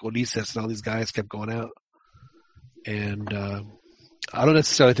these like Ulises and all these guys kept going out. And I don't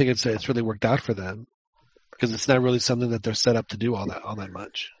necessarily think it's really worked out for them because it's not really something that they're set up to do all that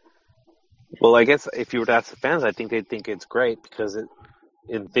much. Well, I guess if you were to ask the fans, I think they'd think it's great because it,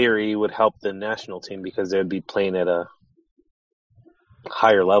 in theory, would help the national team because they'd be playing at a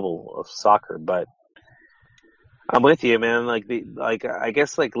higher level of soccer. But I'm with you, man. I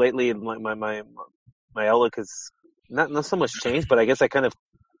guess lately my outlook has not so much changed, but I guess I kind of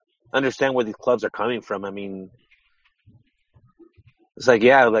understand where these clubs are coming from. I mean, it's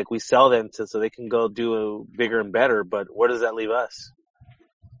we sell them so they can go do bigger and better, but where does that leave us?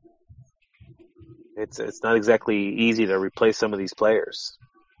 It's not exactly easy to replace some of these players.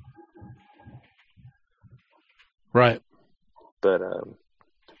 Right. But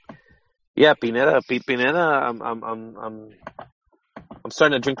yeah, Pineda, I'm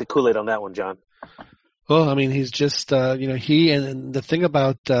starting to drink the Kool-Aid on that one, John. Well, I mean, he's just he and the thing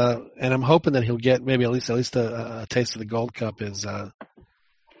about and I'm hoping that he'll get maybe at least a taste of the Gold Cup is La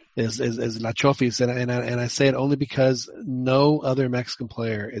Chofis, and I say it only because no other Mexican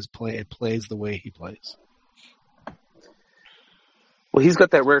player plays the way he plays. Well, he's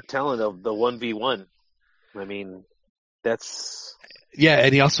got that rare talent of the 1v1. I mean, that's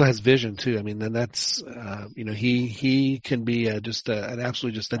and he also has vision too. I mean, and that's he can be just an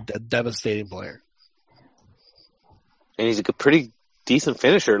absolutely just a devastating player. And he's a pretty decent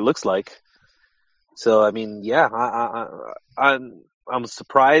finisher, it looks like. So, I mean, yeah, I'm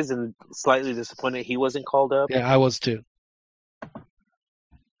surprised and slightly disappointed he wasn't called up. Yeah, I was too.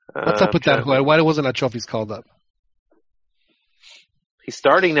 What's up with that? Why wasn't Achofis called up? He's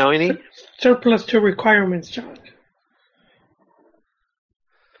starting now, isn't he? Surplus to requirements, John.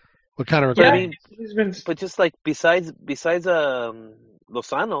 What kind of requirements? But just like besides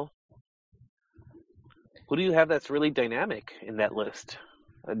Lozano, who do you have that's really dynamic in that list?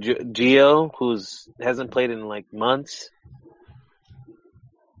 Gio, hasn't played in like months.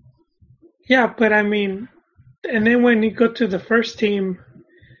 Yeah, but I mean, and then when you go to the first team,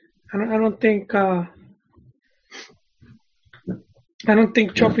 I don't think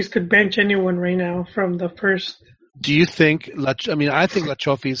Chofis could bench anyone right now from the first. Do you think? I think La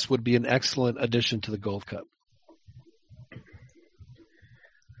Chofis would be an excellent addition to the Gold Cup.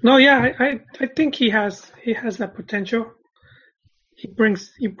 No, yeah, I think he has that potential. He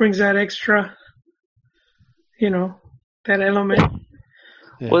brings that extra, that element.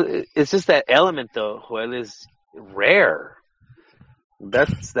 Yeah. Well, it's just that element though, Joel, is rare.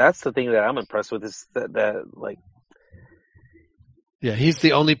 That's the thing that I'm impressed with is that like Yeah, he's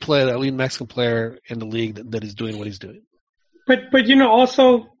the only Mexican player in the league that is doing what he's doing. But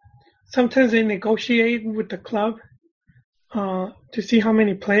also sometimes they negotiate with the club to see how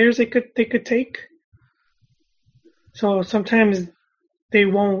many players they could take. So sometimes they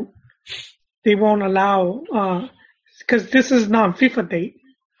won't allow because this is non-FIFA date.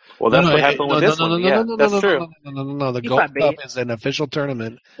 Well, that's what happened with this one. Yeah, that's true. No. The Gold Cup is an official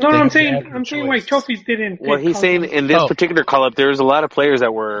tournament. No, I'm saying why trophies didn't. Well, he's saying in this particular call-up, there's a lot of players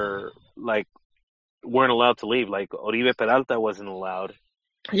that were weren't allowed to leave. Like Oribe Peralta wasn't allowed.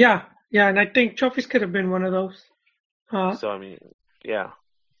 Yeah, and I think trophies could have been one of those. So I mean, yeah.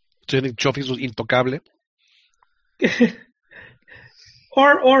 So you think trophies was intocable?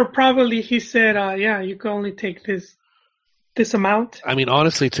 or probably he said, you can only take this amount. I mean,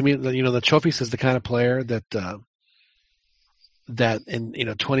 honestly, to me, the trophies is the kind of player that in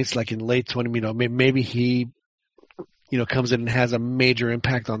 20s, like in late 20, maybe he, comes in and has a major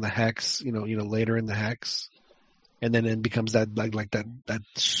impact on the hex, later in the hex, and then becomes that that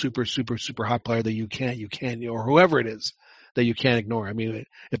super super super hot player that you can't or whoever it is that you can't ignore. I mean,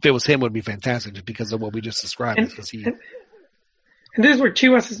 if it was him, it would be fantastic just because of what we just described. And this is where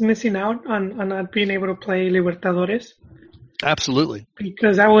Chivas is missing out on not being able to play Libertadores. Absolutely.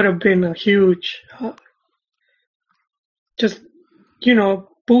 Because that would have been a huge,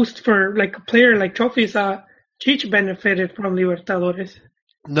 boost for like a player like Trophies. Cheech benefited from Libertadores.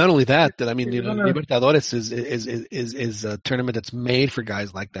 Not only that, Libertadores is a tournament that's made for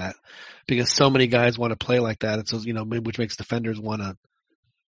guys like that, because so many guys want to play like that. It's which makes defenders want to,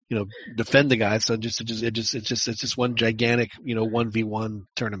 defend the guys. So it's just one gigantic 1v1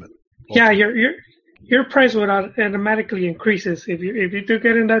 tournament. Yeah, your price would automatically increases if you do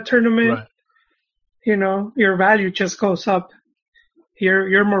get in that tournament. Right. Your value just goes up.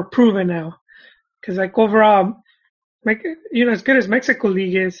 You're more proven now, because overall, as good as Mexico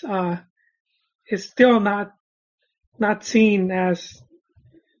League is, it's still not seen as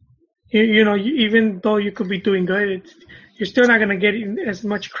even though you could be doing good, you're still not going to get as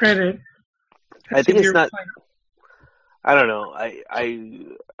much credit. I think it's not. I don't know.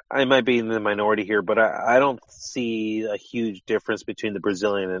 I might be in the minority here, but I don't see a huge difference between the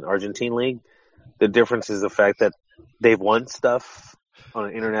Brazilian and Argentine league. The difference is the fact that they've won stuff on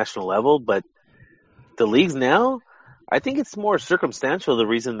an international level, but the leagues now, I think it's more circumstantial the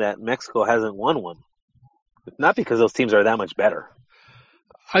reason that Mexico hasn't won one. Not because those teams are that much better.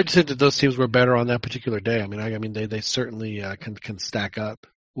 I'd say that those teams were better on that particular day. I mean, they certainly can stack up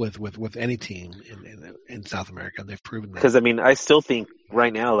with any team in South America. They've proven that. Because I still think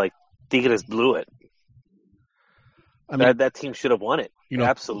right now, like, Tigres blew it. That team should have won it.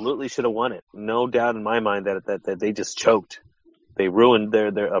 Absolutely should have won it. No doubt in my mind that they just choked. They ruined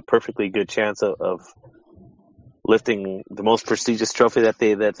their a perfectly good chance of lifting the most prestigious trophy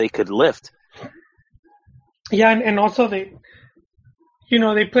that they could lift. Yeah, and also they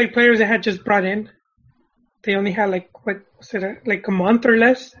played players they had just brought in. They only had like a month or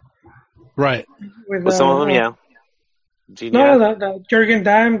less. Right. With some of them, yeah. Gignac. No, the Jürgen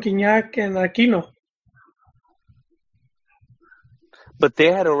Damm, Gignac, and Aquino. But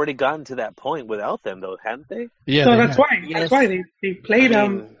they had already gotten to that point without them, though, hadn't they? Yeah. So that's why. Yes. That's why they played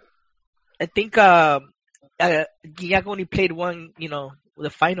them. I think Gignac only played one, the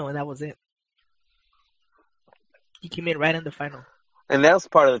final, and that was it. He came in right in the final. And that was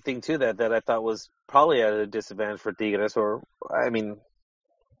part of the thing, too, that I thought was probably at a disadvantage for Tigres.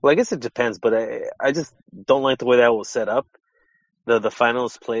 I guess it depends, but I just don't like the way that was set up. The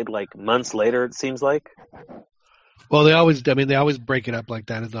finals played like months later, it seems like. Well, they always break it up like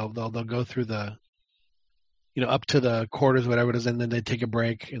that. They'll go through the, up to the quarters, whatever it is, and then they take a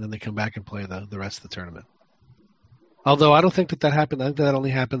break, and then they come back and play the rest of the tournament. Although I don't think that happened. I think that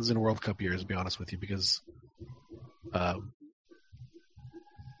only happens in World Cup years, to be honest with you, because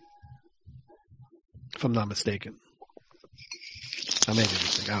if I'm not mistaken. I may be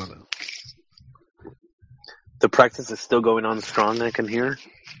mistaken. I don't know. The practice is still going on strong, I can hear.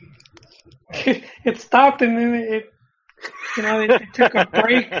 It stopped and then they took a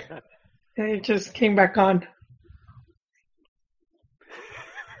break and it just came back on.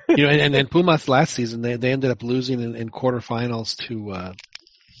 And Pumas last season, they ended up losing in quarterfinals to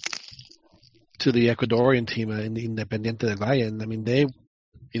the Ecuadorian team in Independiente del Valle. And I mean, they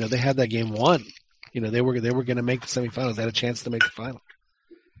had that game won. They were going to make the semifinals. They had a chance to make the final,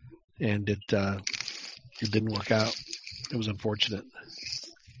 and it didn't work out. It was unfortunate,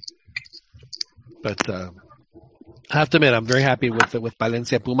 but I have to admit I'm very happy with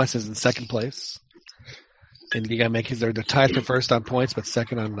Valencia. Pumas is in second place in Liga MX. They're tied for first on points, but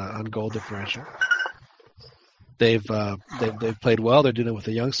second on goal differential. they've played well. They're doing it with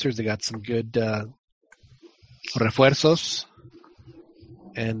the youngsters. They got some good refuerzos,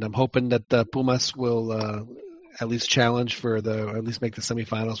 and I'm hoping that the Pumas will at least challenge at least make the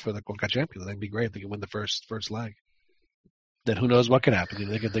semifinals for the Conca Champions. That'd be great if they can win the first leg. Then who knows what could happen?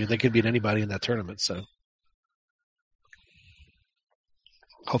 They could beat anybody in that tournament. So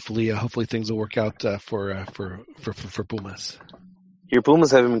hopefully things will work out for Pumas. Your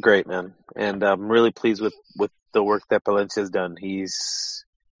Pumas have been great, man, and I'm really pleased with the work that Palencia has done. He's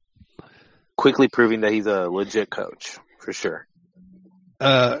quickly proving that he's a legit coach for sure.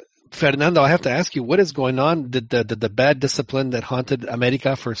 Fernando, I have to ask you, what is going on? Did the bad discipline that haunted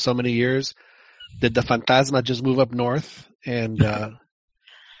America for so many years, did the fantasma just move up north and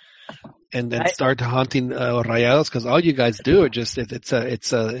then start haunting Rayados? Because all you guys do are just it's a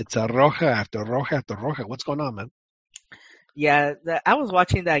roja after roja after roja. What's going on, man? Yeah, I was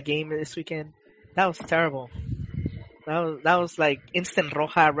watching that game this weekend. That was terrible. That was like instant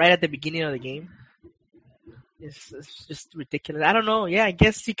roja right at the beginning of the game. It's just ridiculous. I don't know. Yeah, I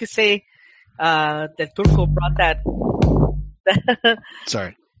guess you could say that Turco brought that.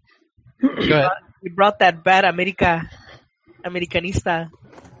 Sorry. Go ahead. He brought that bad Americanista,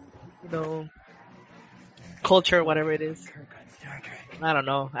 culture, whatever it is. I don't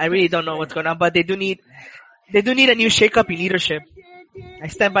know. I really don't know what's going on, but they do need a new shake-up in leadership. I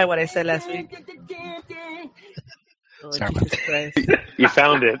stand by what I said last week. Oh, Sorry Jesus Christ. You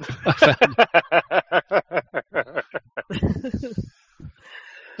found it.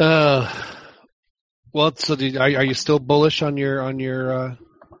 Well, so are you still bullish on your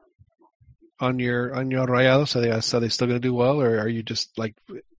Rayados? Are they still going to do well, or are you just like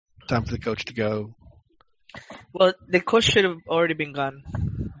time for the coach to go? Well, the coach should have already been gone,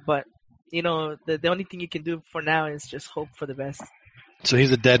 but the only thing you can do for now is just hope for the best. So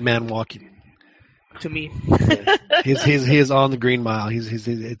he's a dead man walking. To me, he is on the green mile.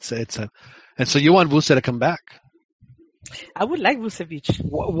 And so you want Vuce to come back? I would like Vucevic.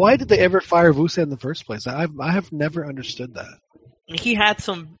 Why did they ever fire Vuce in the first place? I have never understood that. He had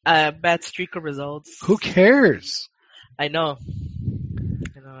some bad streak of results. Who cares? I know.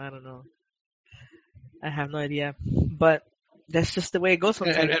 I don't know. I have no idea, but that's just the way it goes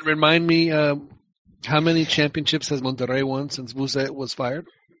sometimes. And remind me, how many championships has Monterrey won since Vuce was fired?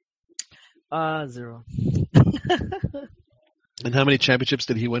 0. And how many championships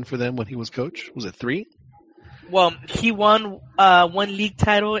did he win for them when he was coach? Was it 3? Well, he won 1 league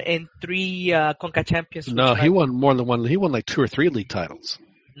title and 3 Conca Champions. No, he won more than 1. He won like 2 or 3 league titles.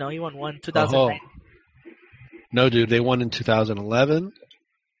 No, he won 1, 2009. No, dude, they won in 2011.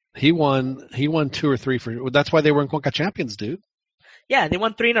 He won 2 or 3 that's why they were in Conca Champions, dude. Yeah, they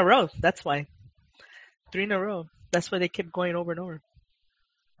won 3 in a row. That's why. 3 in a row. That's why they kept going over and over.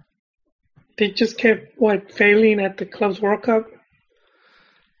 They just kept failing at the Clubs World Cup.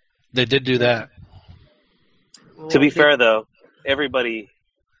 They did do that. Well, To be fair, though, everybody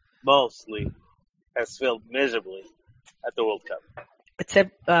mostly has failed miserably at the World Cup.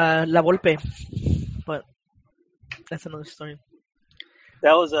 except La Volpe, but that's another story.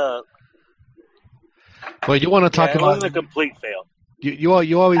 That was a Well, you want to talk it about wasn't a complete fail.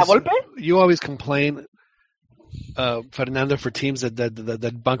 you always complain, Fernando, for teams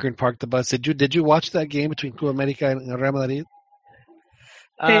that bunker and park the bus. Did you watch that game between Club America and Real Madrid?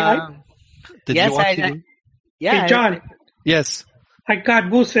 Did yes, you watch the game? Yeah, Hey, John, Yes. I got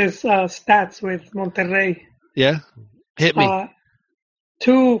Buce's stats with Monterrey. Yeah. Hit me.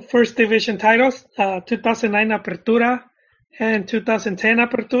 2 first division titles, 2009 Apertura and 2010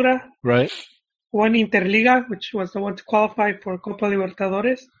 Apertura. Right. 1 Interliga, which was the one to qualify for Copa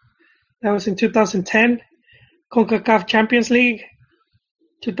Libertadores. That was in 2010. CONCACAF Champions League,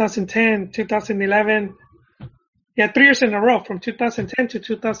 2010, 2011. Yeah, 3 years in a row, from 2010 to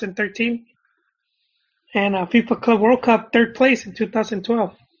 2013. And FIFA Club World Cup, 3rd place in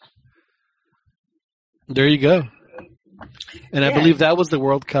 2012. There you go. And I believe that was the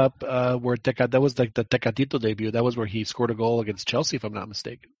World Cup where that was like the Tecatito debut. That was where he scored a goal against Chelsea, if I'm not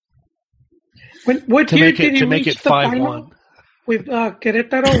mistaken. What year did he to make reach it the 5-1 final with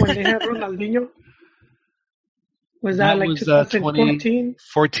Querétaro when they had Ronaldinho? Was that like 2014?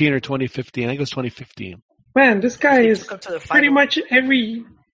 14 or 2015. I think it was 2015. Man, this guy is took him to the pretty final. much every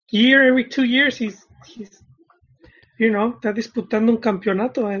year, every 2 years, he's está disputando un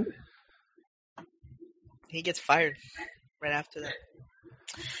campeonato. And he gets fired right after that.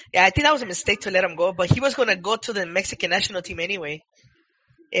 Yeah, I think that was a mistake to let him go, but he was going to go to the Mexican national team anyway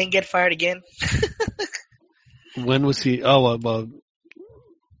and get fired again. When was he? Oh, well,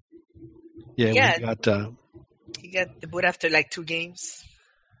 Yeah. We got. He got the boot after like 2 games.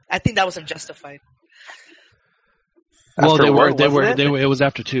 I think that was unjustified. Well, After they what, were. wasn't it? It was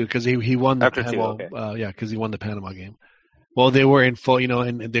after 2 because he won the After 2, okay. yeah, because he won the Panama game. Well, they were in full,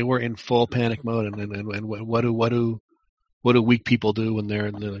 and they were in full panic mode. And what do weak people do when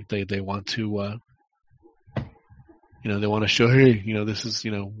they're like they want to they want to show, hey, this is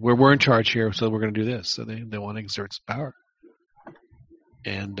we're in charge here, so we're going to do this. So they want to exert some power,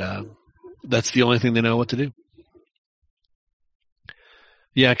 and that's the only thing they know what to do.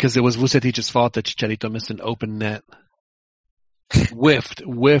 Yeah, because it was Vucetich's fault that Chicharito missed an open net.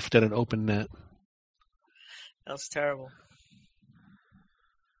 Whiffed at an open net. That was terrible.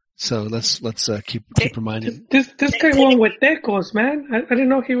 So let's keep reminding. This guy won with Tecos, man. I didn't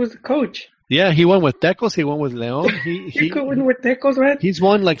know he was the coach. Yeah, he won with Tecos. He won with León. He could win with Tecos, right? He's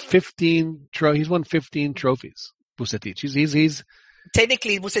won like 15. He's won 15 trophies. Vucetich. He's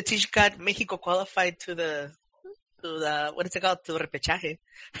technically Vucetich got Mexico qualified to the what is it called, to repechaje.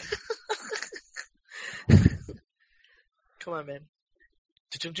 Come on, man.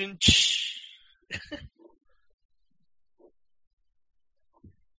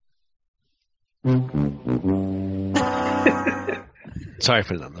 Sorry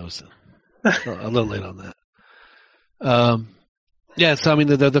for that. That was a little late on that. Yeah, so I mean,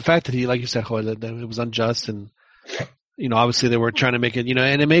 the fact that he, like you said, Joel, that it was unjust, and obviously they were trying to make it,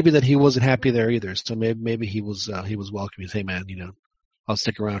 and it may be that he wasn't happy there either. So maybe he was welcome. He said, "Hey, man, I'll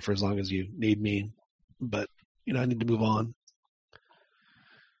stick around for as long as you need me, but I need to move on."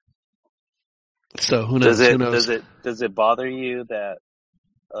 So who knows? Does it bother you that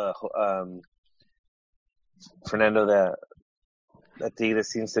Fernando, that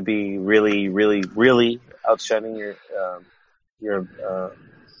Tigres seems to be really, really, really outshining your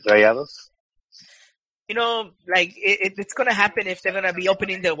Rayados? Like it's gonna happen if they're gonna be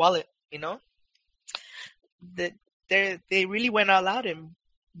opening their wallet. That they really went all out and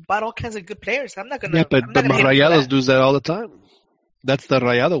bought all kinds of good players. I'm not gonna. Yeah, but Rayados do that all the time. That's the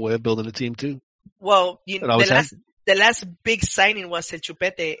Rayado way of building a team too. Well, the last big signing was El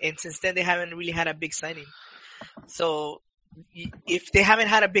Chupete, and since then they haven't really had a big signing. So if they haven't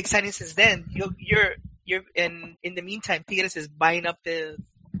had a big signing since then, you're in the meantime, Tigres is buying up the,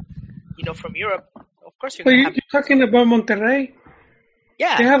 from Europe. Of course, you're talking about Monterrey.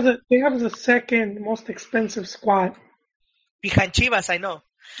 Yeah, they have the second most expensive squad behind Chivas. I know.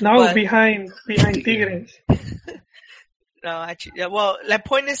 No, behind Tigres. No, actually, well, the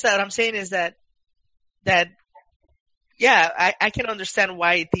point is that I'm saying is that yeah, I can understand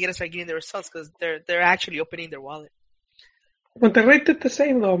why Tigres are getting the results because they're actually opening their wallet. Monterrey did the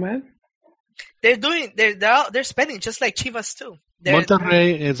same though, man. They're spending just like Chivas too.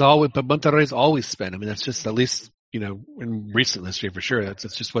 Monterrey is always spent. I mean, that's just, at least in recent history for sure.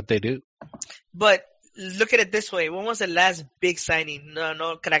 That's just what they do. But look at it this way: when was the last big signing?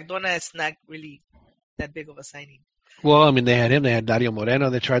 No, Cardona is not really that big of a signing. Well, I mean, they had him. They had Dario Moreno.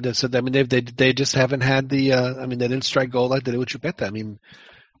 They tried to. So I mean, they just haven't had the. I mean, they didn't strike gold like they did with Chupeta. I mean,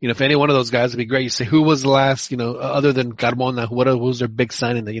 if any one of those guys would be great. You say, who was the last? Other than Carmona, who was their big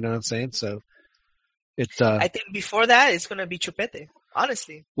signing? That, you know what I'm saying? So it's. I think before that, it's gonna be Chupete.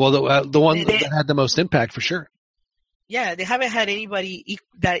 Honestly. Well, the one that had the most impact for sure. Yeah, they haven't had anybody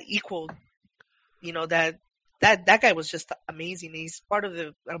that equaled. That guy was just amazing. He's part of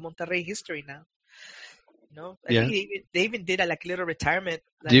the Monterrey history now. I think they even did a little retirement.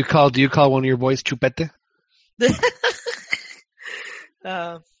 Do you call one of your boys Chupete? I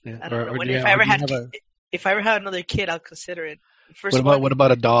don't know. If I ever had another kid, I'll consider it. What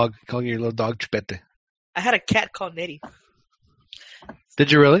about a dog? Calling your little dog Chupete? I had a cat called Nettie.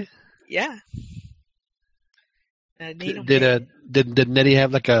 Did you really? Yeah. Did Nettie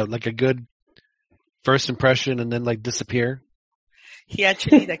have like a good first impression and then disappear? He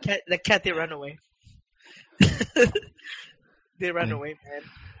actually the cat did run away. They ran away, man.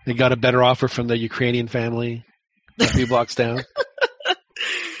 They got a better offer from the Ukrainian family a few blocks down.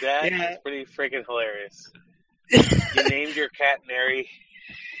 That is pretty freaking hilarious. You named your cat Neri.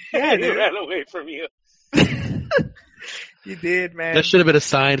 Yeah, and he ran away from you. You did, man. That should have been a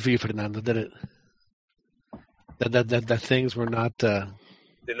sign for you, Fernando, didn't it? That things were not. Did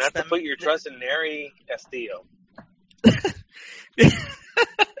not to put your trust in Neri Castillo.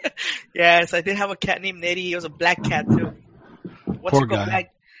 Yes, I did have a cat named Nettie. He was a black cat too. Poor guy.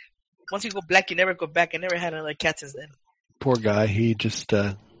 Once you go black, you never go back. I never had another cat since then. Poor guy. He just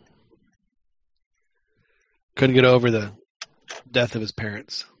couldn't get over the death of his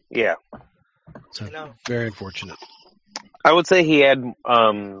parents. Yeah. So very unfortunate. I would say he had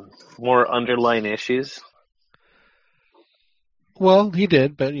more underlying issues. Well, he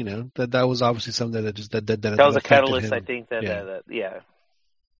did, but that was obviously something that just that was a catalyst. him. I think that.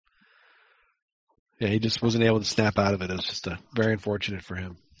 Yeah, he just wasn't able to snap out of it. It was just very unfortunate for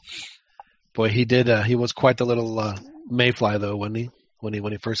him. Boy, he did. He was quite the little mayfly, though, wasn't he? When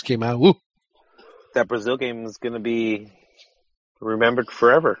he first came out. Woo! That Brazil game is going to be remembered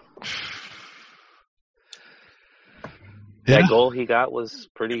forever. Yeah. That goal he got was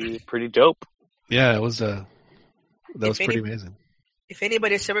pretty dope. Yeah, it was. That was pretty amazing. If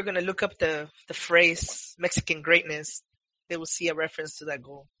anybody's ever going to look up the phrase Mexican greatness, they will see a reference to that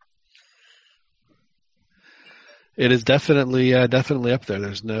goal. It is definitely up there.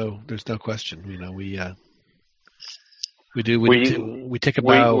 There's no question. You know, we take a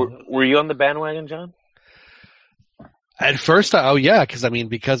bow. Were you on the bandwagon, John? At first, because I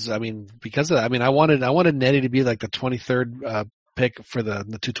wanted Nettie to be like the 23rd pick for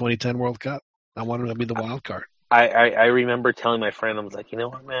the 2010 World Cup. I wanted him to be the wild card. I remember telling my friend, I was like, you know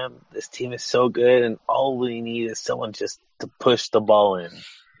what, man, this team is so good, and all we need is someone just to push the ball in,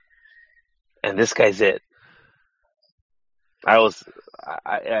 and this guy's it.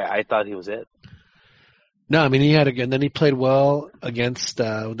 I thought he was it. No, I mean he had and then he played well against.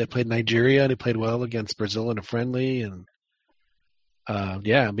 They played Nigeria, and he played well against Brazil in a friendly, and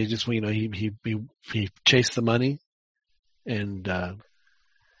just he chased the money, and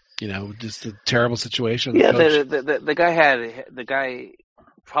just a terrible situation. Yeah, the guy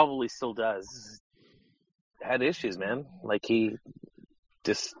probably still does had issues, man. Like he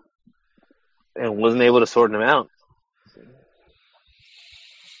just and wasn't able to sort them out.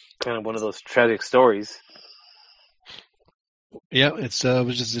 Kind of one of those tragic stories. Yeah, it's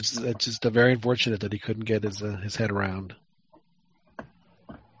just very unfortunate that he couldn't get his head around.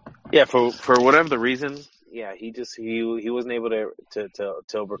 Yeah, for whatever the reason, yeah, he wasn't able to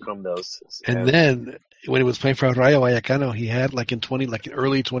overcome those. And then when he was playing for Rayo Vallecano, he had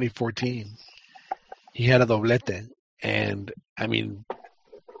early 2014, he had a doblete, and I mean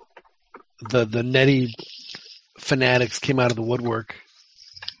the Nettie fanatics came out of the woodwork.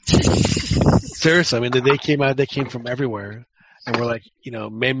 Seriously, I mean they came from everywhere, and we're like,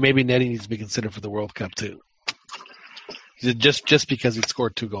 maybe Nettie needs to be considered for the World Cup too. Just because he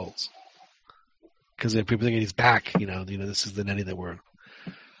scored 2 goals. Because people thinking he's back, this is the Nettie that we're.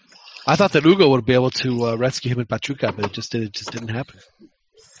 I thought that Hugo would be able to rescue him in Pachuca, but it just didn't happen.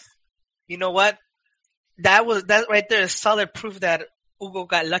 You know what? That right there is solid proof that Hugo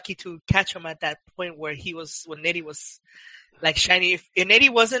got lucky to catch him at that point when Nettie was like shiny. If Nettie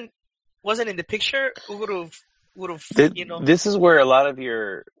wasn't in the picture, Hugo would have. This is where a lot of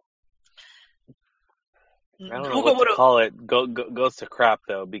your. I don't know what to call it. Goes to crap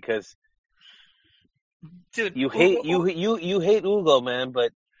though, because dude, you hate Hugo, man,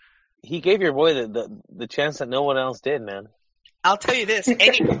 but he gave your boy the chance that no one else did, man. I'll tell you this: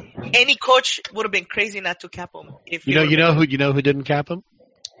 any coach would have been crazy not to cap him. If you know who didn't cap him?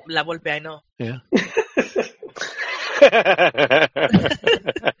 La Volpe, I know. Yeah.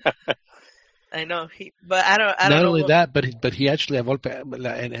 I know, but I don't. Not know only that, but he actually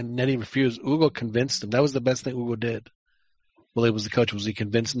and Nettie refused. Hugo convinced him. That was the best thing Hugo did. Well, he was the coach. Was he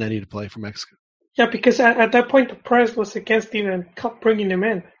convinced Nettie to play for Mexico? Yeah, because at that point the press was against even bringing him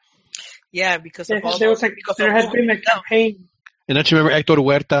in. Yeah, because there had been a campaign. And don't you remember Hector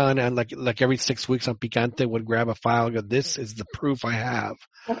Huerta and like every 6 weeks on Picante would grab a file and go, "This is the proof I have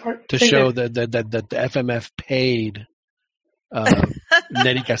to show that the FMF paid."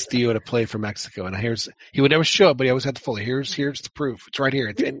 Nettie Castillo to play for Mexico, and he would never show it, but he always had the folder. Here's the proof. It's right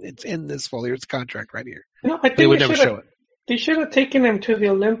here. It's in this folder. Here's the contract right here. No, I think they would never show it. They should have taken him to the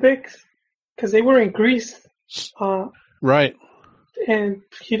Olympics because they were in Greece. Right. And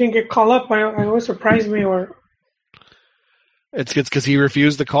he didn't get called up. I always surprised me. Or it's because he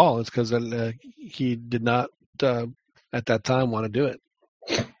refused the call. It's because he did not at that time want to do it.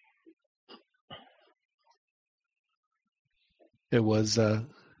 It was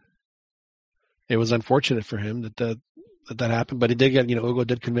unfortunate for him that happened, but he did get, Hugo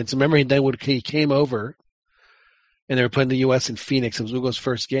did convince him. Remember, he came over, and they were playing the U.S. in Phoenix. It was Hugo's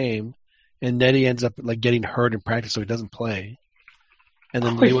first game, and Nettie ends up like getting hurt in practice, so he doesn't play. And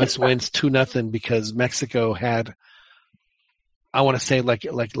then the U.S. wins 2-0 because Mexico had, I want to say like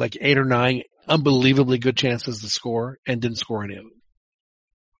 8 or 9 unbelievably good chances to score and didn't score any of them.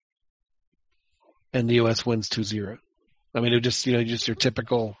 And the U.S. wins 2-0. I mean, it just your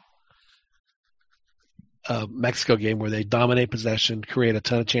typical Mexico game where they dominate possession, create a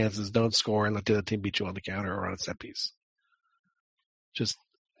ton of chances, don't score, and let the other team beat you on the counter or on a set piece. Just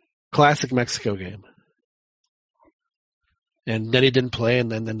classic Mexico game. And Nettie didn't play,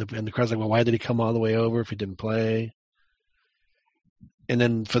 and then the crowd's like, well, why did he come all the way over if he didn't play? And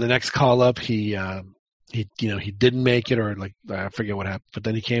then for the next call up, he he didn't make it, or like I forget what happened. But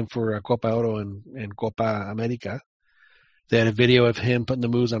then he came for Copa Oro and Copa America. They had a video of him putting the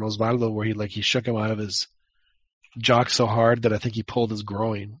moves on Osvaldo where he shook him out of his jock so hard that I think he pulled his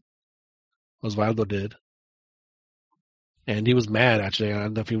groin. Osvaldo did. And he was mad, actually. I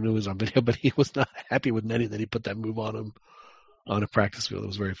don't know if he knew it was on video, but he was not happy with Nenny that he put that move on him on a practice field. It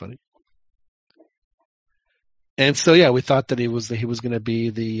was very funny. And so, yeah, we thought that he was going to be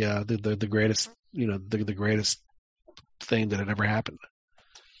the greatest, the greatest thing that had ever happened.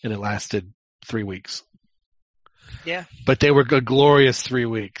 And it lasted 3 weeks. Yeah. But they were a glorious 3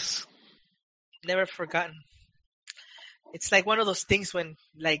 weeks. Never forgotten. It's like one of those things when,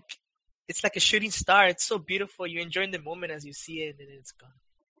 like, it's like a shooting star. It's so beautiful. You're enjoying the moment as you see it, and then it's gone.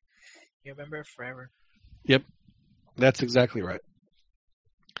 You remember it forever. Yep. That's exactly right.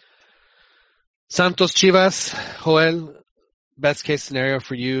 Santos Chivas, Joel, best case scenario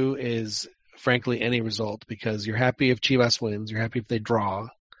for you is, frankly, any result, because you're happy if Chivas wins, you're happy if they draw,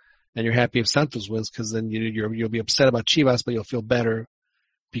 and you're happy if Santos wins, because then you'll be upset about Chivas, but you'll feel better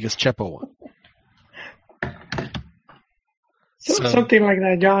because Chepo won. Something like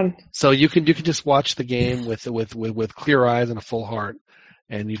that, John. So you can just watch the game with clear eyes and a full heart,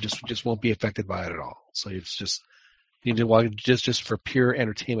 and you just won't be affected by it at all. So it's just you need to watch just for pure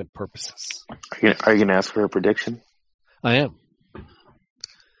entertainment purposes. Are you going to ask for a prediction? I am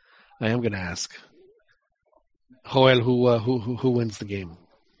going to ask Joel who wins the game.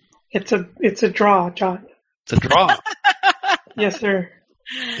 It's a draw, John. It's a draw. Yes, sir.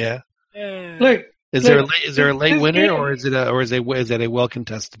 Yeah. Look. Is there a late winner, game, or is it a well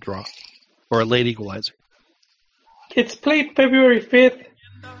contested draw, or a late equalizer? It's played February 5th,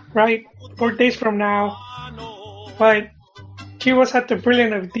 right? 4 days from now. But Chivas had the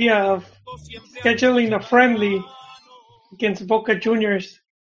brilliant idea of scheduling a friendly against Boca Juniors.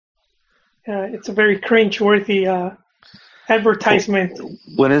 It's a very cringe-worthy advertisement.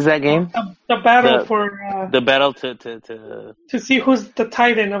 When is that game? The battle for the battle to see who's the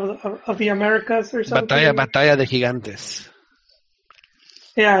titan of the Americas or something. Batalla de Gigantes.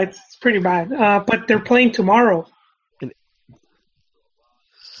 Yeah, it's pretty bad. But they're playing tomorrow.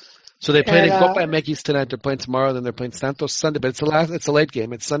 So they played in Copa MX tonight. They're playing tomorrow. Then they're playing Santos Sunday. But it's a late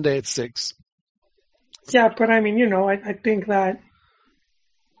game. It's Sunday at 6. Yeah, but I mean, I think that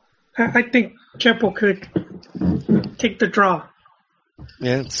Chepo could take the draw.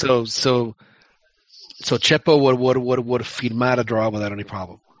 Yeah. So Chepo would firmar a draw without any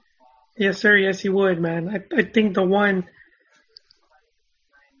problem. Yes, sir. Yes, he would, man. I think the one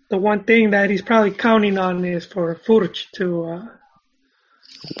thing that he's probably counting on is for Furch to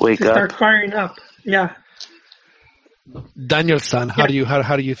start firing up. Yeah. Daniel-san, how do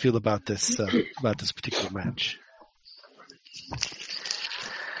you feel about this particular match?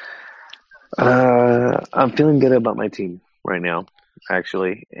 I'm feeling good about my team right now,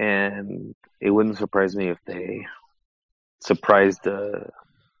 actually, and it wouldn't surprise me if they surprised the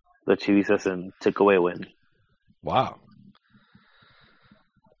Chivisas and took away a win. Wow!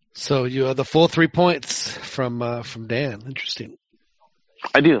 So you have the full 3 points from Dan. Interesting.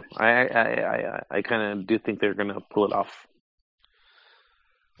 I do. I kind of do think they're going to pull it off.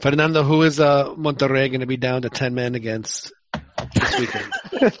 Fernando, who is Monterrey going to be down to 10 men against this weekend?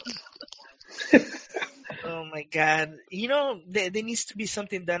 Oh my God! There needs to be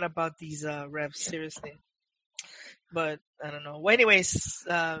something done about these refs, seriously. But I don't know. Well, anyways,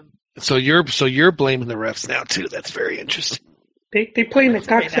 so you're blaming the refs now too. That's very interesting. They play in the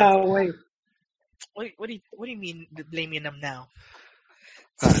Caxa way. What do you mean blaming them now?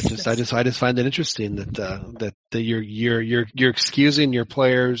 I just find it interesting that you're excusing your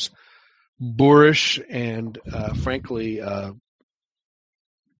players' boorish and frankly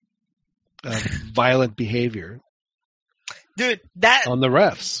violent behavior, dude. On the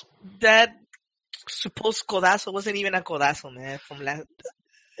refs. That supposed codazo wasn't even a codazo, man. From last.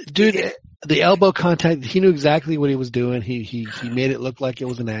 Dude, the elbow contact. He knew exactly what he was doing. He made it look like it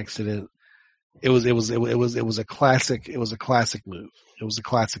was an accident. It was a classic. It was a classic move. It was a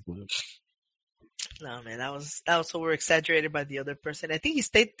classic move. No, man, that was over exaggerated by the other person. I think he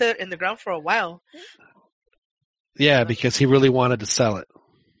stayed in the ground for a while. Yeah, because he really wanted to sell it.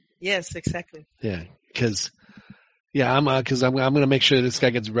 Yes, exactly. Yeah, I'm going to make sure this guy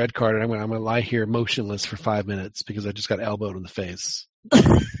gets red carded. I'm going to lie here motionless for 5 minutes because I just got elbowed in the face,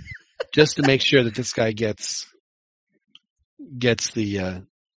 just to make sure that this guy gets the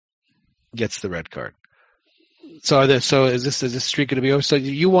red card. So is this streak going to be over? So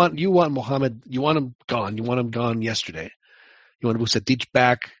you want Mohamed, you want him gone. You want him gone yesterday. You want Vucetich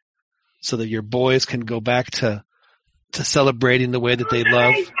back so that your boys can go back to celebrating the way that they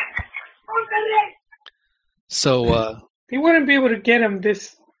love. So They wouldn't be able to get him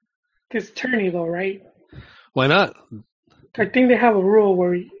this tourney though, right? why not? I think they have a rule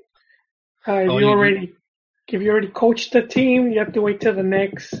where if you already coached the team, you have to wait till the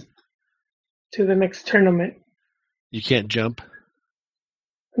next tournament. You can't jump.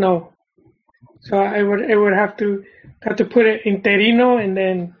 No, so I would have to put it interino and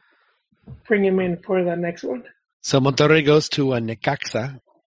then bring him in for the next one. So Monterrey goes to Necaxa.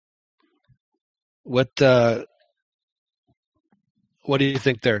 What do you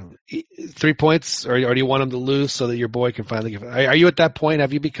think there? 3 points, or do you want them to lose so that your boy can finally give? Are you at that point?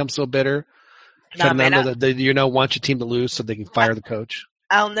 Have you become so bitter, Fernando, that you want your team to lose so they can fire the coach?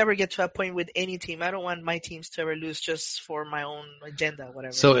 I'll never get to that point with any team. I don't want my teams to ever lose just for my own agenda,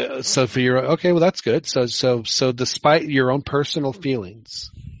 whatever. So for your okay, well that's good. So despite your own personal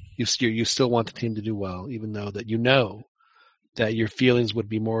feelings, you still want the team to do well, even though that you know that your feelings would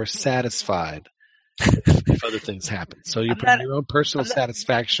be more satisfied if other things happen. So you put your own personal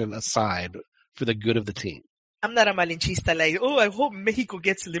satisfaction aside for the good of the team. I'm not a malinchista like, I hope Mexico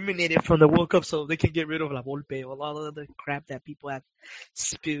gets eliminated from the World Cup so they can get rid of La Volpe or all the other crap that people have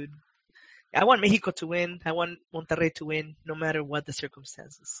spewed. I want Mexico to win. I want Monterrey to win, no matter what the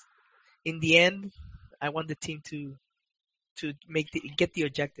circumstances. In the end, I want the team to get the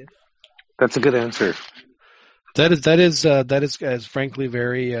objective. That's a good answer. That is frankly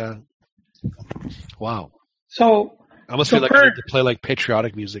very wow. So I almost feel like I need to play like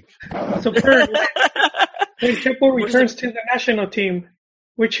patriotic music. So when Chepo returns to the national team,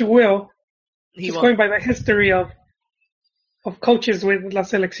 which he will, he's going by the history of coaches with La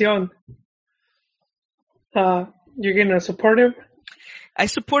Selección. You're gonna support him? I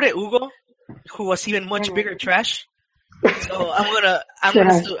supported Hugo, who was even much bigger trash. So I'm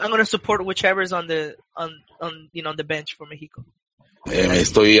gonna support whichever's on the bench for Mexico.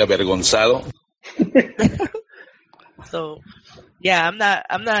 Estoy avergonzado. So yeah, I'm not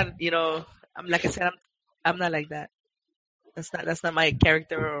like I said, I'm not like that. That's not my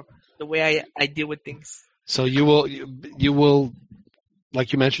character or the way I deal with things. So you will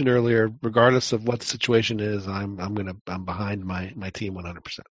like you mentioned earlier, regardless of what the situation is, I'm behind my team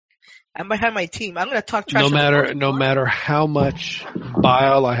 100%. I'm behind my team. I'm gonna talk trash. No matter how much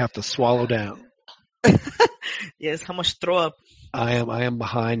bile I have to swallow down. Yes, how much throw up. I am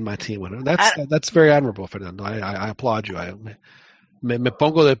behind my team. That's very admirable, Fernando. I applaud you. Me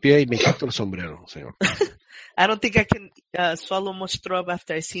pongo de pie y me quito el sombrero, señor. I don't think I can swallow much throw up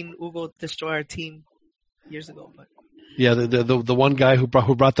after I seen Hugo destroy our team years ago. But yeah, the one guy who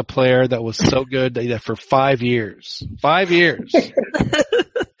brought the player that was so good that for 5 years. 5 years.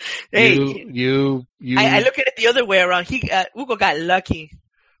 Hey, you. I look at it the other way around. Hugo got lucky.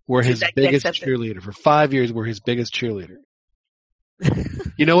 We're his biggest cheerleader for 5 years. We're his biggest cheerleader.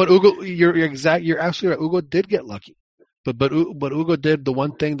 You know what, Hugo? You're absolutely right. Hugo did get lucky, but Hugo did the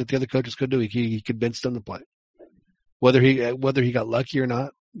one thing that the other coaches could do. He convinced them to play, whether he got lucky or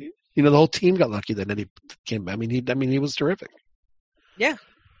not. The whole team got lucky that he came. I mean, he was terrific. Yeah,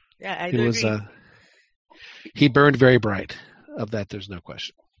 I do agree. He burned very bright. Of that, there's no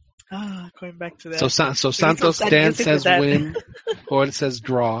question. Going back to that. So Santos Dan says win, or it says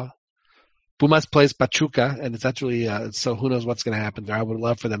draw. Pumas plays Pachuca, and it's actually so who knows what's going to happen there. I would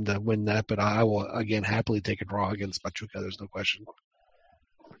love for them to win that, but I will again happily take a draw against Pachuca. There's no question.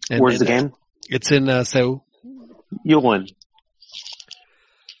 Where's the game? It's in Seoul. You'll win.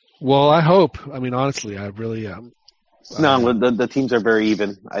 Well, I hope. I mean, honestly, I really. No, the teams are very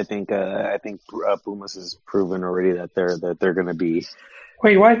even. I think Pumas has proven already that they're going to be.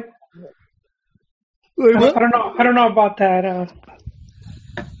 Wait, what? I don't know about that.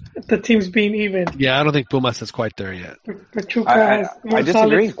 The teams being even. Yeah, I don't think Pumas is quite there yet. Pachuca has more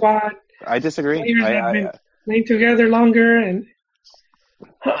solid squad. I disagree. Players have been playing together longer, and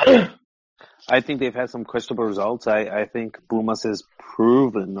I think they've had some questionable results. I think Pumas has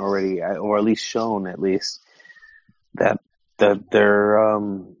proven already, or at least shown that they're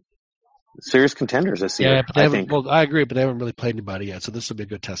serious contenders this year. Yeah, but I agree, but they haven't really played anybody yet, so this will be a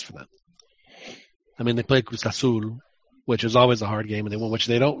good test for them. I mean, they played Cruz Azul, which is always a hard game, and which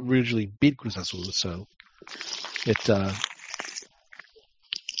they don't usually beat Cruz Azul, so it'll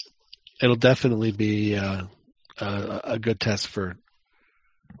definitely be a good test for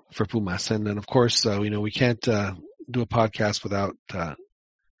Pumas. And then, of course, we can't do a podcast without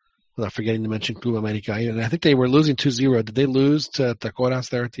forgetting to mention Club America. And I think they were losing 2-0. Did they lose to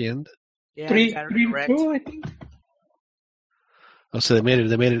Tacoras there at the end? Yeah, 3-2, I think. Oh, so they made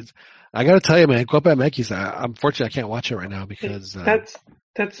it. I got to tell you, man, Copa MX, unfortunately, I can't watch it right now because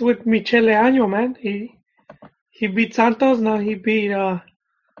that's with Michele Año, man. He beat Santos. Now he beat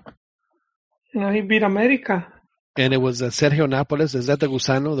He beat America. And it was Sergio Nápoles. Is that the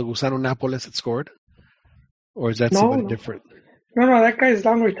Gusano Nápoles that scored? Or is that somebody different? No, that guy's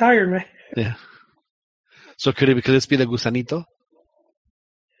long retired, man. Yeah. So could this be the Gusanito?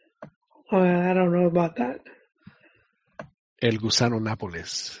 I don't know about that. El Gusano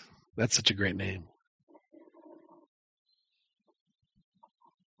Nápoles. That's such a great name.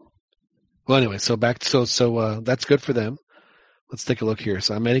 Well, anyway, so that's good for them. Let's take a look here.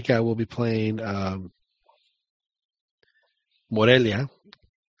 So America will be playing Morelia.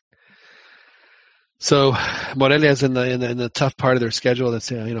 So Morelia is in the tough part of their schedule. That's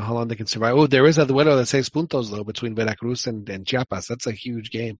how long they can survive. Oh, there is a duelo de 6 puntos though between Veracruz and Chiapas. That's a huge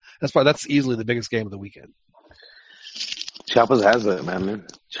game. That's easily the biggest game of the weekend. Chiapas has it, man.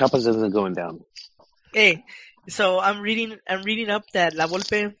 Chiapas isn't going down. Hey, so I'm reading up that La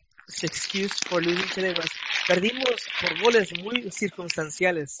Volpe's excuse for losing today was perdimos por goles muy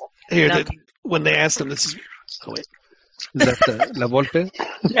circunstanciales. Here, when they asked him, this is. Oh wait. Is that La Volpe?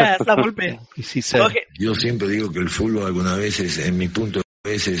 Yeah, it's La Volpe. He said, okay. Yo siempre digo que el fútbol algunas veces, en mi punto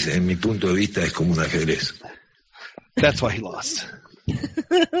de vista, es como un ajedrez. That's why he lost.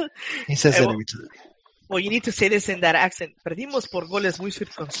 He says that every time. Well, you need to say this in that accent. Perdimos por goles muy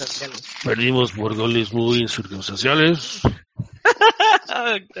circunstanciales. Perdimos por goles muy circunstanciales.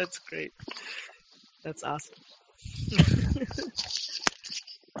 That's great. That's awesome.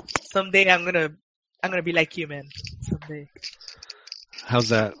 Someday I'm gonna be like you, man. Someday. How's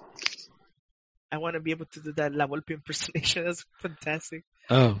that? I want to be able to do that La Volpe impersonation. That's fantastic.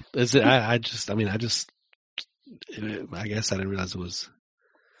 Oh, is it? I guess I didn't realize it was.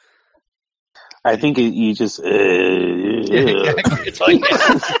 I think you just. It's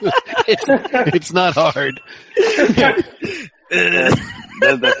not hard.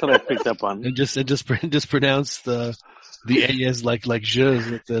 That's what I picked up on. And just pronounce the A as like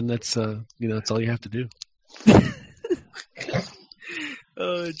je, then that's that's all you have to do.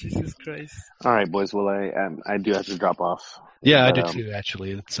 Oh, Jesus Christ! All right, boys. Well, I do have to drop off. Yeah, I do too.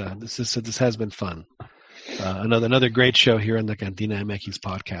 Actually, it's this has been fun. Another great show here on the Cantina MX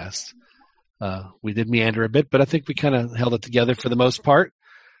podcast. We did meander a bit, but I think we kind of held it together for the most part,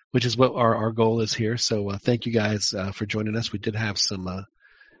 which is what our goal is here. So thank you guys for joining us. We did have some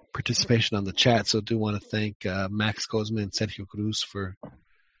participation on the chat, so I do want to thank Max Cosme and Sergio Cruz for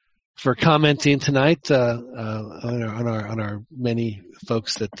commenting tonight on our many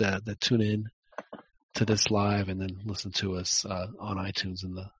folks that tune in to this live and then listen to us on iTunes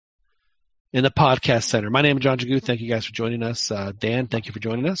in the podcast center. My name is John Jagu. Thank you guys for joining us. Dan, thank you for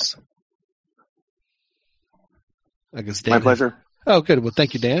joining us. I guess Dan. My pleasure. Oh, good. Well,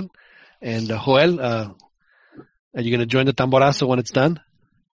 thank you, Dan. And Joel, are you going to join the Tamborazo when it's done?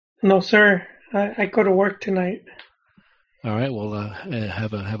 No, sir. I go to work tonight. All right. Well,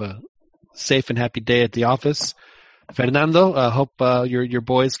 have a safe and happy day at the office. Fernando, hope your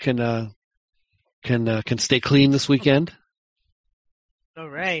boys can stay clean this weekend. All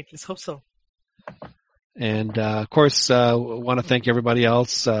right. Let's hope so. And of course, want to thank everybody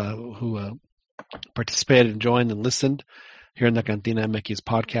else who participated and joined and listened here in the Cantina MX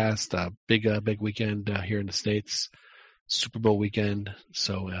podcast. Big weekend here in the States. Super Bowl weekend.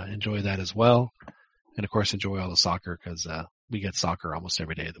 So enjoy that as well. And of course, enjoy all the soccer because we get soccer almost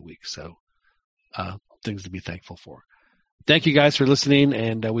every day of the week. So things to be thankful for. Thank you guys for listening,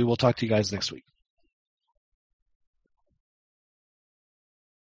 and we will talk to you guys next week.